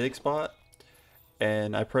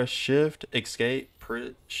 and I press shift, escape,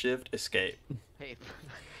 shift, escape. Hey.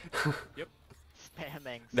 Yep.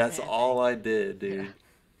 Spamming. That's all I did, dude. Yeah.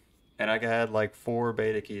 And I had like 4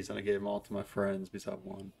 beta keys, and I gave them all to my friends beside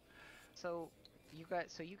one. So you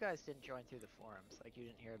guys didn't join through the forums. Like you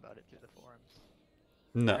didn't hear about it through the forums.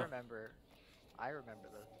 No. I remember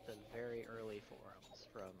the very early forums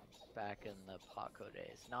from back in the Paco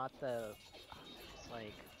days. Not the. It's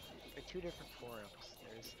like there are 2 different forums.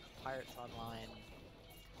 There's Pirates Online,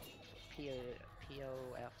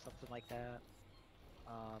 POF, something like that.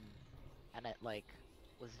 And it like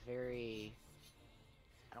was very.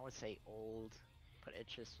 I don't want to say old, but it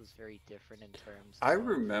just was very different in terms of I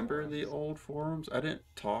remember forums. the old forums. I didn't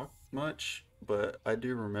talk much, but I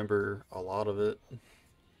do remember a lot of it.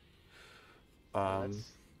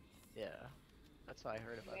 That's what I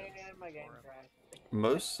heard about it. And my game crashed.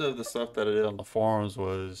 Most of the stuff that I did on the forums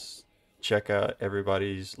was check out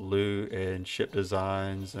everybody's loot and ship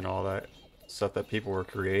designs and all that stuff that people were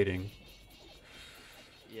creating.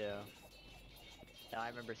 Yeah. And I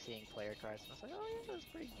remember seeing player cards and I was like, oh yeah, that's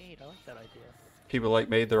pretty neat. I like that idea. People like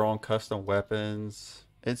made their own custom weapons.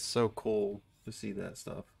 It's so cool to see that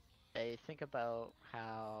stuff. I think about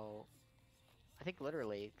how I think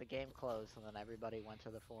literally the game closed and then everybody went to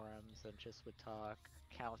the forums and just would talk,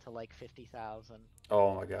 count to like 50,000.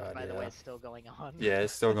 Oh my god, By the way, it's still going on. Yeah,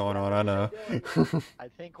 it's still going on, I know. I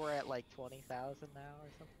think we're at like 20,000 now or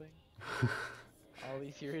something. All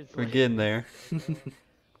these years We're later. getting there. We're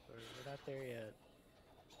not there yet.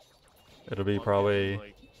 It'll be probably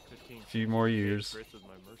a few more years. With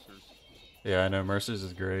my Mercers. Yeah, I know, Mercers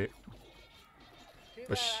is great. Too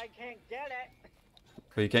But bad I can't get it.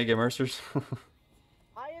 But you can't get Mercers?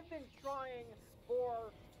 I have been trying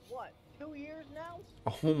for, what, 2 years now?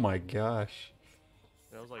 Oh my gosh.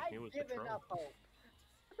 That was like I've me with given Patron. up hope.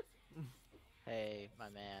 Hey, my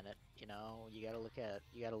man, you know, you gotta look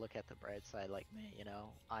at the bright side like me, you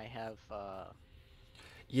know. I have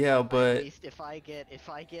Yeah, but at least if I get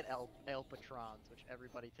El Patrons, which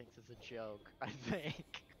everybody thinks is a joke, I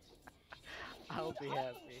think I'll be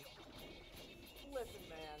happy. Listen,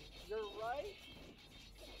 man, you're right,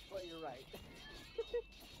 but you're right.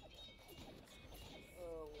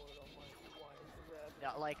 Oh, Lord almighty, why is that?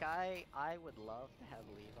 Yeah, like I would love to have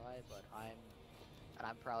Levi, but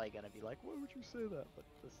I'm probably gonna be like, why would you say that? But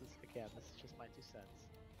this is just my 2 cents.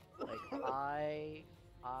 Like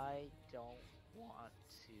I don't want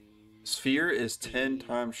to. Sphere is 10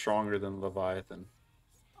 times stronger than Leviathan.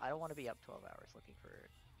 I don't want to be up 12 hours looking for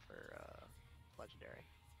legendary.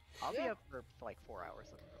 I'll be up for like 4 hours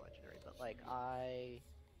looking for legendary, but like I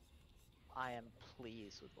am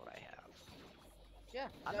pleased with what I have. Yeah.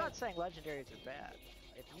 I'm not saying legendaries are bad.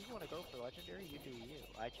 If you want to go for legendary, you do you.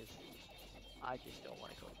 I just don't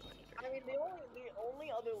want to go for legendary. I mean, the only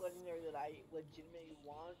other legendary that I legitimately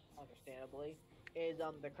want, understandably, is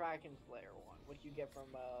the Kraken Slayer one, which you get from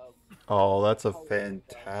Oh, that's a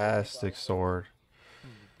fantastic sword.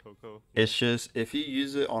 Coco. It's just if you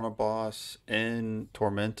use it on a boss in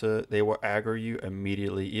Tormenta, they will aggro you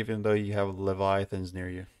immediately, even though you have Leviathans near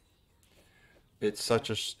you. It's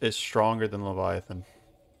it's stronger than Leviathan.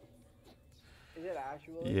 Is it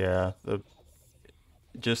actually? Yeah,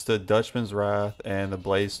 just the Dutchman's Wrath and the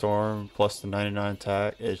Blaze Storm plus the 99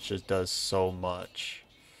 attack, it just does so much.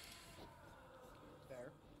 Fair.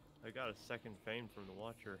 I got a second fame from the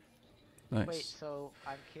Watcher. Nice. Wait, so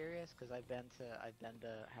I'm curious because I've been to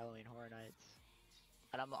Halloween Horror Nights,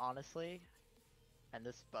 and I'm honestly, and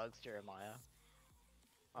this bugs Jeremiah.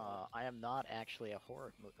 I am not actually a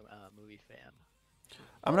horror movie fan.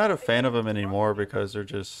 I'm not a fan of them anymore because they're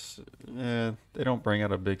just, they don't bring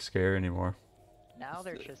out a big scare anymore. Now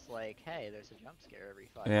they're just like, hey, there's a jump scare every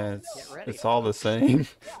 5 Yeah, minutes. Get ready. it's all the same,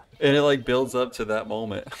 and it like builds up to that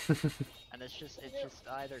moment. And it's just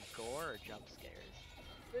either gore or jump scares.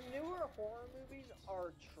 The newer horror movies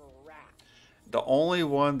are trash. The only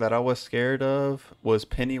one that I was scared of was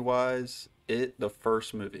Pennywise, the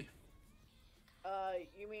first movie.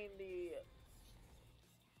 You mean the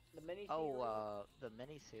mini? The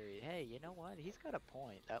miniseries. Hey, you know what? He's got a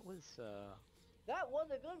point. That was That was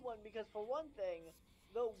a good one because for one thing,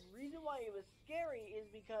 the reason why it was scary is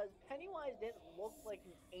because Pennywise didn't look like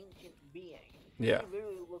an ancient being. Yeah. He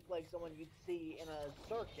literally looked like someone you'd see in a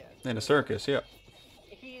circus. In a circus, yeah.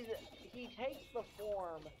 He takes the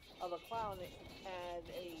form of a clown as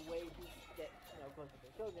a way to get closer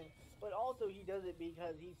to children, but also he does it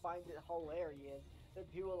because he finds it hilarious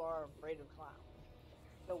that people are afraid of clowns.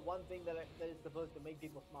 The one thing that is supposed to make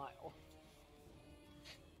people smile.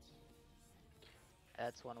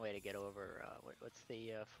 that's one way to get over. What's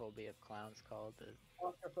the phobia of clowns called?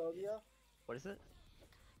 Claustrophobia. What is it?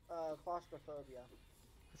 Claustrophobia.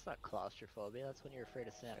 It's not claustrophobia. That's when you're afraid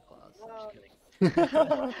of Santa Claus. I'm Well,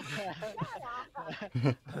 just kidding.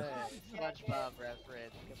 SpongeBob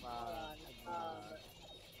reference. Come on.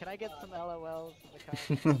 Can I get some LOLs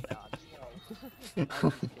in the comments? No,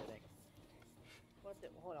 I'm just kidding.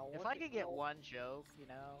 Hold on. If I could get one joke,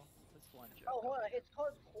 just one joke. Oh, hold on. It's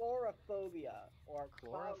called chlorophobia or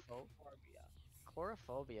Chlorophobia. claustrophobia.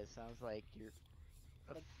 Chlorophobic sounds like you're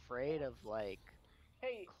afraid of like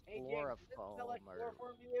Hey, James, does this smell like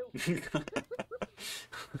chloroform chloroform to you?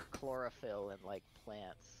 chlorophyll in like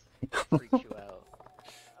plants freaks you out.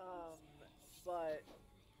 But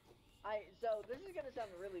so this is gonna sound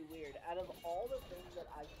really weird. Out of all the things that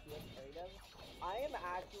I feel afraid of, I am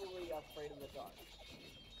actually afraid of the dark.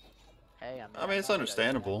 Hey, I mean, it's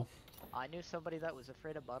understandable. I knew somebody that was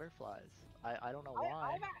afraid of butterflies. I don't know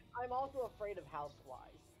why. I'm also afraid of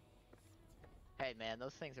houseflies. Hey man,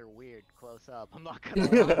 those things are weird close up. I'm not gonna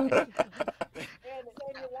lie.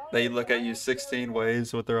 They look at you 16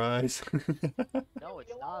 ways with their eyes. No,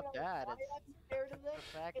 it's not that. It's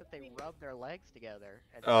the fact that they rub their legs together.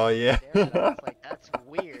 And Oh, yeah. stare at us, like, that's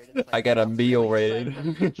weird. It's I like, got a "I'm meal really rated.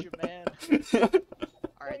 excited to meet you, man."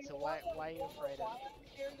 Alright, so why are you afraid of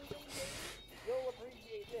it? You'll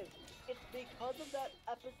appreciate this. It's because of that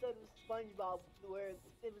episode of SpongeBob where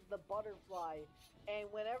it was the butterfly, and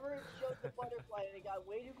whenever it showed the butterfly and it got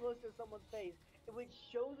way too close to someone's face, it would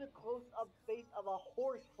show the close-up face of a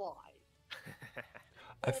horsefly.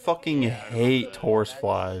 I fucking hate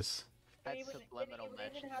horseflies. That's subliminal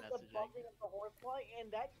it even had the messaging. buzzing of the horsefly,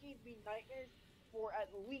 and that gave me nightmares for at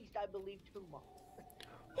least, I believe, 2 months.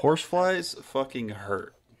 Horseflies fucking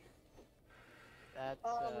hurt. That's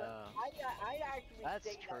I actually that's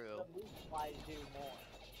think true. that the moose flies do more.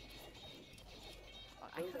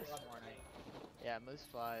 I could have sworn yeah, moose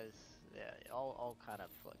flies, yeah, all kind of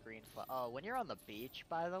green fly. Oh, when you're on the beach,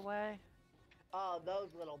 by the way. Oh, those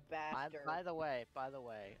little bastards. By the way,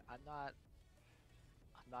 I'm not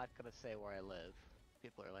gonna say where I live.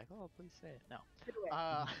 People are like, oh, please say it. No.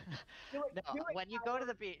 Do it. No. When you go to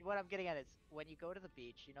the beach, what I'm getting at is when you go to the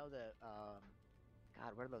beach, you know the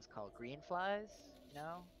God, what are those called? Green flies?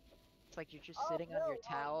 It's like you're just sitting on your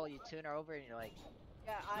towel, you tune her over, and you're like,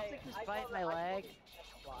 yeah, something just bite my leg.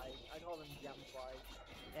 I call them gem flies.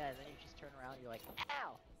 Yeah, and then you just turn around, and you're like,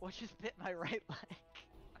 ow! What just bit my right leg?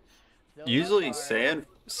 Those Usually are-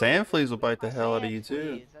 sand fleas will bite the hell out of you sand too.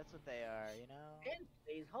 fleas, that's what they are, Sand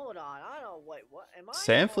fleas? Hold on, I don't wait. What am I?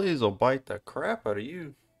 Sand fleas will bite the crap out of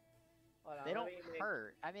you. Hold on, They let don't me-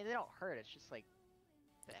 hurt. I mean, they don't hurt. It's just like,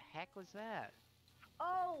 the heck was that?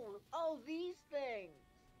 Oh, these things.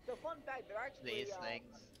 So fun fact, they're actually These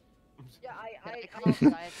things. Yeah, Can I call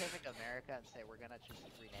Scientific America and say we're gonna just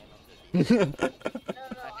rename them to these?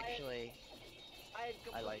 Actually,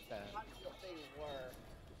 I like that. Not what they were.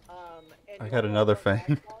 And I got another thing.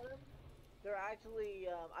 They're actually,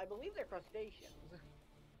 I believe they're crustaceans.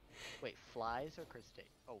 Wait, flies or crustaceans?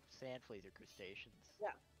 Oh, sand fleas are crustaceans. Yeah,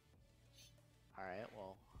 Alright,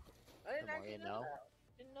 well, I didn't the more actually you know know. that.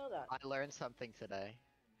 Didn't know that. I learned something today.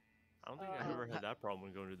 I don't think I've ever had that problem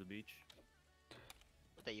when going to the beach.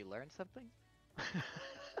 That you learned something?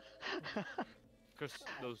 Because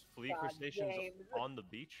those flea God, crustaceans James. on the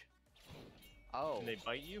beach, Oh. and they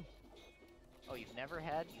bite you. Oh, you've never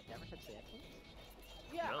had sand fleas?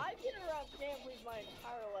 Yeah, No. I've been around sand fleas my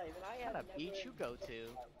entire life, and I What have kind of never... beach you go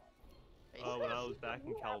to? When I was back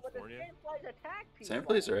in California. Sand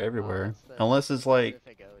fleas are Oh, everywhere. it's the Unless it's like,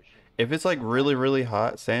 Pacific Ocean. if it's like really, really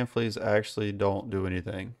hot, sand fleas actually don't do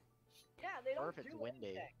anything. Yeah, they don't Or if it's do windy.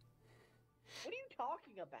 anything. What are you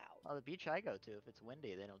talking about? Oh, the beach I go to, if it's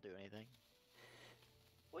windy, they don't do anything.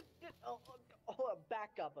 What?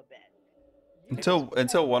 Back up a bit.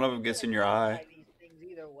 Until one of them gets in your eye. These things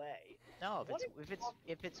either way. No,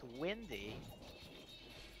 if it's windy,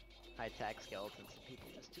 I attack skeletons and people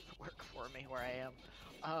just do the work for me where I am.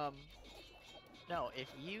 No,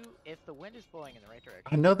 if the wind is blowing in the right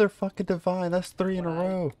direction. Another fucking divine. That's 3 in a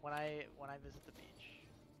row. When I visit the beach,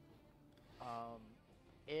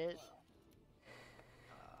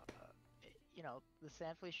 you know, the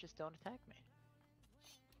sand fleas just don't attack me.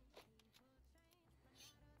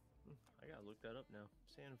 I gotta look that up now.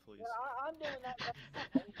 Sand fleas. Yeah, I'm doing that.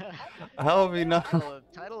 How have you not?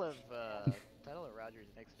 Title of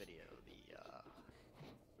Roger's next video,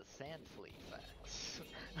 the sand flea facts.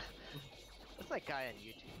 What's that guy on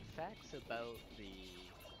YouTube? Facts about the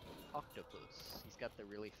octopus. He's got the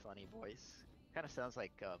really funny voice. Kind of sounds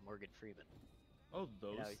like Morgan Freeman. Oh,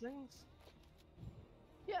 those know, things?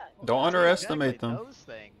 Yeah. Don't underestimate them. Those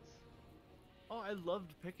things. Oh, I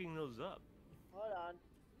loved picking those up. Hold on.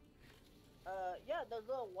 Yeah, those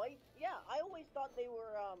little white. Yeah, I always thought they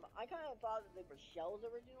were. I kind of thought that they were shells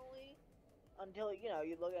originally, until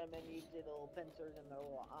you look at them and you see the little pincers and their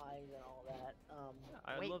little eyes and all that.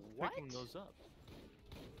 I Wait, loved what? picking those up.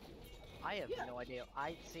 I have no idea.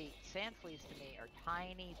 I see sand fleas to me are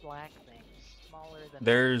tiny black things, smaller than.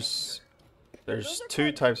 There's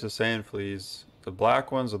 2 types of sand fleas. The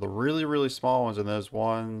black ones are the really, really small ones, and those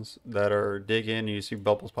ones that are dig in and you see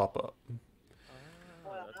bubbles pop up.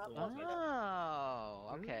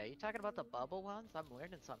 Oh, okay. You talking about the bubble ones? I'm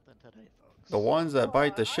learning something today, folks. The ones that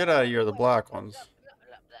bite the shit out of you are the black ones.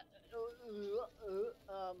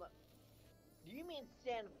 Do you mean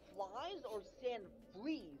sand flies or sand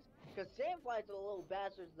fleas? Because sand flies are the little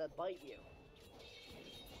bastards that bite you.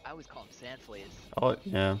 I always call them sand fleas. Oh,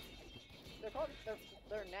 yeah.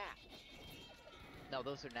 They're gnats. No,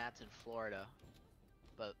 those are gnats in Florida.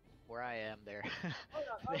 But where I am, they're. Hold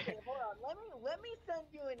on, okay, hold on. Let me send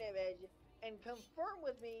you an image and confirm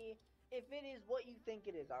with me if it is what you think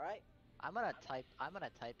it is. All right? I'm gonna type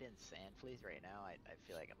in sand fleas right now. I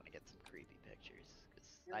feel like I'm gonna get some creepy pictures because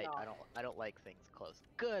I don't like things close.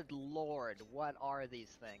 Good lord, what are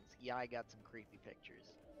these things? Yeah, I got some creepy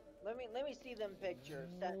pictures. Let me see them pictures.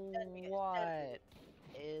 What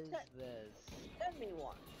is this? Send me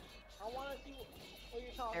one. I want to see what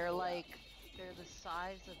you're talking They're about. they're the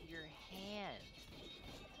size of your hand.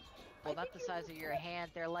 Well, not the size of your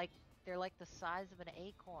hand. They're like the size of an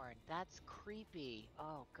acorn. That's creepy.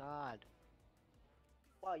 Oh God.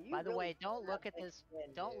 Wow, you By the really way, don't look at thick this.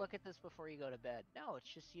 skin, Don't dude. look at this before you go to bed. No, it's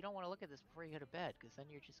just you don't want to look at this before you go to bed because then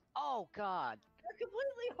you're just. Oh God. They're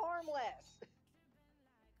completely harmless.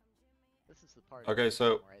 This is the part. Okay, of the so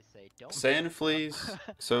game where I say don't. sand fleas.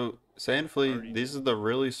 So sand flea. These are the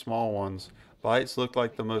really small ones. Bites look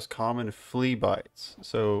like the most common flea bites.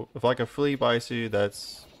 So if like a flea bites you,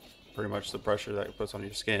 that's pretty much the pressure that it puts on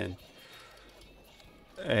your skin.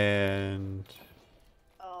 And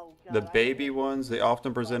Oh God. the baby ones, they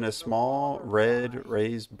often present as small, red,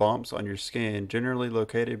 raised bumps on your skin, generally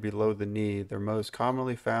located below the knee. They're most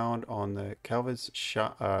commonly found on the pelvis,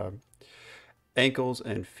 ankles,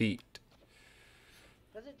 and feet.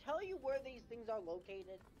 Does it tell you where these things are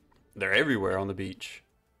located? They're everywhere on the beach.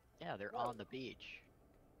 Yeah, they're on the beach.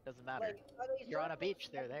 Doesn't matter. Like, are they You're on a circles? beach.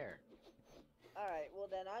 They're there. All right. Well,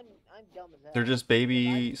 then I'm dumb as hell. They're just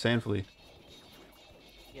baby sand flea.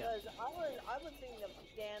 Yeah. Because I was thinking of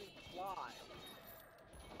sand flies.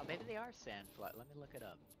 Oh, maybe they are sand fly. Let me look it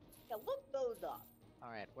up. Yeah, look those up.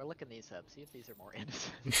 All right, we're looking these up. See if these are more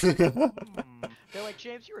innocent. Hmm. They're like,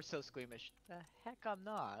 James, you were so squeamish. The heck, I'm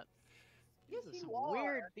not. Yes, These are you some are.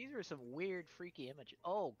 weird. These are some weird, freaky images.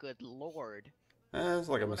 Oh, good lord. It's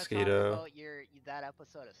like a You wanna talk mosquito. about that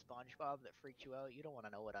episode of SpongeBob that freaked you out? You don't want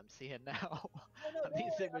to know what I'm seeing now. No, don't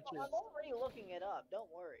These worry, images. I'm already looking it up. Don't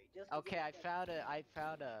worry. Just to Okay, get I it.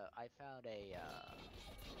 found a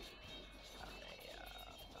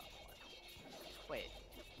wait.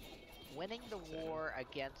 Winning the war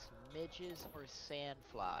against midges or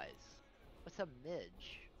sandflies. What's a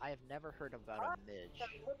midge? I have never heard about a midge.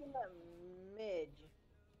 I'm looking at midge.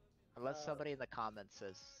 Unless somebody in the comments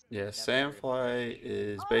says. Yeah, never heard of sandfly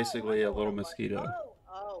is Oh, basically I a know what little I'm mosquito.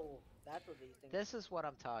 Oh, that's what these things. This is what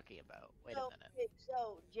I'm talking about. Wait a minute.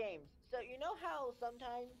 So James, so you know how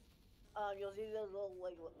sometimes you'll see those little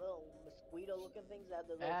little mosquito looking things that have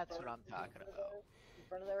the little That's what fur I'm talking about. in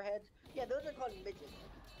front of their heads? Yeah, those are called midges.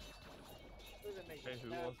 Those are midges. Hey, who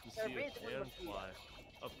They're- wants to they're see a basically mosquitoes.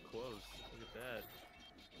 sandfly up close? Look at that.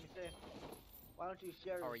 Let me see. Why don't you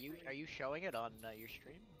share? Oh, your screen? are you showing it on your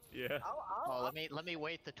stream? Yeah. Oh, let me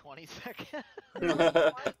wait the 20 seconds.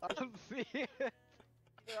 I'll see it.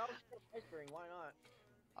 Here, I'll share my screen. Why not?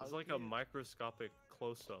 It's like a microscopic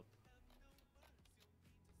close-up.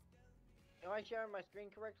 Am I sharing my screen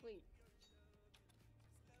correctly?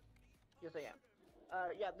 Yes, I am.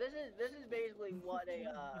 Yeah, this is basically what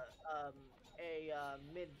a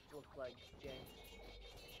midge looks like, James.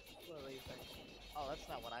 What do you think? Oh, that's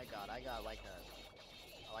not what I got. I got like a.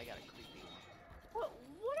 Oh, I got a creepy one.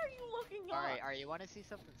 What are you looking at? All right, you want to see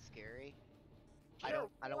something scary? Sure,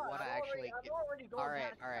 I don't want to actually. I'm already going All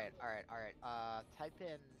right, past all right. Type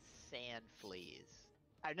in sand fleas.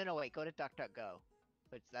 No, wait. Go to DuckDuckGo.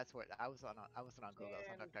 But that's what I was on. I wasn't on Google.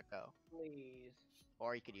 I was on DuckDuckGo. Please.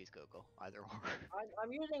 Or you could use Google. Either or.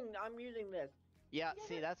 I'm using this. Yeah.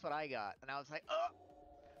 See, that's what I got, and I was like, oh.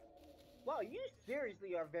 Wow, you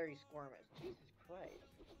seriously are very squirmish. Jesus Christ.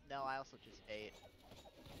 No, I also just ate.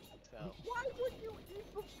 So. Why would you eat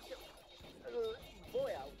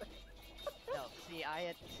boy out? No, see,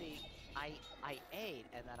 I ate,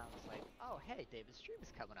 and then I was like, oh, hey, David's stream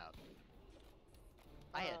is coming up.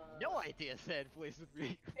 I had no idea sand fleas would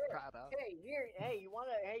be proud of. Hey, you want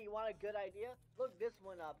a good idea? Look this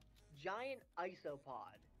one up. Giant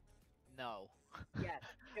isopod. No. Yes,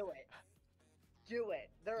 do it. Do it.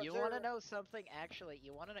 You want to know something? Actually,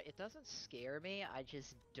 you want to know? It doesn't scare me. I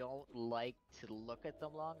just don't like to look at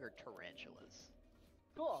them long. Or tarantulas.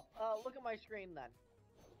 Cool. Look at my screen then.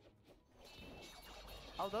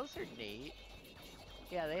 Oh, those are neat.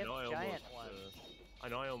 Yeah, they have giant ones. I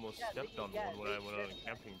know I almost stepped on one when I went on a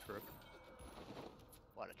camping trip.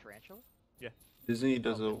 What, a tarantula? Yeah. Disney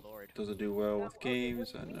doesn't do well with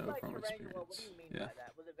games. I know from experience. What do you mean by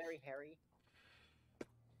that? Was it very hairy?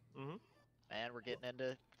 Mm-hmm. And we're getting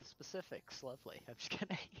into the specifics. Lovely. I'm just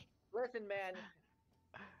kidding. Listen, man.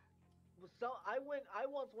 So I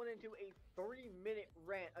once went into a 3-minute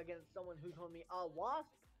rant against someone who told me a wasp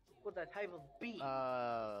was a type of bee.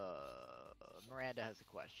 Miranda has a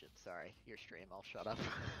question. Sorry, your stream. I'll shut up.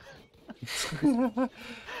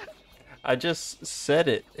 I just said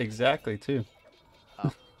it exactly too.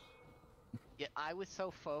 Oh. Yeah, I was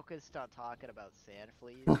so focused on talking about sand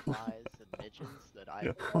fleas, flies, and midges that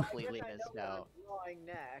I completely missed out. Drawing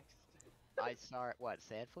next. I saw what,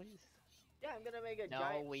 sand fleas? Yeah, I'm gonna make a no,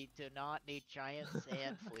 giant. No, we do not need giant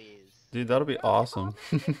sand fleas. Dude, that'll be awesome. On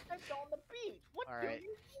the beach. What all do right,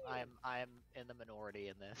 you I'm in the minority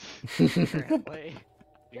in this. Apparently.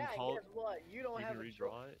 Yeah, guess what? You don't have to a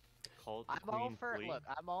redraw it. Call it the I'm queen all for flea. look.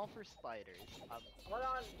 I'm all for spiders. Hold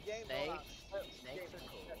on, James. Snakes are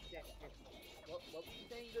cool. What was you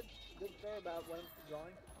saying? Good sir about when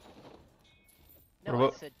drawing? No,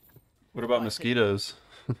 I said. What about mosquitoes?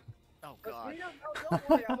 Oh God. Don't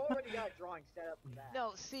worry, I've already got drawings set up for that.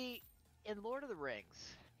 No, see, in Lord of the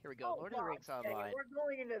Rings. Here we go. Lord of the Rings Online. We're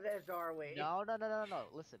going into this, are we? No.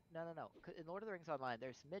 Listen, no. In Lord of the Rings Online,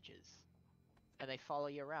 there's midges, and they follow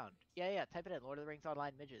you around. Yeah. Type it in. Lord of the Rings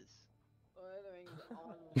Online midges. Lord of the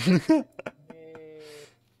Rings Online.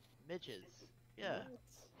 Midges. Yeah.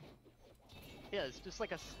 Yeah, it's just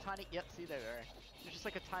like a tiny. Yep, see there. It's just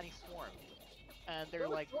like a tiny swarm, and they're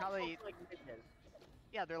like probably.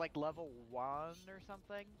 Yeah, they're like level 1 or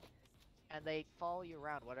something, and they follow you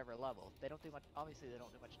around whatever level. They don't do much. Obviously, they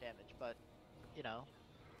don't do much damage, but you know,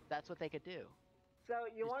 that's what they could do. So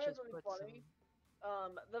you want to something funny?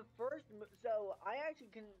 The first. So I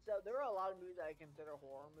actually can. So there are a lot of movies that I consider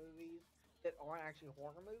horror movies that aren't actually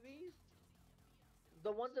horror movies.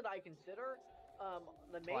 The ones that I consider,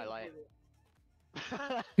 the main. Twilight.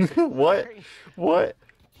 What? What?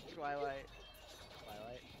 Twilight.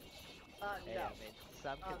 Hey, no. I mean,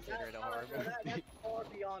 some consider it a horror movie. That's far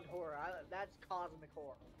beyond horror. That's cosmic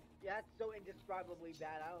horror. Yeah, that's so indescribably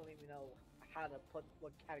bad. I don't even know how to put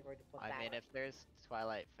what category to put that. I mean, if there's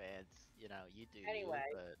Twilight fans, you know, you do. Anyway.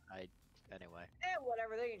 But anyway.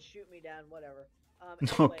 Whatever. They can shoot me down. Whatever.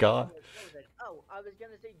 Oh God. What was it? Oh, I was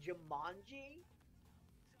gonna say Jumanji.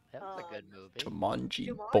 That was a good movie. Jumanji.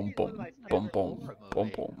 Boom boom boom boom boom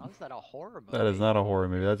boom. How is that a horror movie? That is not a horror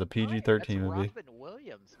movie. That's a PG-13 movie. That's Robin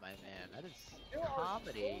Williams, my man. That is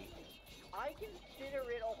comedy. I consider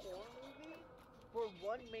it a horror movie for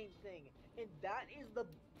one main thing, and that is the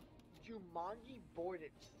Jumanji board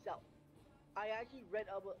itself. I actually read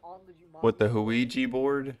up on the Jumanji. With the board. Ouija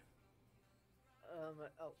board?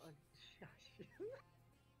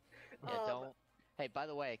 Yeah, don't. Hey, by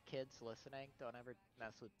the way, kids listening, don't ever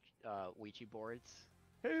mess with Ouija boards.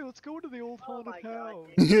 Hey, let's go to the old haunted house.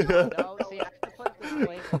 No, see, I have to put a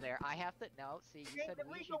disclaimer there. I have to. No, see, you said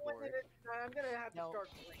Ouija board. I'm gonna have to No. start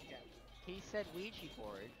again. He said Ouija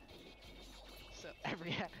board. So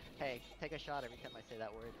every hey, take a shot every time I say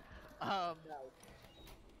that word. No.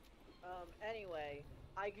 Anyway,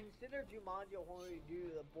 I consider Jumanji a horror due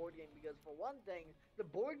to the board game because, for one thing, the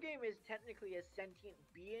board game is technically a sentient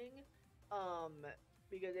being,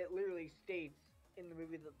 because it literally states in the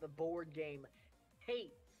movie that the board game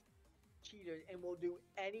hates cheaters and will do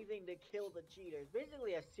anything to kill the cheaters.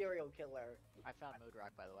 Basically, a serial killer. I found Mood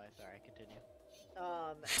Rock, by the way. Sorry, continue.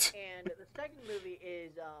 And the second movie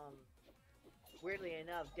is, weirdly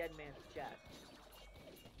enough, Dead Man's Chest.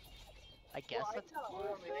 I guess Well, that's it's not a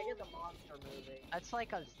horror movie. I guess a monster movie. That's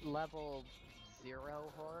like a level 0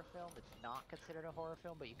 horror film. It's not considered a horror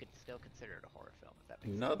film, but you could still consider it a horror film if that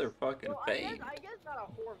makes Another sense. fucking No, fame. I guess not a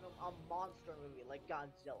horror film, a monster movie like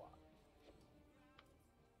Godzilla.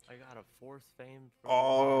 I got a fourth fame. From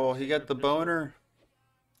Oh, he got the boner.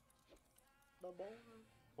 The boner.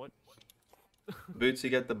 What? Boots, he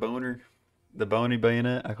got the boner. The bony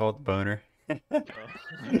bayonet. I call it the boner.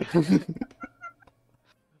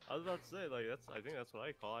 I was about to say, like, that's. I think that's what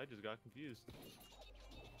I call. I just got confused.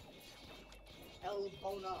 El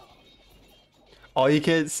Boner. Oh, you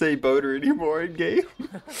can't say boner anymore in game.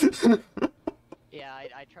 Yeah,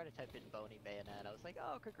 I tried to type in Bony Bayonet. I was like,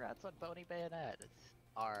 oh, congrats on Bony Bayonet. It's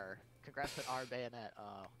R. Congrats on R Bayonet.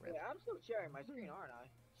 Oh, rip. Yeah, I'm still sharing my screen, aren't I?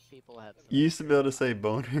 People have. You used to be able to say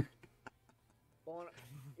boner. Boner.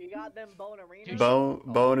 You got them bonerinos?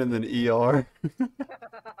 Bone and then ER.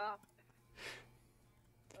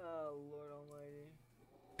 Oh, Lord Almighty.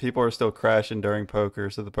 People are still crashing during poker,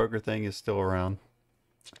 so the poker thing is still around.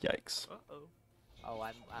 Yikes. Uh-oh. Oh,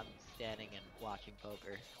 I'm standing and watching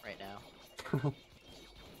poker right now.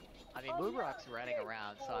 I mean, Oh, Moon yeah, Rock's running hey,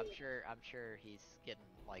 around, so I'm sure he's getting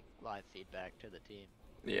like live feedback to the team.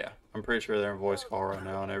 Yeah, I'm pretty sure they're in voice call right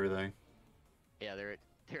now and everything. Yeah, they're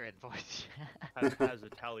in voice. Has a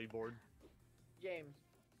tally board. James.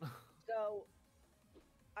 So,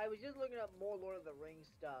 I was just looking up more Lord of the Rings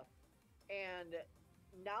stuff, and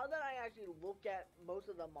now that I actually look at most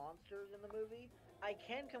of the monsters in the movie, I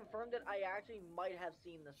can confirm that I actually might have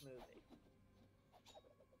seen this movie.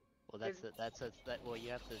 Well, well, you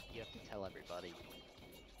have to tell everybody.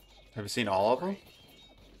 Have you seen all of them?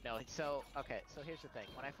 No, so okay, so here's the thing.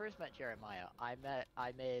 When I first met Jeremiah, I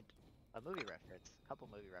made a movie reference, a couple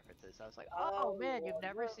movie references. I was like, oh man, you've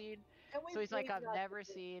never seen. So he's like, I've never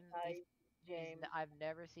seen. I've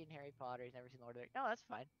never seen Harry Potter. He's never seen Lord of the Rings. No, that's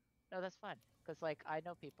fine. No, that's fine. Because like I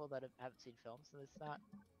know people that haven't seen films, and it's not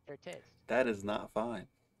their taste. That is not fine.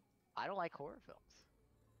 I don't like horror films.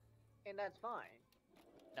 And that's fine.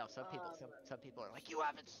 No, some people are like, you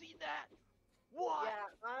haven't seen that. What? Yeah,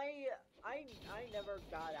 I never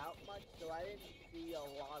got out much, so I didn't see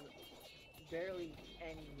barely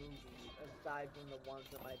any movies aside from the ones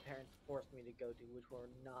that my parents forced me to go to, which were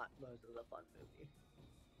not most of the fun movies.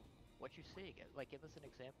 What you see? Like, give us an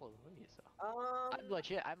example of the movie you saw.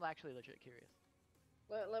 I'm actually legit curious.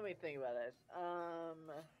 Let me think about this.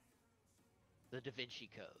 The Da Vinci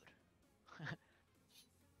Code.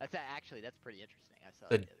 That's pretty interesting. I saw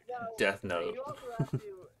The it the other day. Death Note. You also have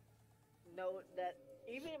to note that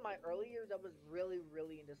even in my early years, I was really,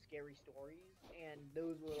 really into scary stories, and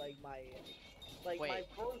those were like my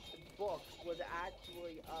first book was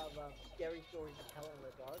actually of scary stories to tell in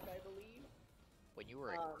the dark, I believe. When you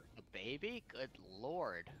were a baby? Good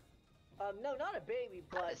lord. No, not a baby,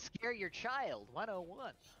 How but to scare your child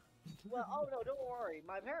 101. well, oh no, don't worry.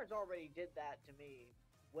 My parents already did that to me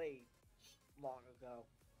way long ago.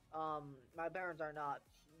 My parents are not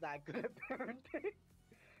that good at parenting.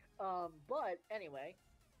 But anyway,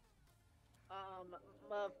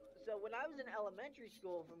 so when I was in elementary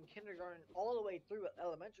school, from kindergarten all the way through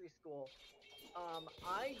elementary school,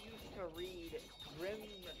 I used to read Grimm.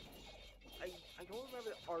 I don't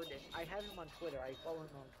remember the artist. I have him on Twitter. I follow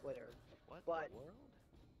him on Twitter. What But the world?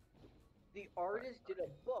 the artist did a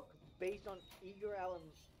book based on Edgar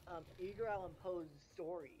Allan Poe's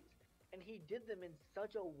stories, and he did them in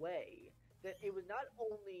such a way that it was not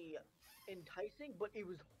only enticing, but it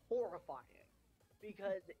was horrifying,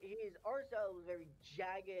 because his art style was very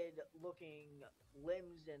jagged looking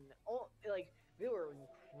limbs, and they were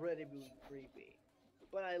incredibly creepy,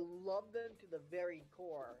 but I loved them to the very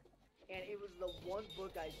core. and it was the one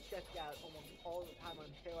book I checked out almost all the time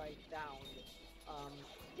until I found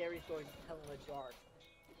Scary Stories to Tell in the Dark.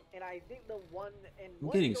 And I think the one and I'm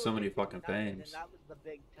one getting so story many gave me fucking nightmares, fangs. and that was the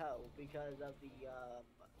big toe because of the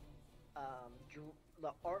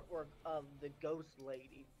artwork of the ghost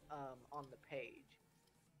lady on the page.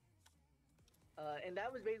 And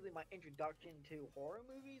that was basically my introduction to horror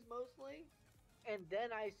movies mostly. And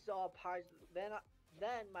then I saw parts. Then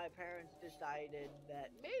my parents decided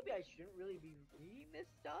that maybe I shouldn't really be reading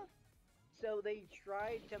this stuff. So they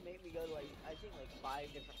tried to make me go to I think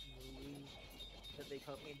 5 different movies that they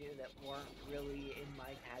put me into that weren't really in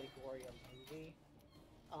my category of movie.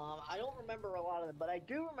 I don't remember a lot of them, but I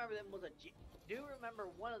do remember do remember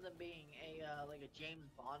one of them being a James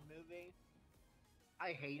Bond movie.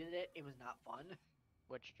 I hated it. It was not fun.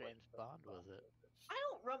 Which James Bond was it? I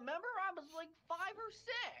don't remember. I was like 5 or 6.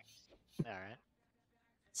 All right.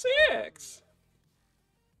 6.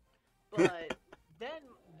 But then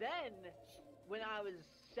when I was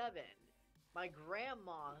 7, my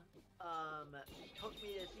grandma took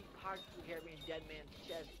me to see Pirates of the Caribbean: Dead Man's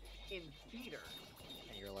Chest in theater.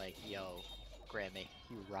 And you're like, yo, Grammy,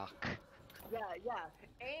 you rock. Yeah, yeah.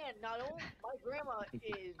 And not only my grandma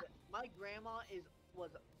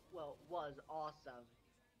was awesome.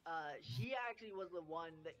 She actually was the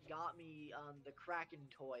one that got me the Kraken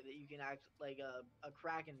toy that you can actually a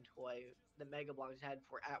Kraken toy that Mega Bloks had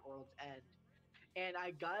for At World's End. And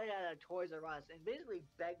I got it at a Toys R Us and basically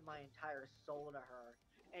begged my entire soul to her.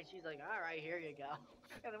 And she's like, "All right, here you go."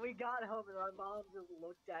 And then we got home, and my mom just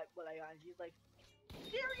looked at what I got, and she's like,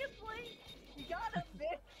 "Seriously? You got a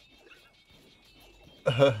bit?"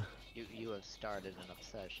 You have started an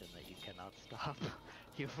obsession that you cannot stop.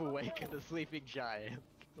 You've awakened a sleeping giant.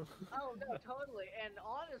 Oh no, totally. And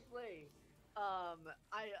honestly,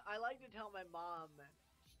 I like to tell my mom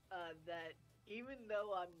that even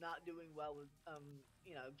though I'm not doing well with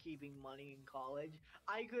keeping money in college,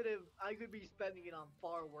 I could be spending it on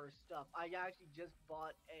far worse stuff. I actually just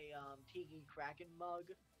bought a Tiki Kraken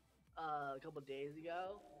mug a couple days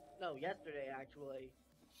ago. No, yesterday actually.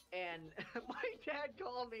 And my dad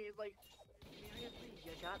called me. He's like, "Seriously,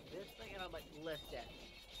 you got this thing?" And I'm like, "Listen,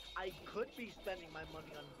 I could be spending my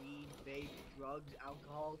money on weed, vape, drugs,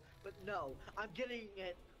 alcohol, but no, I'm getting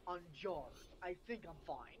it on jars. I think I'm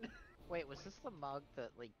fine." Wait, was this the mug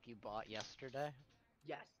that you bought yesterday?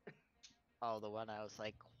 Yes. Oh, the one I was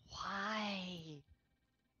like, why?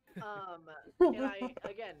 And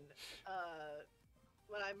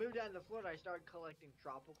when I moved down to Florida, I started collecting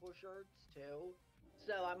tropical shirts too.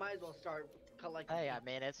 So I might as well start collecting. Hey, I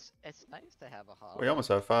mean, it's nice to have a hobby. We almost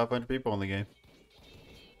have 500 people in the game.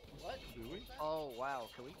 What? Do we? Oh wow,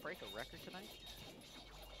 can we break a record tonight?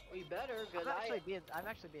 We better, because I'm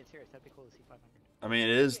actually being serious. That'd be cool to see 500. I mean,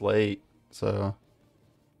 it is late, so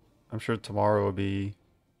I'm sure tomorrow will be,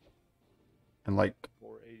 and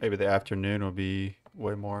maybe the afternoon will be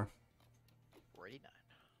way more. 49.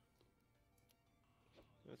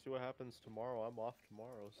 Let's see what happens tomorrow. I'm off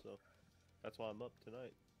tomorrow, so that's why I'm up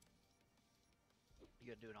tonight.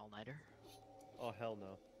 You gonna do an all-nighter? Oh hell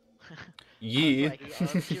no. Yeah.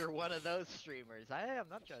 Like, you're one of those streamers. I'm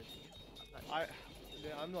not judging you.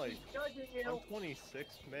 I'm like, judging you. I'm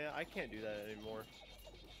 26, man. I can't do that anymore.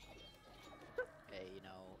 Hey,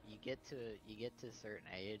 you get to a certain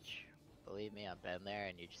age. Believe me, I've been there,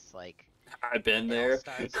 and you just like. I've been there.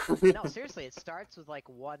 No, seriously, it starts with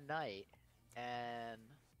one night, and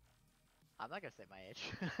I'm not gonna say my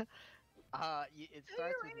age. It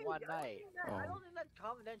starts with one night. I don't think that's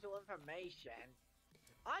confidential information.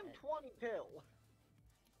 I'm 22. I'm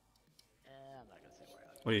not gonna say where I am.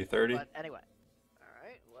 What are you, 30? But anyway.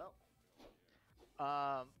 Alright, well.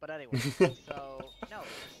 But anyway, so no,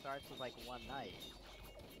 it starts with one night,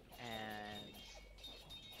 and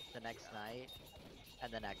the next night,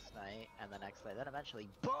 and the next night, and the next night. Then eventually,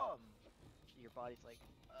 boom! Your body's like,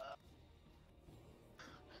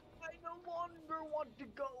 I no longer want to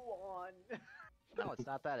go on. No, it's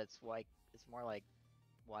not that. It's more like,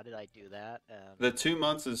 why did I do that? The 2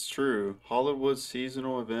 months is true. Hollywood's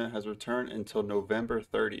seasonal event has returned until November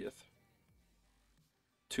 30th.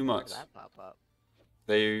 2 months. Where did that pop up?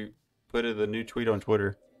 They put a new tweet on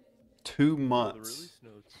Twitter. 2 The months. release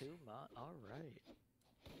notes. 2 months. All right.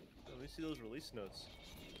 Let me see those release notes.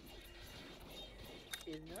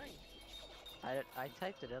 Is nice. I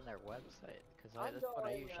typed it in their website because that's what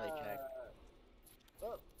I usually check.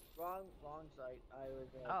 Oh, wrong site. I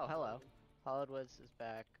was. Oh, hello. Hollywood's is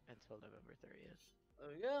back until November 30th. There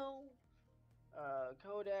we go.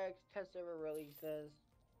 Codex test server releases.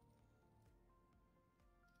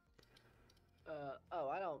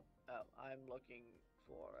 I'm looking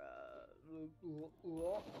for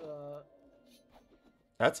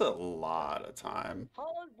That's a lot of time.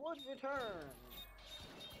 Hollywood's return.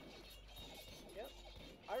 Yep.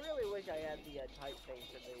 I really wish I had the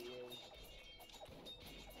typeface that they use.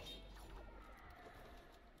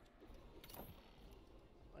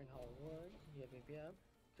 Like Hollywood, yep.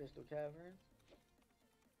 Crystal Cavern.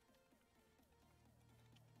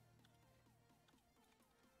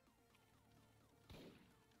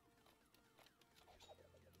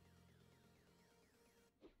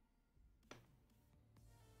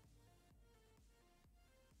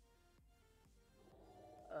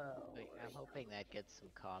 Wait, I'm hoping that gets some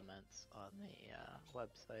comments on the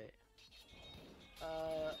website.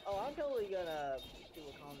 Oh, I'm totally gonna do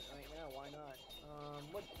a comment right now. Why not?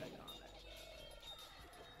 What's that comment?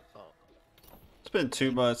 Oh, It's been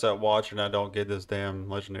 2 months at watch and I don't get this damn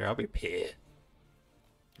legendary. I'll be pissed.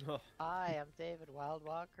 hi, I'm David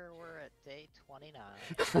Wildwalker. We're at day 29.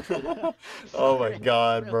 Oh my Sorry,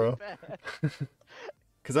 god, really bro. bad.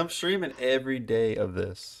 Because I'm streaming every day of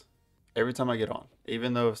this. Every time I get on.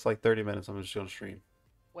 Even though it's like 30 minutes, I'm just going to stream.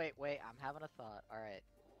 Wait, I'm having a thought. Alright.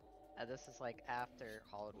 This is like after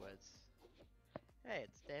Hollywood's. Hey,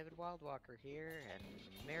 it's David Wildwalker here, and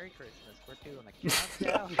Merry Christmas. We're doing a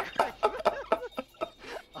countdown.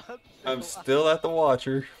 I'm still at the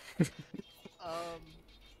Watcher. David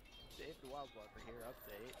Wildwalker here,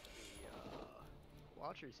 update. The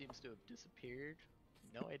Watcher seems to have disappeared.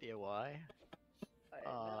 No idea why.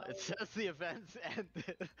 It says the events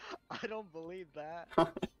ended. I don't believe that.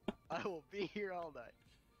 I will be here all night.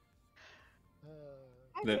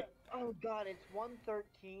 Oh god, it's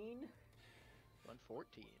 1:13.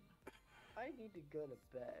 1:14. I need to go to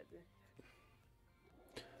bed.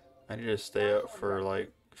 I need to stay up for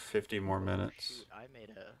like 50 more minutes. Shoot, I made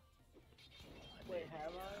a... Wait,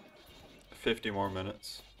 have I? 50 more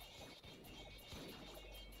minutes.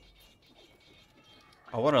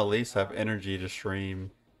 I want to at least have energy to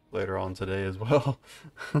stream later on today as well.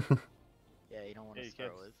 Yeah, you don't want to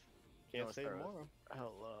start with... Can't say more.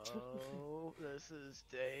 Hello, this is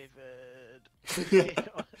David.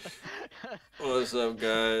 What's up,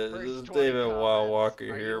 guys? First This is 20 David comments. Wildwalker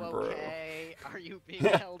Are here, you bro. okay? Are you being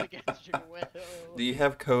held against your will? Do you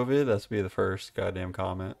have COVID? That's be the first goddamn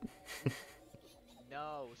comment.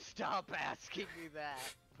 No, stop asking me that.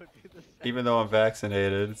 Would be the second. Even though I'm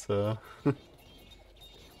vaccinated, so.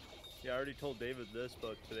 Yeah, I already told David this,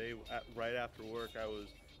 but today, right after work,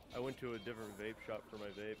 I went to a different vape shop for my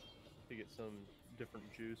vape to get some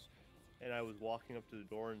different juice, and I was walking up to the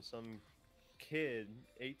door, and some kid,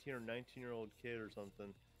 18 or 19-year-old kid or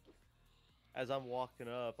something, as I'm walking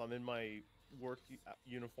up, I'm in my work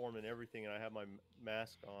uniform and everything, and I have my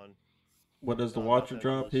mask on. What does the About Watcher that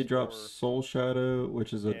drop? He drops store, Soul Shadow,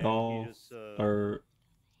 which is a and he doll, just, or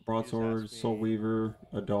asked Broadsword, Soul me- Weaver,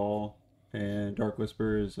 a doll, and Dark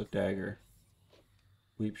Whisper is a dagger.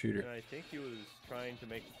 Weep shooter. And I think he was trying to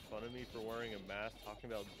make fun of me for wearing a mask,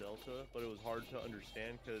 talking about Delta, but it was hard to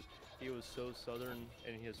understand because he was so southern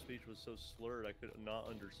and his speech was so slurred, I could not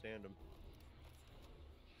understand him.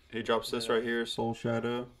 He drops this right here, Soul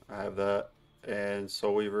Shadow. I have that. And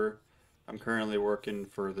Soul Weaver. I'm currently working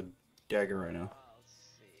for the dagger right now. Let's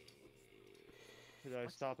see. Did I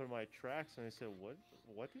stop in my tracks and I said,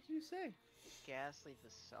 what did you say? Ghastly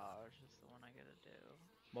Visage is the one I gotta do.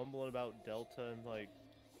 Mumbling about Delta and like,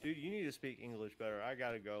 dude, you need to speak English better. I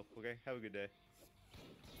gotta go. Okay, have a good day.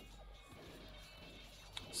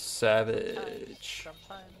 Savage.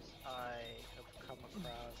 Sometimes I have come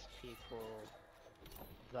across people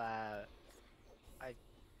that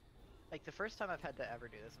like the first time I've had to ever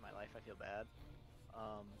do this in my life, I feel bad,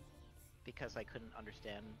 because I couldn't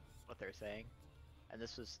understand what they're saying, and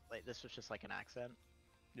this was just like an accent.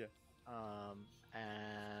 Yeah.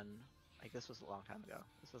 And like this was a long time ago.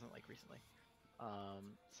 This wasn't like recently.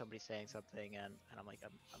 Somebody saying something, and I'm like,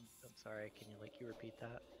 I'm sorry. Can you repeat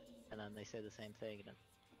that? And then they say the same thing, and then,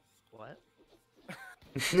 what?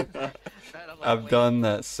 And I'm like, I've wait. done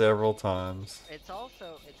that several times. It's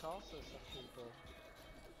also some people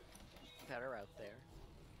that are out there.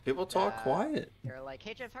 People talk quiet. They're like,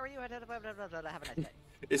 hey James, how are you? Have a nice day.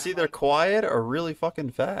 It's I'm either like, quiet or really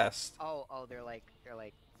fucking fast. oh, they're like,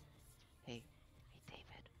 hey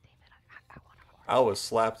David, I want to. I would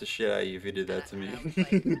slap the shit out of you if you did that to me.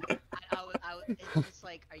 It's just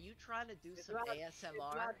like, are you trying to do It's some not- ASMR? it's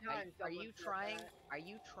not time Are you someone said trying? Are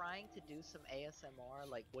you trying to do some ASMR?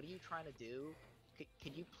 Like, what are you trying to do?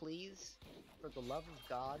 Can you please, for the love of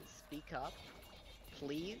God, speak up,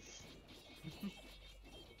 please?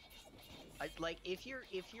 If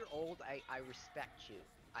you're old, I respect you.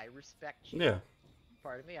 I respect you. Yeah.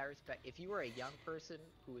 Pardon me, I respect. If you were a young person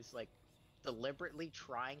who is like deliberately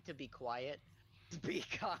trying to be quiet,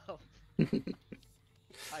 speak up. I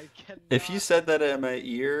cannot. If you said that in my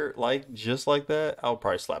ear, like just like that, I'll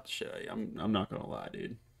probably slap the shit out of you. I'm not gonna lie,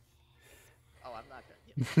 dude. Oh, I'm not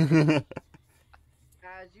gonna.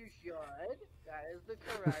 As you should. That is the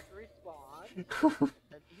correct response. You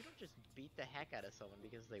don't just beat the heck out of someone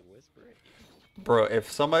because they whisper at you. Bro, if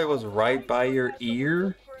somebody was right by your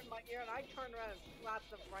ear, In my ear, and I turned around and slapped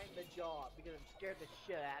them right in the jaw because it scared the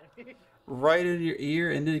shit out of me. right in your ear,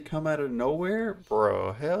 and then it come out of nowhere,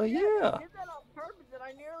 bro, hell yeah. I did that on purpose, and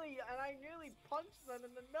I nearly punched them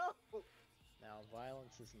in the nose. Now,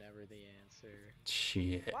 violence is never the answer.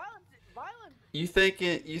 Shit. Violence. You think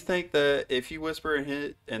that if you whisper and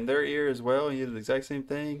hit in their ear as well, and you do the exact same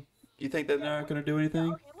thing, you think that they're not gonna do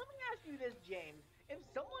anything? Okay, let me ask you this, James. If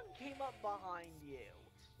someone came up behind you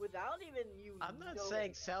without even you, I'm not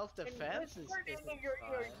saying self-defense is in your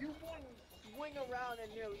ear, you wouldn't swing around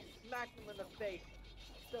and nearly smack them in the face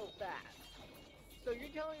so fast. So you're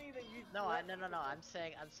telling me that you? No. I'm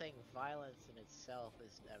saying violence in itself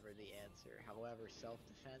is never the answer. However,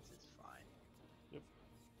 self-defense is fine. Yep.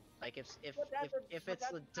 Like if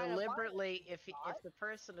it's deliberately, if the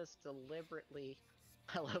person is deliberately,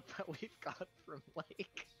 I love how we've gone from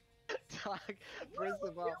like First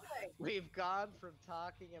of all, we've gone from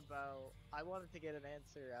talking about. I wanted to get an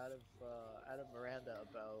answer out of Miranda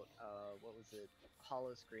about what was it,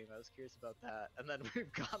 Hollow Scream. I was curious about that, and then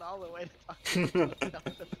we've gone all the way to talking about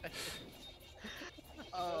self-defense.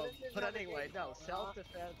 But anyway, no,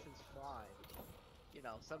 self-defense is fine. You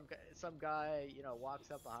know, some guy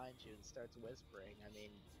walks up behind you and starts whispering. I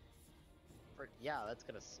mean, that's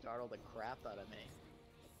gonna startle the crap out of me.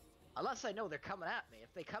 Unless I know they're coming at me.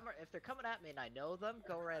 If they're coming at me and I know them,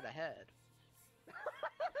 go right ahead.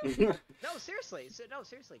 No, seriously,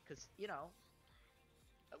 because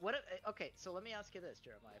what? Okay, so let me ask you this,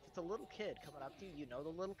 Jeremiah. If it's a little kid coming up to you, you know the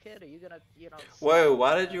little kid. Are you gonna, Whoa!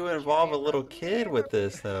 Why did you involve a little kid with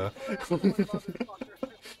this, though?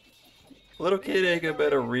 Little kid ain't gonna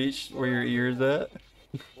better reach where your ear's at.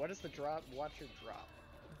 What is the drop? Watch your drop.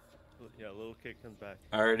 Yeah, little kid comes back.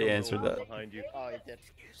 I already answered that. Behind you. Oh, he did.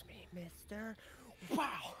 Excuse me, mister.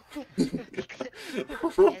 Wow.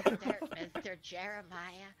 Mr.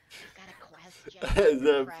 Jeremiah, I've got a question. Is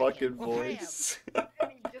that fucking voice?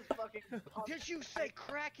 Did you say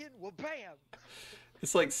Kraken? Well, bam!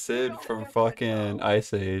 It's like Sid from fucking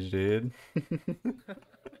Ice Age, dude. I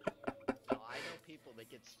know people that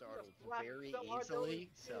get startled very easily,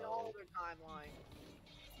 so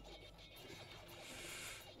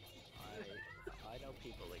I know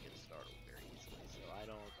people that get startled very easily, so I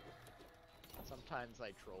don't. Sometimes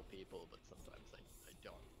I troll people, but sometimes I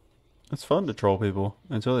don't. It's fun to troll people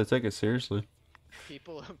until they take it seriously.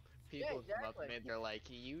 People come up to me and they're like,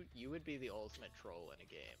 you would be the ultimate troll in a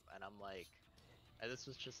game, and I'm like, and this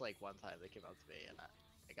was just like one time they came up to me and I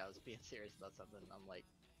was being serious about something, and I'm like,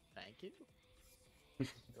 thank you.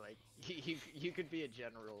 Like you could be a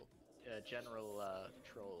general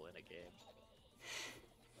troll in a game.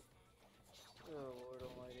 Oh Lord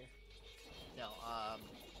Almighty. No,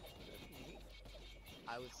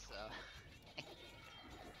 I was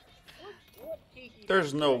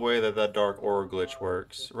There's no way that dark aura glitch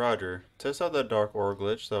works. Roger, test out that dark aura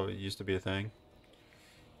glitch that used to be a thing.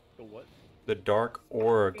 The what? The dark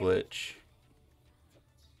aura glitch.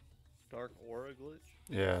 Dark aura glitch?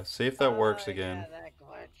 Yeah, see if that works again. Yeah, that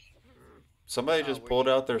glitch. Somebody just pulled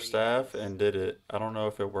out their staff and did it. I don't know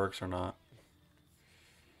if it works or not.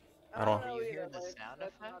 I don't. Do you hear the sound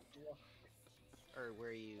effect? Or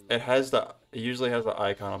where you? It usually has the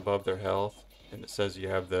icon above their health, and it says you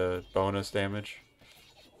have the bonus damage.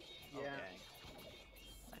 Yeah. Okay.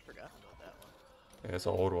 I forgot about that one. Yeah, it's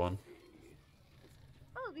an old one.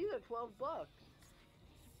 Oh, these are $12.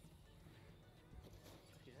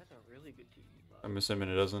 Dude, that's a really good TV box. I'm assuming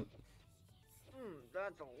it doesn't.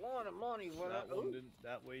 That's a lot of money for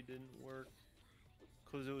That way didn't work.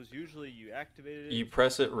 Because it was usually you activated it. You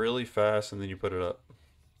press it really fast and then you put it up.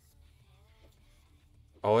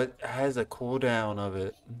 Oh, it has a cooldown of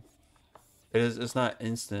it. It's not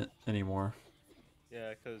instant anymore.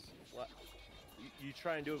 Yeah, because you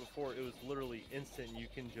try and do it before, it was literally instant. You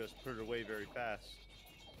can just put it away very fast.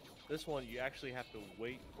 This one, you actually have to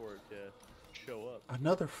wait for it to show up.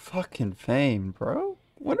 Another fucking fame, bro.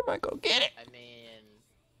 When am I gonna get it? I mean,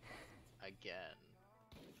 again,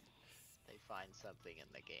 they find something in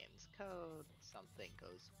the game's code, something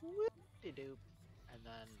goes whoop-de-doop, and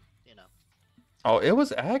then, Oh, it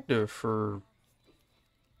was active for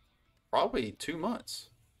probably 2 months.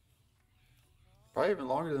 Probably even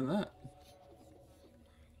longer than that.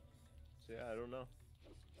 So yeah, I don't know.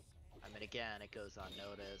 I I mean, again, it goes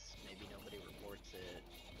unnoticed. Maybe nobody reports it.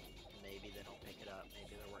 Maybe they don't pick it up.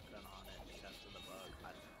 Maybe they're working on it, testing the bug. I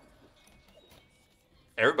don't know.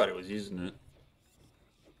 Everybody was using it.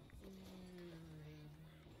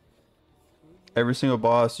 Every single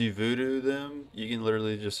boss you voodoo them, you can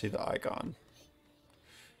literally just see the icon.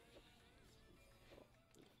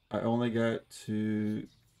 I only got to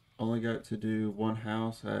do one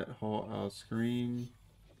house at Hall House Scream.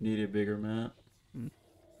 Need a bigger map.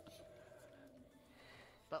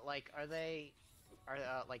 But like, are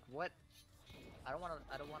like what? I don't want to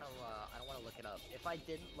look it up. If I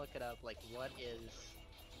didn't look it up, like, what is?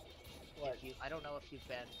 What? If you, I don't know if you've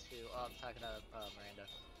been to. Oh, I'm talking to Miranda.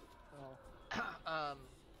 Oh.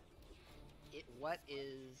 What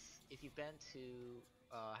is? If you've been to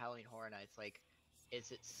Halloween Horror Nights, like,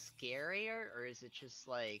 is it scarier or is it just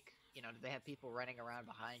like, you know, do they have people running around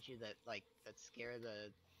behind you that scare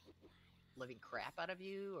the living crap out of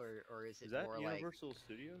you, or is it Is that more Universal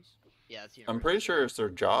Studios? Yeah, it's I'm Universal. pretty sure it's their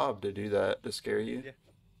job to do that, to scare you. Yeah.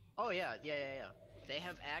 Oh yeah. They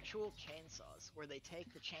have actual chainsaws where they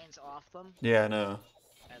take the chains off them. Yeah, I know.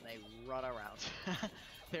 And they run around.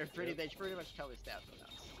 They pretty much tell their staff to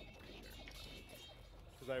nuts.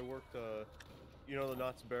 Because I worked, you know, the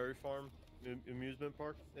Knott's Berry Farm amusement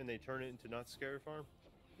park, and they turn it into Knott's Scary Farm.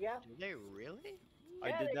 Yeah. Do they really? I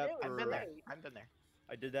Yeah, did they that do. for. I've been there.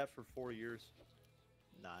 I did that for 4 years.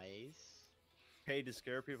 Nice. Paid to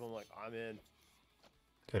scare people. I'm like, I'm in.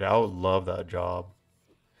 Dude, I would love that job.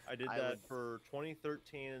 I did that for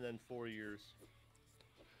 2013 and then 4 years.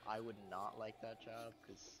 I would not like that job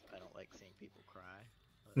because I don't like seeing people cry.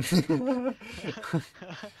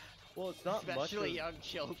 Well, it's not especially much young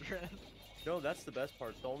children. No, that's the best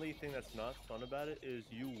part. The only thing that's not fun about it is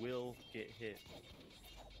you will get hit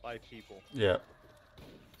by people. Yeah.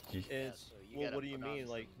 And so well, what do you mean?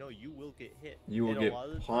 Like, no, you will get hit. You will and get a lot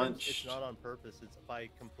of the punched. Times, it's not on purpose. It's by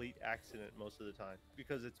complete accident most of the time.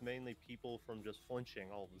 Because it's mainly people from just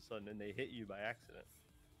flinching all of a sudden, and they hit you by accident.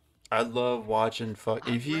 I love watching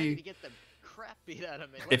Ready to get the crap beat out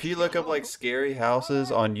of me. If you look up like scary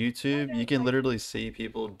houses on YouTube, you can literally see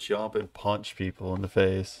people jump and punch people in the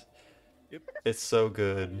face. Yep. It's so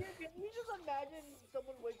good. Can you just imagine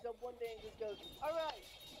someone wakes up one day and just goes, "All right,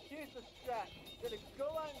 here's the strat. I'm gonna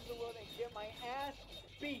go out into the world and get my ass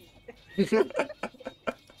beat."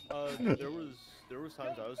 There was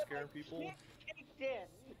times I was scaring people.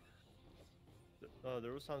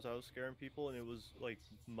 There was times I was scaring people, and it was like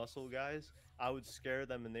muscle guys. I would scare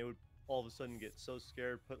them, and they would all of a sudden get so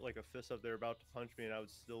scared, put like a fist up there about to punch me, and I would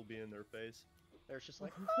still be in their face. They're just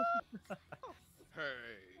like, hey.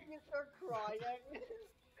 You start crying.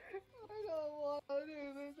 I don't want to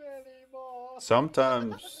do this anymore.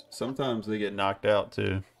 Sometimes they get knocked out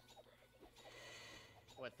too.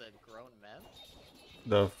 What, the grown men?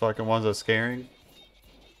 The fucking ones that's scaring.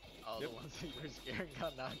 Oh, the ones that you were scaring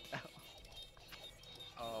got knocked out.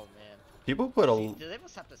 Oh man. People put a. See, they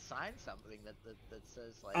must have to sign something that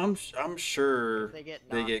says like. I'm sure they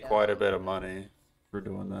get quite a bit of money for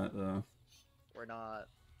doing that though. We're not.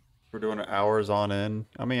 For doing it hours on end.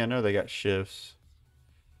 I mean, I know they got shifts.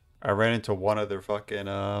 I ran into one of their fucking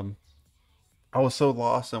I was so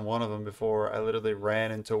lost in one of them before. I literally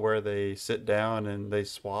ran into where they sit down and they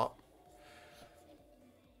swap.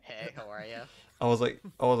 Hey, how are you? I was like,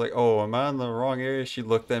 oh, am I in the wrong area? She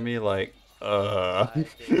looked at me like,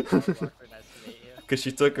 Nice to meet you. Because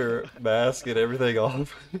she took her mask and everything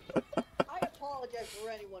off. I apologize for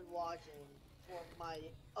anyone watching for my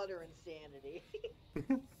utter insanity.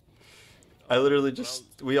 I literally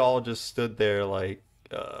we all just stood there like,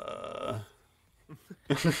 Yeah,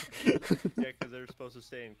 because they're supposed to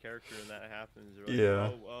stay in character and that happens. Like, yeah.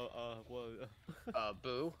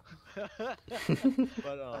 Boo.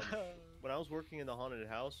 But when I was working in the haunted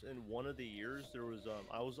house, in one of the years there was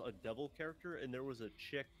I was a devil character, and there was a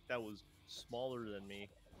chick that was smaller than me.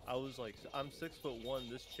 I'm 6'1".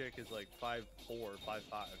 This chick is like 5'4", 5'5",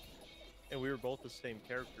 and we were both the same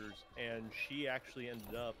characters. And she actually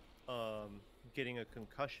ended up getting a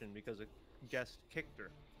concussion because a guest kicked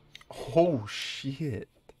her. Oh shit!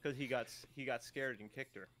 Because he got scared and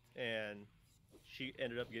kicked her, and she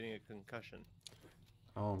ended up getting a concussion.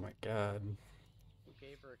 Oh my god! Who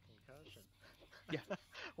gave her a concussion? Yeah.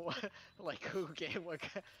 What? Like who gave what?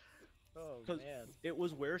 Oh man! It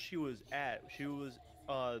was where she was at. She was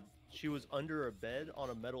under a bed on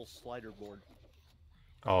a metal slider board.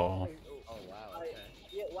 Oh. Oh wow. Okay.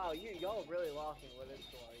 Yeah, wow, y'all really lost me with this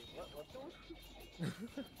story. What's going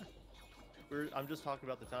on? I'm just talking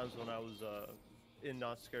about the times when I was in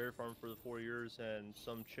Knott's Scary Farm for the 4 years, and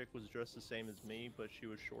some chick was dressed the same as me, but she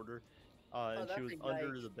was shorter, And she that's was a under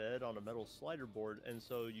yikes. the bed on a metal slider board, and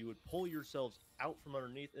so you would pull yourselves out from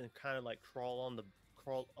underneath and kind of like crawl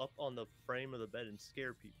up on the frame of the bed and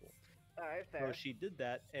scare people. All right, So fair. she did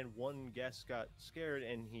that, and one guest got scared,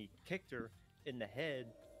 and he kicked her in the head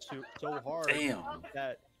so hard Damn.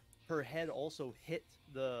 that her head also hit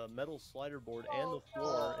the metal slider board and the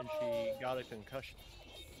floor, and she got a concussion.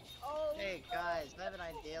 Oh, Hey guys, I have an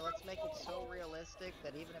idea. Let's make it so realistic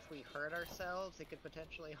that even if we hurt ourselves, it could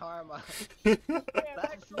potentially harm us. damn,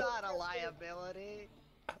 That's girl not a was- liability.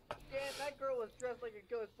 Damn, that girl was dressed like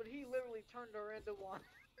a ghost, but he literally turned her into one.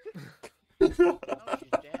 No,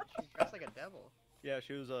 she's dressed like a devil. Yeah,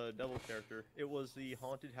 she was a devil character. It was the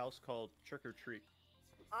haunted house called Trick or Treat.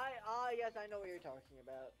 Yes, I know what you're talking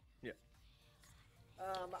about. Yeah.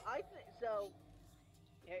 I think so.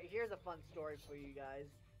 Here's a fun story for you guys.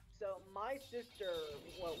 So my sister,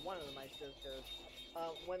 well, one of my sisters,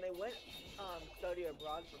 when they went study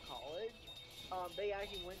abroad for college, they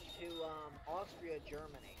actually went to Austria,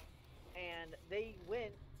 Germany, and they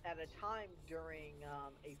went at a time during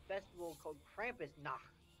a festival called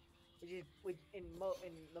Krampusnacht, which in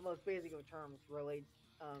the most basic of terms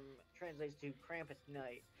translates to Krampus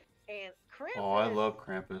night. And Krampus. Oh, I love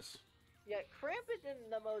Krampus. Yeah, Krampus in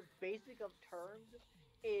the most basic of terms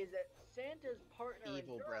is Santa's partner.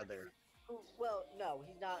 Evil brother. Well, no,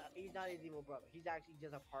 he's not. He's not his evil brother. He's actually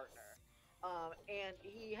just a partner. And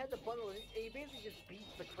he has a bundle. He basically just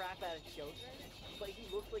beats the crap out of children, but he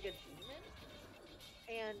looks like a demon.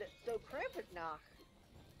 And so Krampusnacht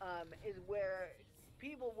is where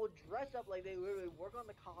people will dress up like they literally work on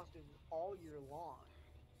the costumes all year long,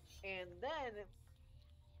 and then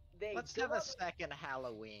they Let's go have a up- second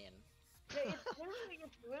Halloween. Yeah,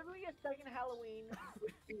 it's literally a second Halloween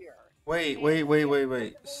with beer. Wait. Like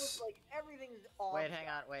everything's awesome. Wait, hang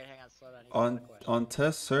on, slow down. Here's On the question. on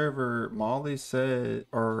test server, Molly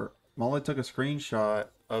took a screenshot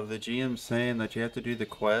of the GM saying that you have to do the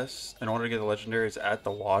quest in order to get the legendaries at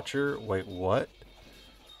the Watcher. Wait, what?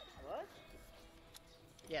 What?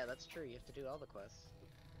 Yeah, that's true. You have to do all the quests.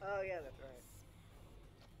 Oh yeah, that's right.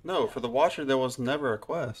 No, for the Watcher there was never a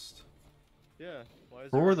quest. Yeah. Why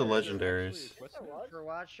is For there the actually a legendaries. quest There now? was. For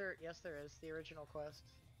Watcher, yes, there is the original quest,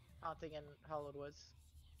 haunting in Hollowed Woods.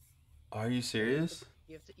 Are you serious?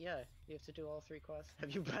 You have to do all 3 quests.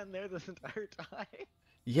 Have you been there this entire time?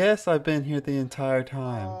 Yes, I've been here the entire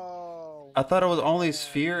time. Oh. I thought it was only man.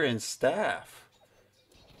 Sphere and Staff.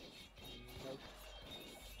 Nope.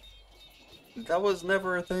 That was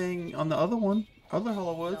never a thing on the other one. Other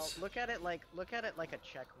Hollow No, Woods. look at it like a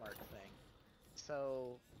check mark thing.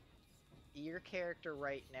 So your character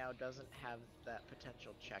right now doesn't have that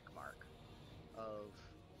potential check mark of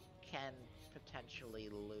can potentially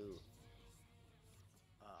loot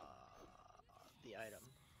the item.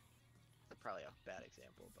 That's probably a bad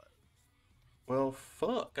example, but Well,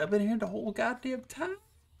 fuck. I've been here the whole goddamn time.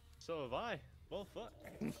 So have I. Well, fuck.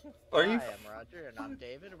 Are you? Hi, I'm Roger, and I'm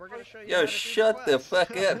David, and we're gonna show you. Yo, how to do shut the quests.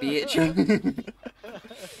 fuck up, bitch.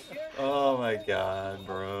 Oh my god,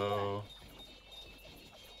 bro.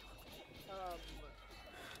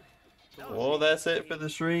 Well, that's it for the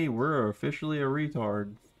stream. We're officially a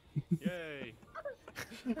retard. Yay.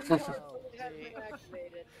 It Oh, has see. been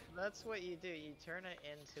activated. That's what you do. You turn it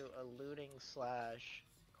into a looting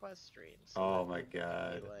 / quest stream. So Oh then my you can be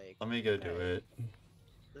god. like, Let me go do "Hey, it.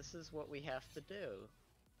 This is what we have to do.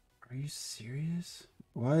 Are you serious?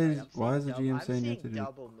 Why Like, is I'm why is the seeing GM saying you have to seeing do?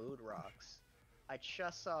 double mood rocks. I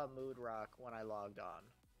just saw a mood rock when I logged on.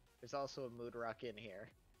 There's also a mood rock in here.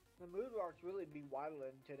 The mood rocks really be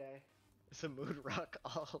wildin' today. It's a mood rock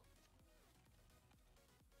all.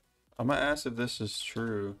 I'm gonna ask if this is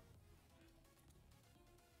true.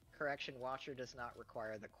 Correction, Watcher does not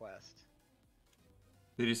require the quest.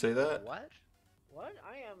 Did you say that? What? What?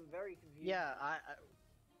 I am very confused. Yeah,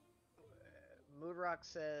 mood rock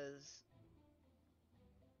says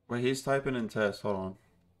Wait, he's typing in test. Hold on.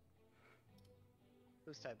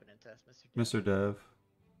 who's typing in test, Mr. Dev? Mr. Dev.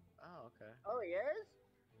 Oh, okay. Oh, he is?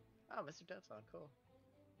 Oh, Mr. Dev's on. Cool.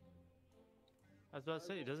 I was about to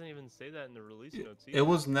say, it doesn't even say that in the release notes It either.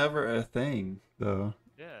 was never a thing, though.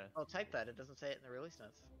 Yeah. Oh, type that. It doesn't say it in the release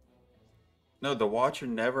notes. No, the Watcher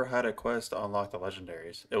never had a quest to unlock the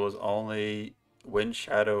legendaries. It was only Wind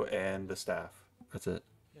Shadow and the Staff. That's it.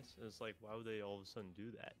 Yes, it's like, why would they all of a sudden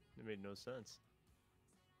do that? It made no sense.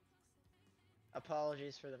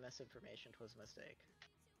 Apologies for the misinformation. 'Twas a mistake.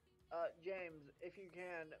 James, if you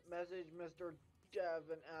can, message Mr. Dev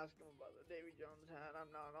and ask him about the Davy Jones hat.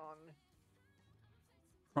 I'm not on.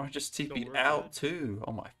 I just Don't TP'd worry out about it. too.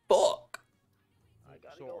 Oh my fuck. I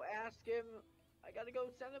gotta So- go ask him. I gotta go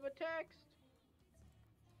send him a text.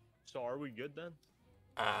 So are we good then?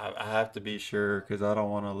 I have to be sure because I don't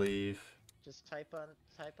want to leave. Just type on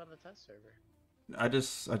the test server. I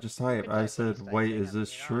just You typed. can I type what said, he's wait, typing. is I mean,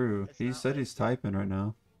 this true? it's He not said like he's typing right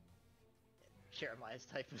now. Jeremiah's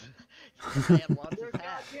typing. The man wants You're a tab.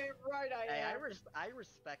 goddamn right I Hey, am. I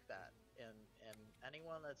respect that. And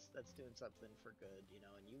anyone that's doing something for good, you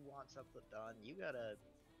know, and you want something done, you gotta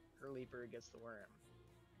early bird gets the worm.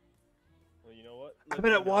 Well, you know what? I've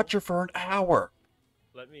been at Watcher for an hour.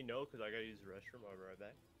 Let me know, because I gotta use the restroom. I'll be right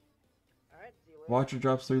back. Alright, see you later. Watcher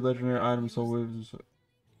drops 3 legendary items, so waves.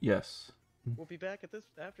 Yes. We'll be back at this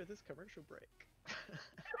after this commercial break.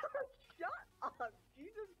 Shut up,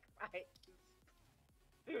 Jesus Christ.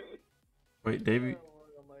 Wait, Davey. Oh, Lord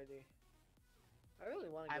almighty. I really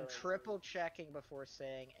want to go I'm there. triple checking before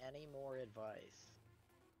saying any more advice.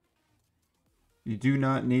 You do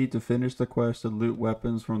not need to finish the quest to loot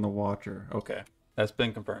weapons from the Watcher. Okay, that's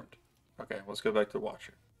been confirmed. Okay, let's go back to the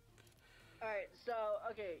Watcher. Alright, so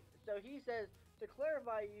he says, to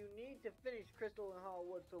clarify, you need to finish Crystal and Hollow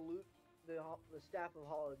Wood to loot the Staff of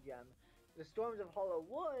Hollow Gem. The Storms of Hollow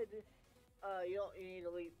Wood, you need to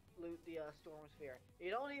loot the Storm Sphere.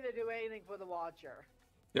 You don't need to do anything for the Watcher.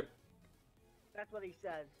 Yep. That's what he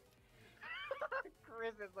says.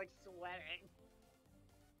 Chris is like sweating.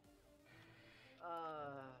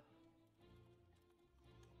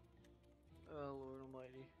 Oh Lord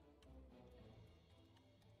Almighty.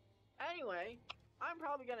 Anyway, I'm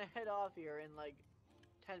probably gonna head off here in like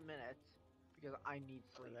 10 minutes because I need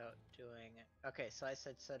sleep. Without doing it. Okay, so I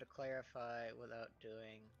said so to clarify without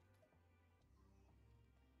doing.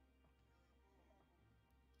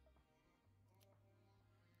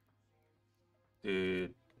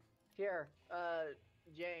 Dude. Here,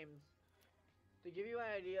 James, to give you an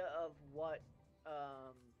idea of what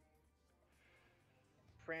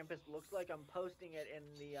Krampus looks like, I'm posting it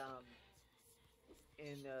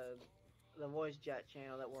in the voice chat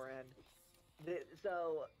channel that we're in. Oh, I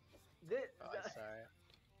saw it.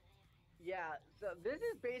 Yeah, so this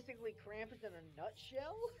is basically Krampus in a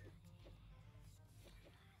nutshell.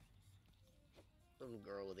 Little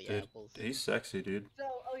girl with the Dude, apples. he's sexy, dude. So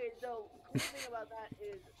cool thing about that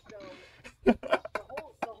is the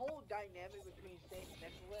whole dynamic between Saint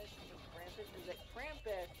Nicholas and Krampus is that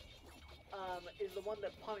Krampus is the one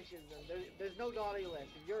that punishes them. There's no naughty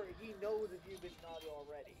list. He knows if you've been naughty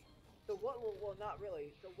already. So not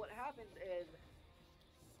really. So what happens is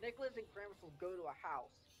Nicholas and Krampus will go to a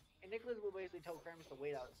house, and Nicholas will basically tell Krampus to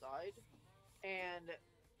wait outside, and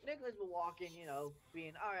Nicholas will walk in,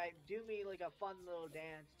 being, alright, do me like a fun little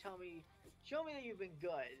dance, show me that you've been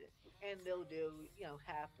good, and they'll do,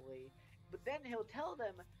 happily. But then he'll tell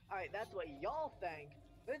them, alright, that's what y'all think,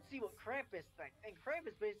 let's see what Krampus thinks. And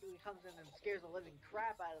Krampus basically comes in and scares the living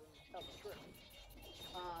crap out of them to tell the truth.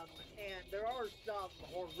 And there are some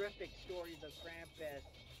horrific stories of Krampus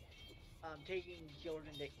taking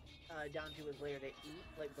children down to his lair to eat,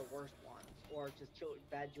 like the worst ones, or just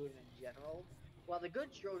bad children in general. While the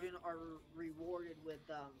good children are rewarded with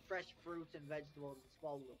fresh fruits and vegetables and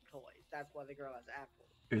small little toys. That's why the girl has apples.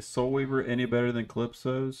 Is Soul Weaver any better than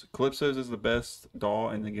Calypso's? Calypso's is the best doll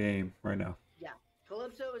in the game right now. Yeah,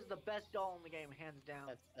 Calypso is the best doll in the game, hands down.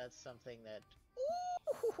 That's something that.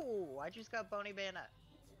 Ooh, I just got Bony Bayonet.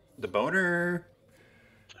 The boner.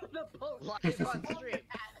 Live on stream.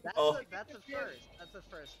 That's Oh. that's a first. That's a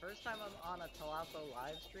first. First time I'm on a TLOPO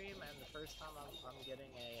live stream, and the first time I'm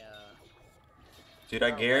getting a. Dude,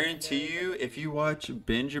 I guarantee you, if you watch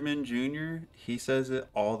Benjamin Jr., he says it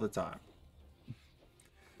all the time.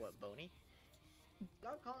 What, Bony?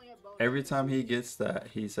 Stop calling it boner. Every time he gets that,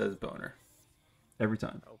 he says boner. Every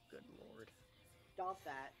time. Oh, good lord. Stop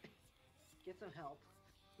that. Get some help,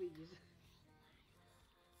 please.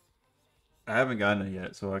 I haven't gotten it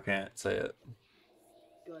yet, so I can't say it.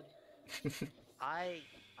 Good. I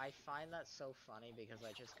find that so funny because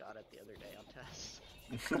I just got it the other day on test.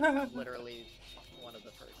 Literally one of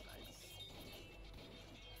the first nights.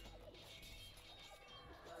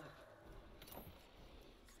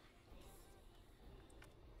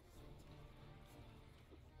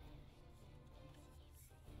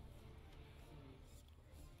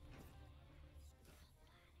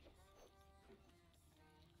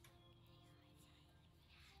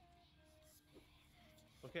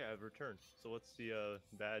 Okay, I've returned. So what's the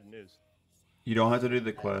bad news? You don't have to do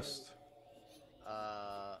the quest.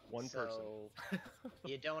 One so person.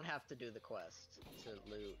 You don't have to do the quest to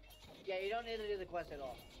loot. Yeah, you don't need to do the quest at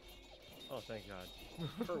all. Oh, thank God.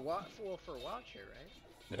 For what? Well, for Watcher, right?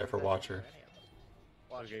 Yeah, for Watcher. any of them.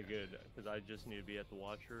 Watcher. Okay, good. Because I just need to be at the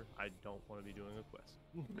Watcher. I don't want to be doing a quest.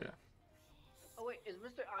 Yeah. Oh wait, is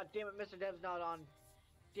Mr. Damn it, Mr. Dev's not on.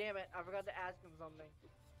 Damn it, I forgot to ask him something.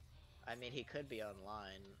 I mean, he could be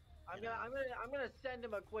online. I'm gonna send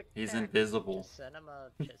him a quick. He's text. invisible. Just send him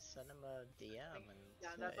a DM and Yeah,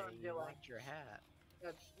 that's what say I'm you doing. want your hat.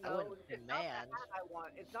 I No, wouldn't it's not the demand. hat I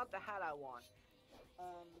want. It's not the hat I want.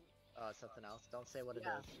 Oh, it's something else. Don't say what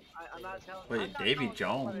Yeah, it is. I'm not telling. Wait, I'm not Davy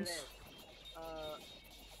telling you what it Jones? is.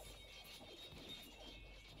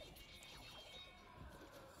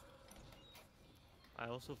 I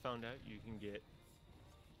also found out you can get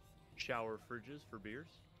shower fridges for beers.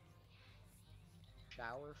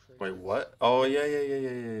 Shower for. Wait, what? Oh, yeah.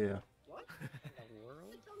 What in the world?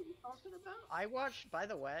 What the hell are you talking about? I watched. By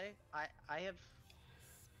the way, I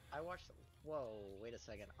watched. Whoa, wait a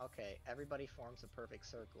second. Okay, everybody forms a perfect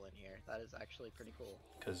circle in here. That is actually pretty cool.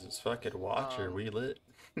 Because it's fucking Watcher. We lit.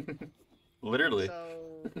 Literally.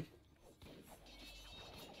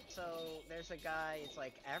 So there's a guy. It's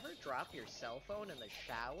like, ever drop your cell phone in the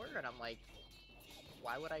shower? And I'm like,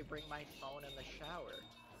 why would I bring my phone in the shower?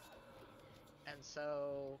 And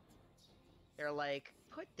so they're like,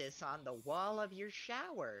 put this on the wall of your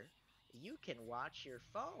shower. You can watch your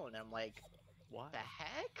phone. I'm like, what the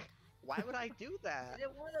heck? Why would I do that? Is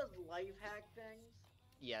it one of those life hack things?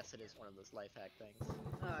 Yes, it is one of those life hack things.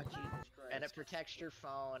 Oh, Jesus Christ. And it protects your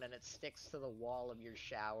phone and it sticks to the wall of your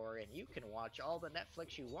shower and you can watch all the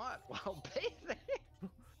Netflix you want while bathing.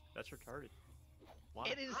 That's retarded. Why?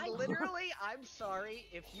 It is literally, I'm sorry,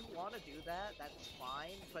 if you want to do that, that's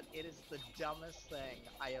fine, but it is the dumbest thing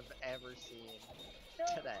I have ever seen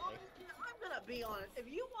today. Honestly, I'm gonna be honest. If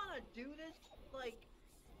you want to do this, like,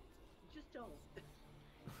 just don't.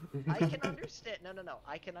 I can understand. No.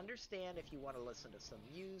 I can understand if you want to listen to some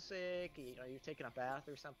music. You know, you're taking a bath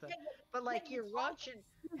or something. Yeah, but like you're watching.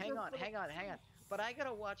 Hang on. But I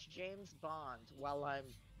gotta watch James Bond while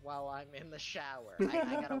I'm in the shower.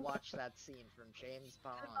 I gotta watch that scene from James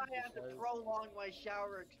Bond. I have to prolong my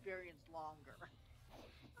shower experience longer.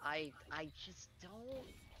 I just don't.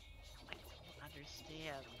 I don't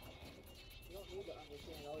understand. You don't need to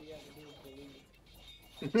understand. All you have to do is believe.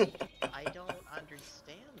 I don't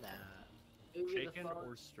understand that. Shaken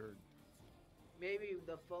or stirred? Maybe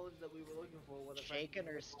the phones that we were looking for were the Shaken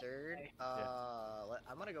or stirred?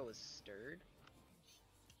 I'm gonna go with stirred.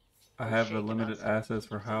 I have a limited access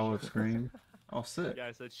for Howl of Scream. Oh, sick. Yeah,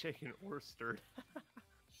 I said shaken or stirred.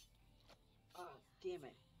 Oh, damn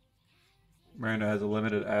it. Miranda has a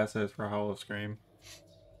limited access for Howl of Scream.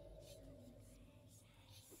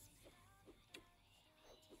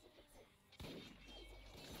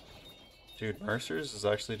 Dude, Mercer's is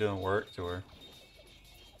actually doing work to her.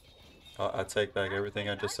 I take back everything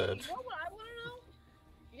I just said. You know what I want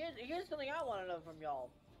to know? Here's something I want to know from y'all.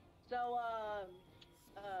 So,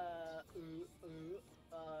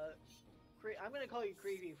 I'm gonna call you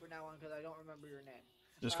Creepy from now on because I don't remember your name.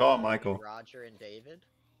 Just call him Michael. Roger and David.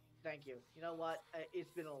 Thank you. You know what? It's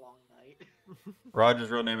been a long night. Roger's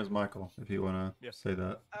real name is Michael, if you want to say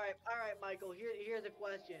that. All right, Michael. Here's a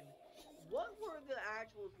question. What were the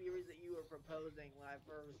actual theories that you were proposing when I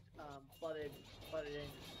first butted in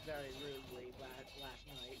very rudely last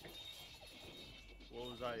night? What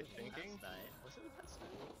was I thinking? Last night. Was it last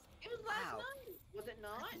night? It was last night. Was it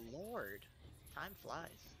not? Good Lord, time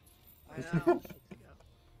flies. I know.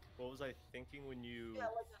 What was I thinking when you... Yeah,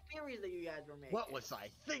 like the theories that you guys were making. What was I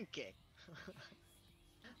thinking?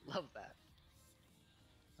 Love that.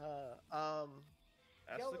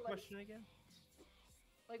 Ask the question again?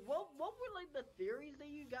 Like, what were, like, the theories that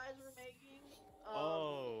you guys were making?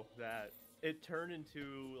 That. It turned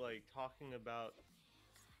into, like, talking about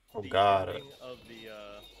Oh, the God. ending of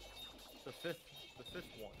the fifth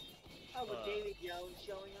one. Oh, with Davy Jones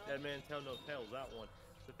showing up? Dead Man Tell No Tales, that one.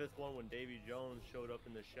 The fifth one, when Davy Jones showed up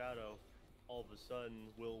in the shadow, all of a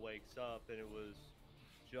sudden Will wakes up and it was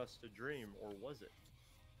just a dream, or was it?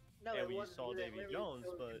 No, and it we wasn't. saw Davy Jones,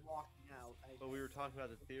 but out, we were talking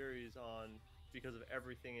about the theories on because of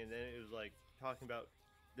everything, and then it was like talking about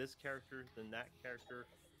this character, then that character,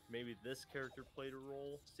 maybe this character played a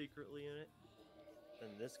role secretly in it,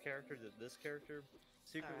 and this character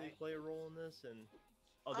secretly play a role in this, and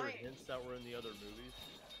other hints that were in the other movies.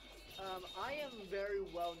 I am very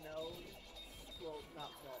well known. Well, not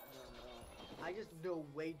well known at all. I just know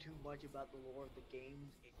way too much about the lore of the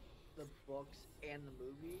games, the books, and the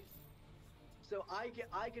movies. So I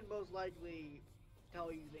can most likely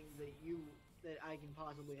tell you things that I can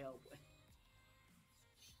possibly help with.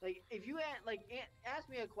 Like, if you ask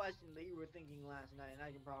me a question that you were thinking last night, and I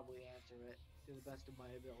can probably answer it to the best of my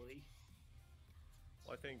ability.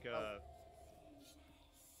 Well, I think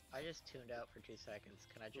I just tuned out for 2 seconds.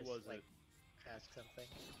 Can I just ask something?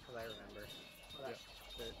 Because I remember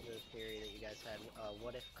the theory that you guys had.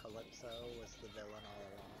 What if Calypso was the villain all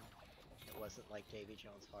along? It wasn't like Davy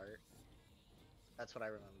Jones' heart. That's what I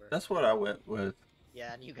remember. That's what I went with.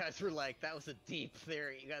 Yeah, and you guys were like, that was a deep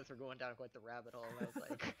theory. You guys were going down quite the rabbit hole, and I was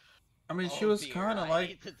like, I mean, oh she was dear, kind of I like,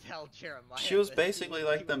 need to tell Jeremiah. she was this. basically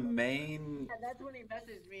like the main. And that's when he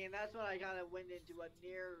messaged me, and that's when I kind of went into a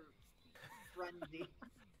near frenzy.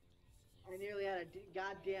 I nearly had a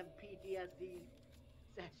goddamn PTSD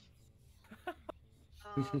session.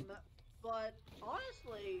 But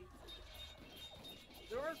honestly,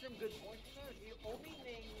 there are some good points in there. The only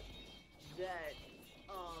thing that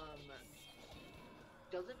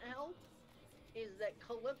doesn't help is that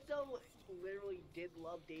Calypso literally did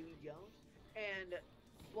love Davy Jones,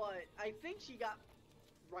 but I think she got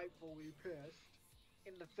rightfully pissed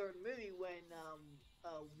in the third movie when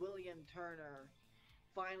William Turner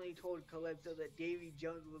finally told Calypso that Davy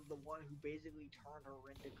Jones was the one who basically turned her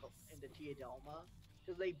into Tia Delma,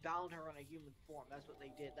 because they bound her in a human form. That's what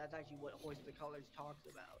they did. That's actually what Hoist the Colors talks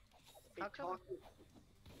about. It talks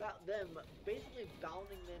about them basically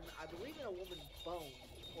bounding them, I believe, in a woman's bones,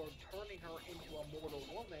 or turning her into a mortal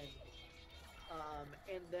woman.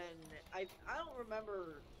 And then I don't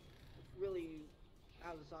remember really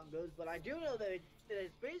how the song goes, but I do know that it does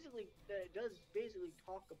basically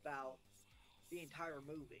talk about the entire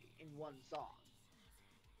movie in one song.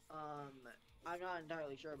 I'm not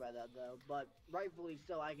entirely sure about that though, but rightfully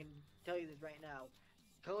so. I can tell you this right now: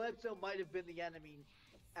 Calypso might have been the enemy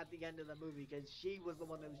at the end of the movie, because she was the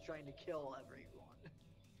one that was trying to kill everyone.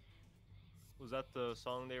 Was that the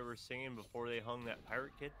song they were singing before they hung that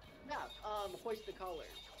pirate kid? Yeah, Hoist the Colors,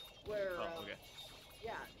 where okay.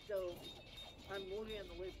 yeah. So I'm looking at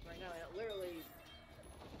the lyrics right now, and it literally,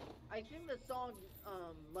 I think the song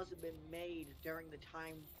must have been made during the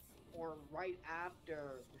time or right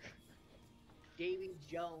after Davy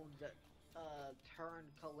Jones turned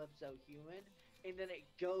Calypso human, and then it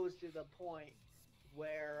goes to the point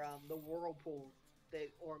where the whirlpool,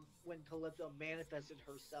 or when Calypso manifested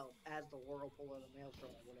herself as the whirlpool or the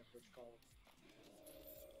maelstrom, or whatever it's called.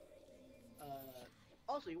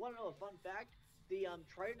 Also, you want to know a fun fact? The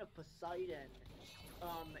Trident of Poseidon,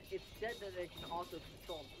 it's said that it can also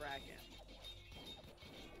control Kraken.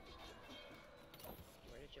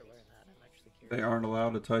 Where did you learn that? I'm actually curious. They aren't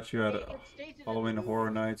allowed to touch you at It states it in Halloween the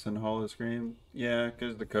Horror movie. Nights and Hall of Scream. Yeah,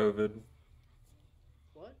 because the COVID.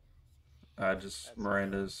 What? Just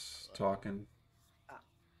Miranda's talking.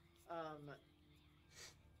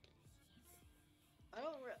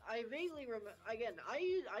 I vaguely remember. Again, I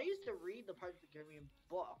used to read the Pirates of the Caribbean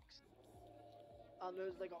books.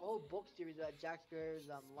 There's like a whole book series about Jack Sparrow's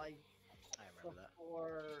life. I remember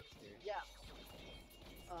before, that. Yeah.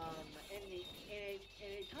 And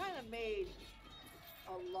it kind of made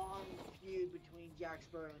a long feud between Jack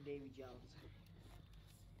Sparrow and Davy Jones.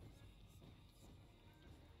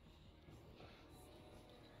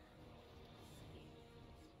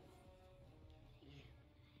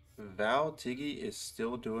 Val Tiggy is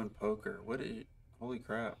still doing poker. What is? Holy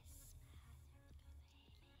crap!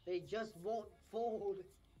 They just won't fold.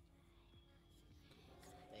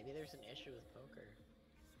 Maybe there's an issue with poker.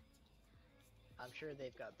 I'm sure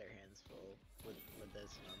they've got their hands full with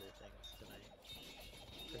this and other things tonight.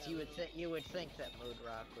 Because you would think that Mood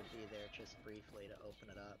Rock would be there just briefly to open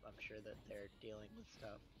it up. I'm sure that they're dealing with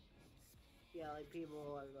stuff. Yeah, like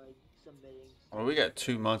people are like submitting. Well, we got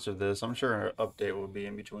 2 months of this. I'm sure an update will be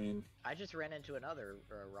in between. I just ran into another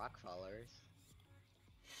rock followers.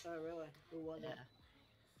 Oh really? Who was it?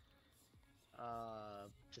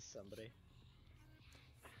 Just somebody.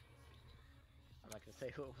 I'm not gonna say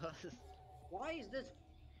who it was. Why is this?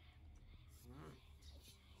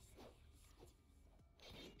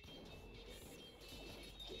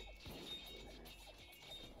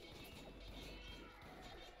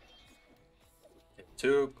 It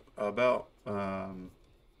took about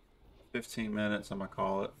 15 minutes. I'm gonna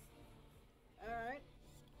call it. All right.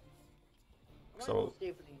 So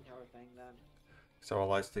stay for the entire thing then. So I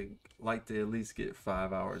like to at least get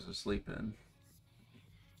 5 hours of sleep in.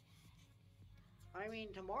 I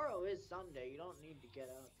mean, tomorrow is Sunday. You don't need to get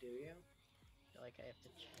up, do you? I feel like I have to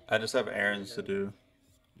check. I just have errands to do.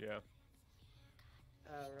 Yeah.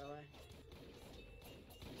 Oh, really?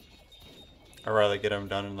 I'd rather get them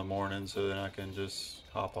done in the morning so then I can just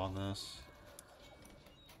hop on this.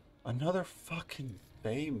 Another fucking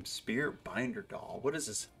Fame Spirit Binder doll. What is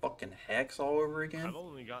this, fucking Hex all over again? I've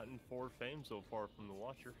only gotten 4 Fame so far from the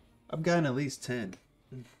Watcher. I've gotten at least 10.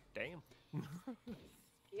 Damn.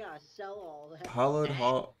 You gotta sell all that. Hollowed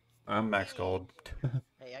I'm max gold.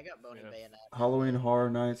 Hey, I got Bony Bayonet. Halloween Horror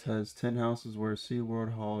Nights has 10 houses, where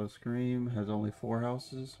SeaWorld Hall of Scream has only 4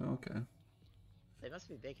 houses. Okay. They must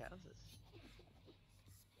be big houses.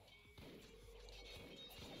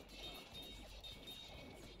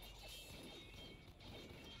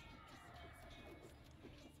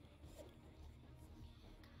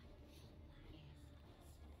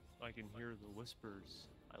 I can hear the whispers.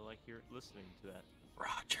 I like listening to that.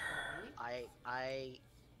 Roger.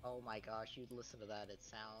 Oh my gosh, you'd listen to that. It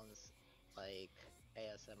sounds like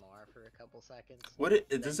ASMR for a couple seconds.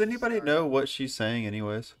 Does anybody know what she's saying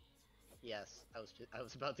anyways? Yes, I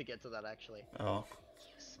was about to get to that actually. Oh.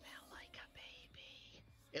 You smell like a baby.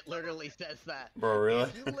 It literally says that. Bro, really?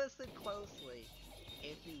 If you listen closely,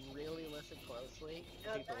 if you really listen closely,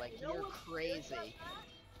 people are like, you're crazy.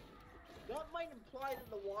 That might imply that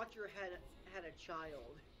the Watcher had a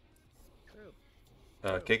child. True.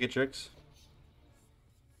 Kick it, chicks.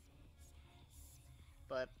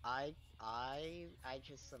 But I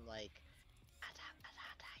just am like,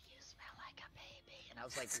 you smell like a baby, and I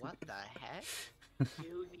was like, what the heck?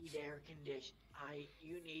 You need air condition.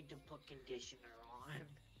 You need to put conditioner on.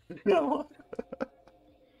 No.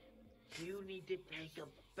 You need to take a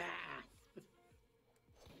bath.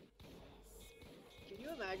 Can you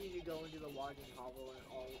imagine you go into the Watcher's hovel and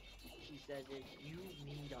all she says is, you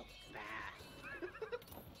need a bath?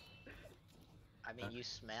 I mean, you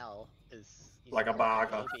smell is like a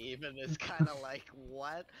bugger. Even is kind of like,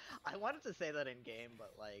 what? I wanted to say that in game,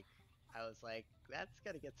 but like, I was like, that's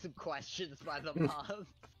gonna get some questions by the mob.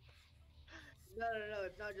 No,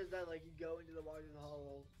 it's not just that. Like, you go into the Watcher's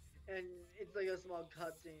hovel, and it's like a small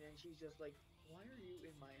cutscene, and she's just like, why are you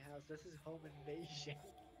in my house? This is home invasion.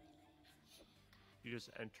 You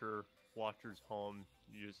just enter Watcher's home.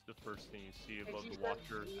 The first thing you see above the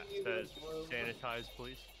Watcher says, "Sanitize,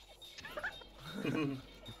 please."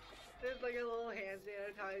 There's like a little hand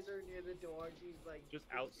sanitizer near the door. And she's like, just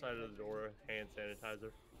outside of the door, hand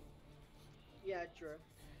sanitizer. Yeah, true.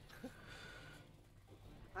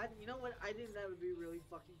 You know what? I think that would be really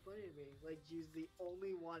fucking funny to me. Like, she's the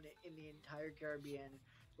only one in the entire Caribbean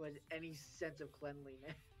who has any sense of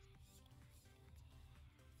cleanliness.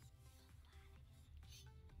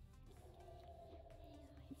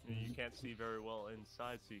 You can't see very well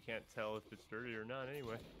inside, so you can't tell if it's dirty or not.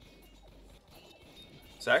 Anyway,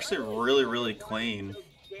 it's actually really, really clean. So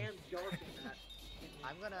damn dark in that.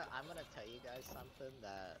 I'm gonna tell you guys something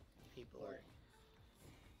that people are.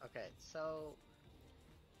 Okay, so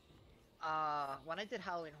when I did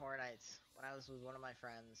Halloween Horror Nights, when I was with one of my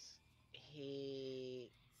friends,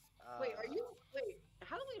 he. Wait,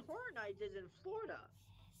 Halloween Horror Nights is in Florida.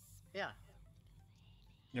 Yeah.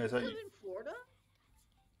 Yeah, You live in Florida?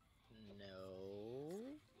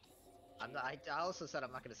 No. I'm not. I also said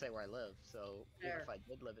I'm not gonna say where I live. So even if I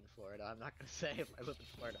did live in Florida, I'm not gonna say if I live in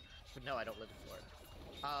Florida. But no, I don't live in Florida.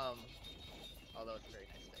 Although it's a very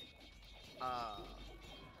nice state.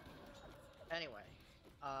 Anyway,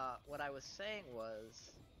 what I was saying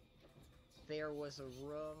was there was a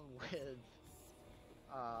room with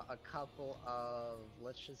a couple of,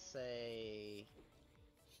 let's just say,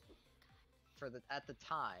 at the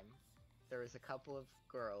time, there was a couple of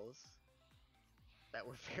girls that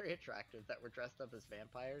were very attractive that were dressed up as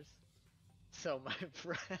vampires. So my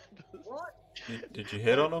friend was, What? Did you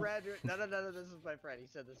hit on them? No, this is my friend. He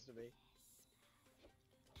said this to me.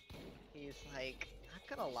 He's like, not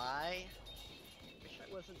gonna lie, wish I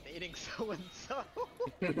wasn't dating so and so.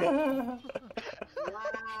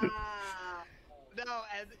 Wow. No,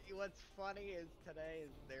 and what's funny is today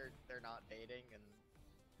is they're not dating, and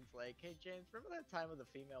he's like, hey James, remember that time with the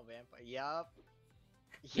female vampire?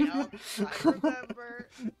 Yup, I remember.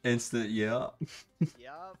 Instant, yeah.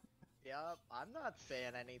 Yup. I'm not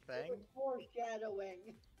saying anything.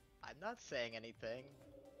 Foreshadowing. I'm not saying anything.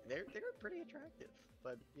 They're pretty attractive,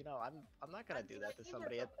 but you know, I'm not gonna do that to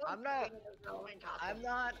somebody. I'm not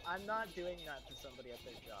doing that to somebody at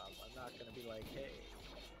their job. I'm not gonna be like, hey,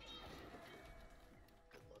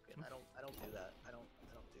 good looking. I don't do that. I don't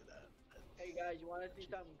do that. Hey guys, you want to see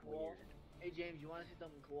something cool? Hey James, you want to see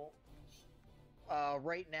something cool?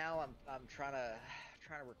 Right now I'm trying to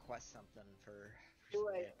request something for.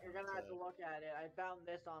 Wait, you're gonna have to look at it. I found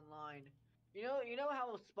this online. You know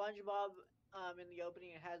how SpongeBob, in the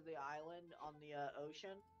opening, it has the island on the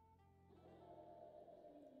ocean.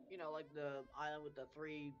 You know, like the island with the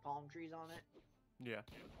 3 palm trees on it. yeah.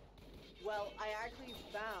 Well, I actually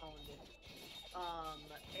found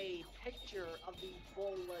a picture of the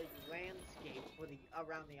full landscape for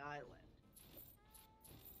around the island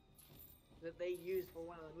that they used for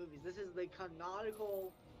one of the movies. This is the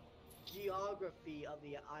canonical geography of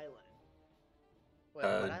the island. Wait,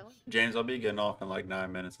 what island? James, I'll be getting off in like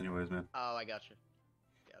 9 minutes anyways, man. Oh, I gotcha.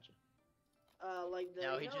 Like the.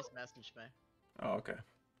 No, he just messaged me. Oh, okay.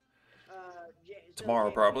 So Tomorrow,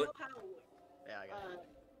 James, probably. You know how, Yeah, I got it.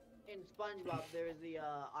 in SpongeBob, there's the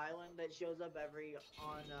island that shows up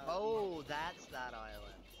on. Oh, that's that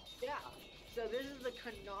island. Yeah. So this is the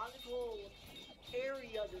canonical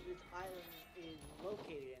area that this island is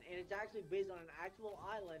located in, and it's actually based on an actual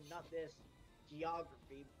island, not this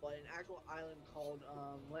geography, but an actual island called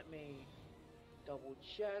let me double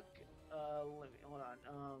check. Let me hold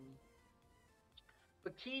on.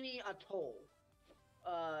 Bikini Atoll.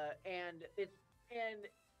 And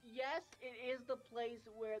yes, it is the place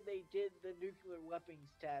where they did the nuclear weapons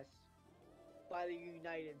test by the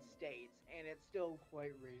United States, and it's still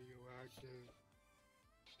quite radioactive.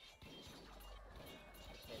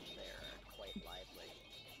 Kids there are quite lively.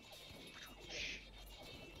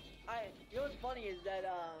 You know what's funny is that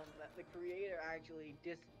the creator actually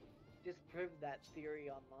disproved that theory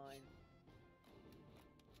online.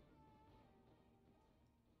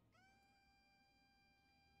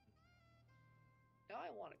 Now I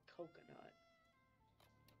want a coconut.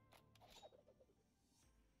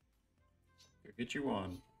 Here, get you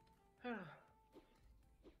one.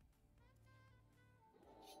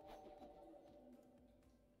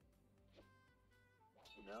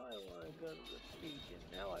 Now I want to go to the beach, and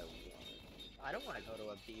now I don't want to go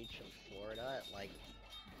to a beach in Florida at like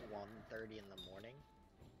 1:30 in the morning.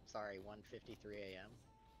 Sorry, 1:53 a.m.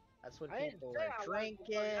 That's when people are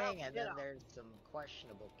drinking, and then there's some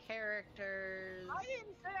questionable characters. I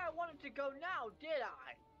didn't say I wanted to go now, did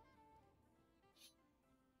I?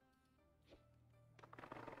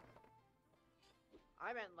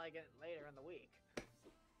 I meant like it later in the week.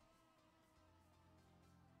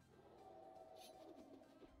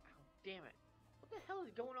 Oh, damn it. What the hell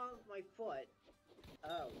is going on with my foot?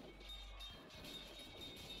 Oh.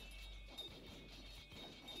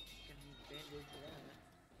 Gonna need a bandage for that.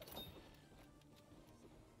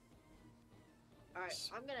 Alright,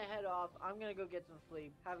 I'm gonna head off. I'm gonna go get some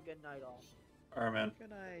sleep. Have a good night, all. Alright, man. Good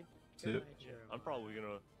night. See ya. Yeah, I'm probably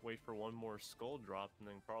gonna wait for one more skull drop and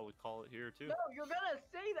then probably call it here too. No, you're gonna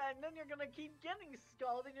say that, and then you're gonna keep getting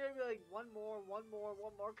skulled, and you're gonna be like, one more, one more,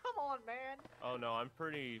 one more. Come on, man. Oh no, I'm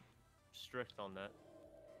pretty strict on that.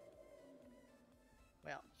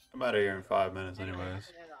 Well, I'm out of here in 5 minutes,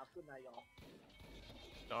 anyways. Good night, y'all.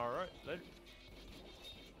 All right, later.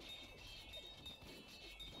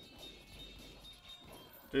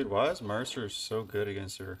 Dude, why is Mercer so good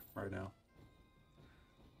against her right now?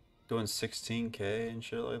 Doing 16k and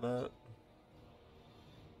shit like that?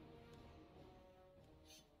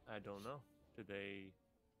 I don't know. Did they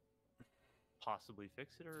possibly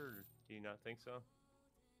fix it, or do you not think so?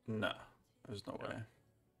 No, there's no way.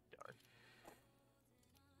 Darn.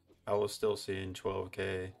 I was still seeing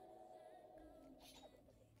 12k.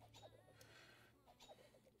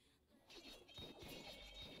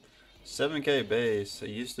 $7k base. It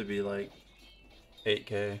used to be like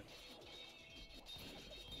 8k.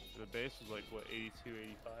 The base was like, what, 82,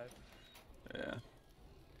 85? Yeah.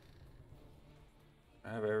 I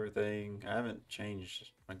have everything. I haven't changed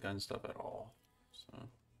my gun stuff at all. So.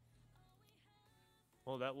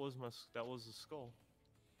 Well, that was the skull.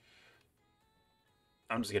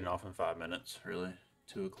 I'm just getting off in 5 minutes, really.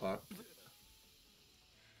 2 o'clock.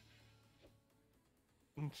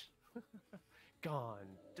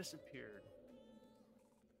 Gone. Disappeared.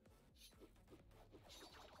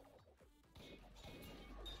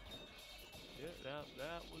 Yeah,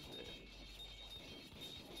 that was it.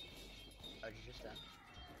 oh, did you just done?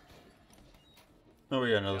 Oh, we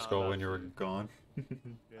got another Yeah, skull I'm when you were gone. Yeah,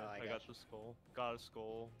 Oh, I I got got the skull. Got a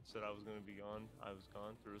skull. Said I was gonna be gone. I was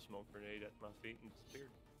gone. Threw a smoke grenade at my feet and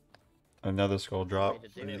disappeared. Another skull Way drop to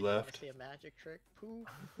do when it. you You wanna left. see a magic trick? Poof.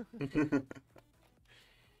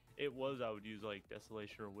 It was, I would use like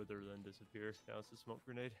Desolation or Wither, then disappear. Now it's a smoke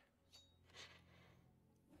grenade.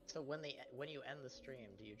 So when you end the stream,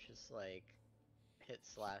 do you just like hit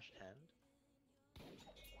 /end?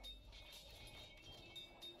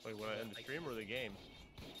 Wait, when I end the Like- stream or the game?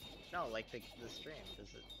 No, like the stream.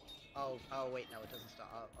 Does it? Oh wait, no, it doesn't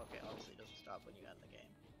stop. Oh, okay, obviously it doesn't stop when you end the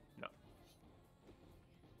game. No.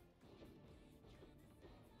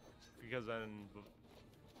 Because then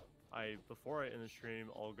before I end the stream,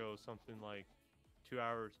 I'll go something like 2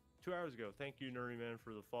 hours. 2 hours ago. Thank you, Nerdy Man,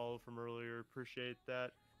 for the follow from earlier. Appreciate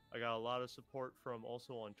that. I got a lot of support from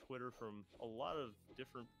also on Twitter from a lot of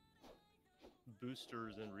different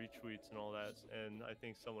boosters and retweets and all that. And I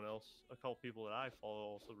think a couple people that I follow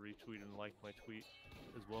also retweeted and liked my tweet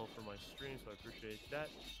as well for my stream, so I appreciate that.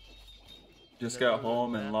 Just then got other than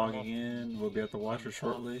home that, and I'm logging off- in. We'll be at the Watcher off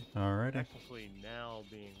shortly. Alrighty. Technically now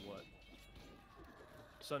being what?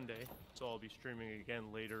 Sunday, so I'll be streaming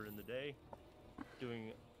again later in the day,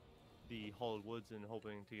 doing the Hollowed Woods and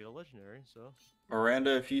hoping to get a legendary, so.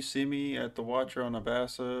 Miranda, if you see me at the Watcher on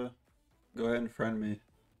Abasa, go ahead and friend me.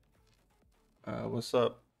 What's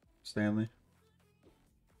up, Stanley?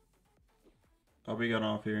 I'll be getting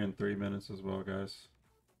off here in 3 minutes as well, guys.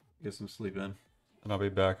 Get some sleep in. And I'll be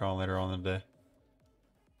back on later on in the day.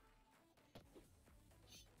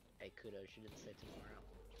 Hey, kudos, you didn't say tomorrow.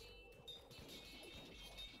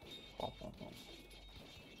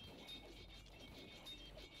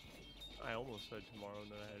 I almost said tomorrow,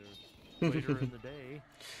 and then I had it later in the day.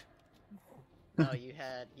 No, you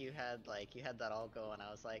had that all going. I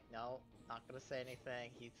was like, no, not gonna say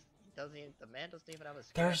anything. The man doesn't even have a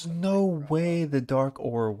script. There's I'm no like, bro. way the dark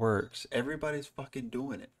aura works. Everybody's fucking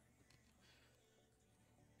doing it.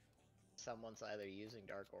 Someone's either using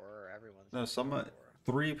dark aura or everyone's No, using dark aura.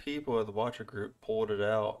 3 people at the watcher group pulled it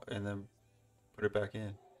out and then put it back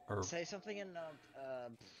in. Or Say something in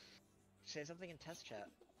test chat.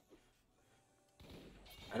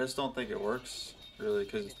 I just don't think it works really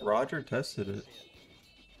because Roger tested it.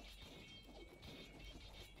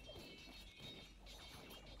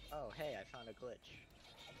 Oh, hey, I found a glitch.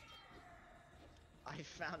 I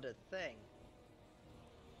found a thing.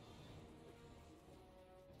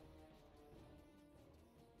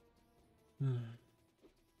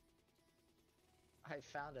 I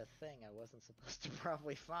found a thing I wasn't supposed to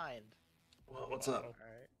probably find. Well, what's up?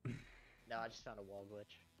 Alright. No, I just found a wall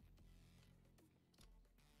glitch.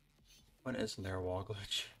 When isn't there a wall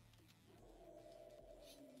glitch?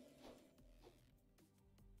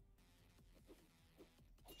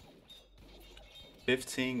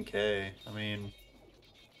 $15K. I mean,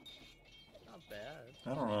 Not bad.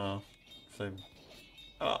 I don't know if they.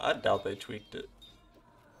 I doubt they tweaked it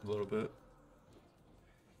a little bit.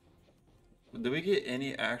 Did we get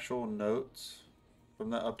any actual notes from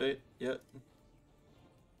that update yet?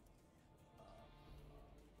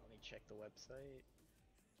 Let me check the website.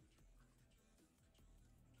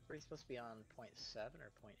 Are we supposed to be on 0.7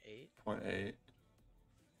 or 0.8? 0.8.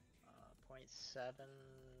 0.7.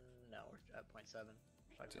 No, we're at 0.7.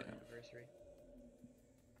 Talking about anniversary.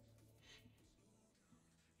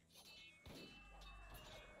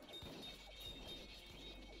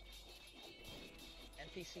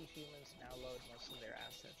 NPC humans now load most of their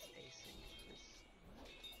assets async.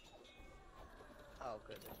 Oh,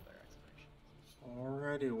 good. There's better explanation.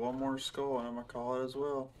 Alrighty, one more skull and I'm gonna call it as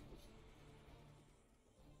well.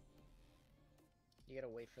 You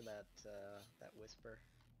gotta wait for that that whisper.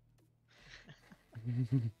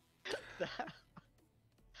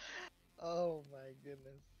 Oh my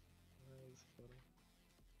goodness. That was funny.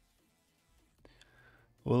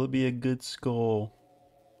 Will it be a good skull?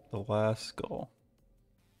 The last skull.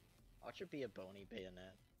 Watch it be a bony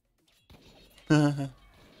bayonet.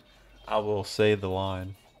 I will say the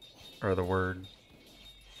line. Or the word.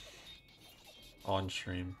 On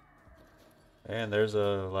stream. And there's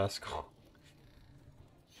a last skull.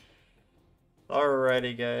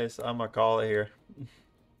 Alrighty guys, I'm gonna call it here.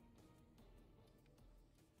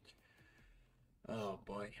 Oh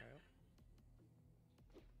boy.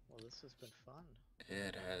 Well, this has been fun.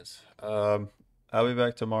 It has. I'll be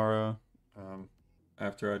back tomorrow.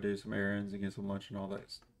 After I do some errands and get some lunch and all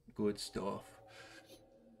that good stuff.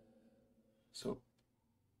 So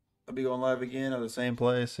I'll be going live again at the same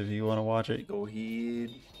place. If you want to watch it, go ahead.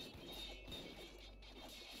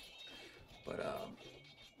 But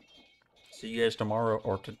see you guys tomorrow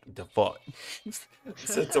or the fuck.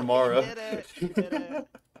 Said tomorrow. You did it.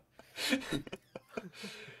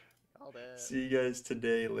 Called it. See you guys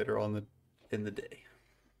today, later on in the day.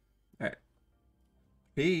 All right.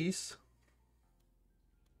 Peace.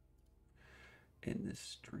 In this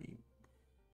stream.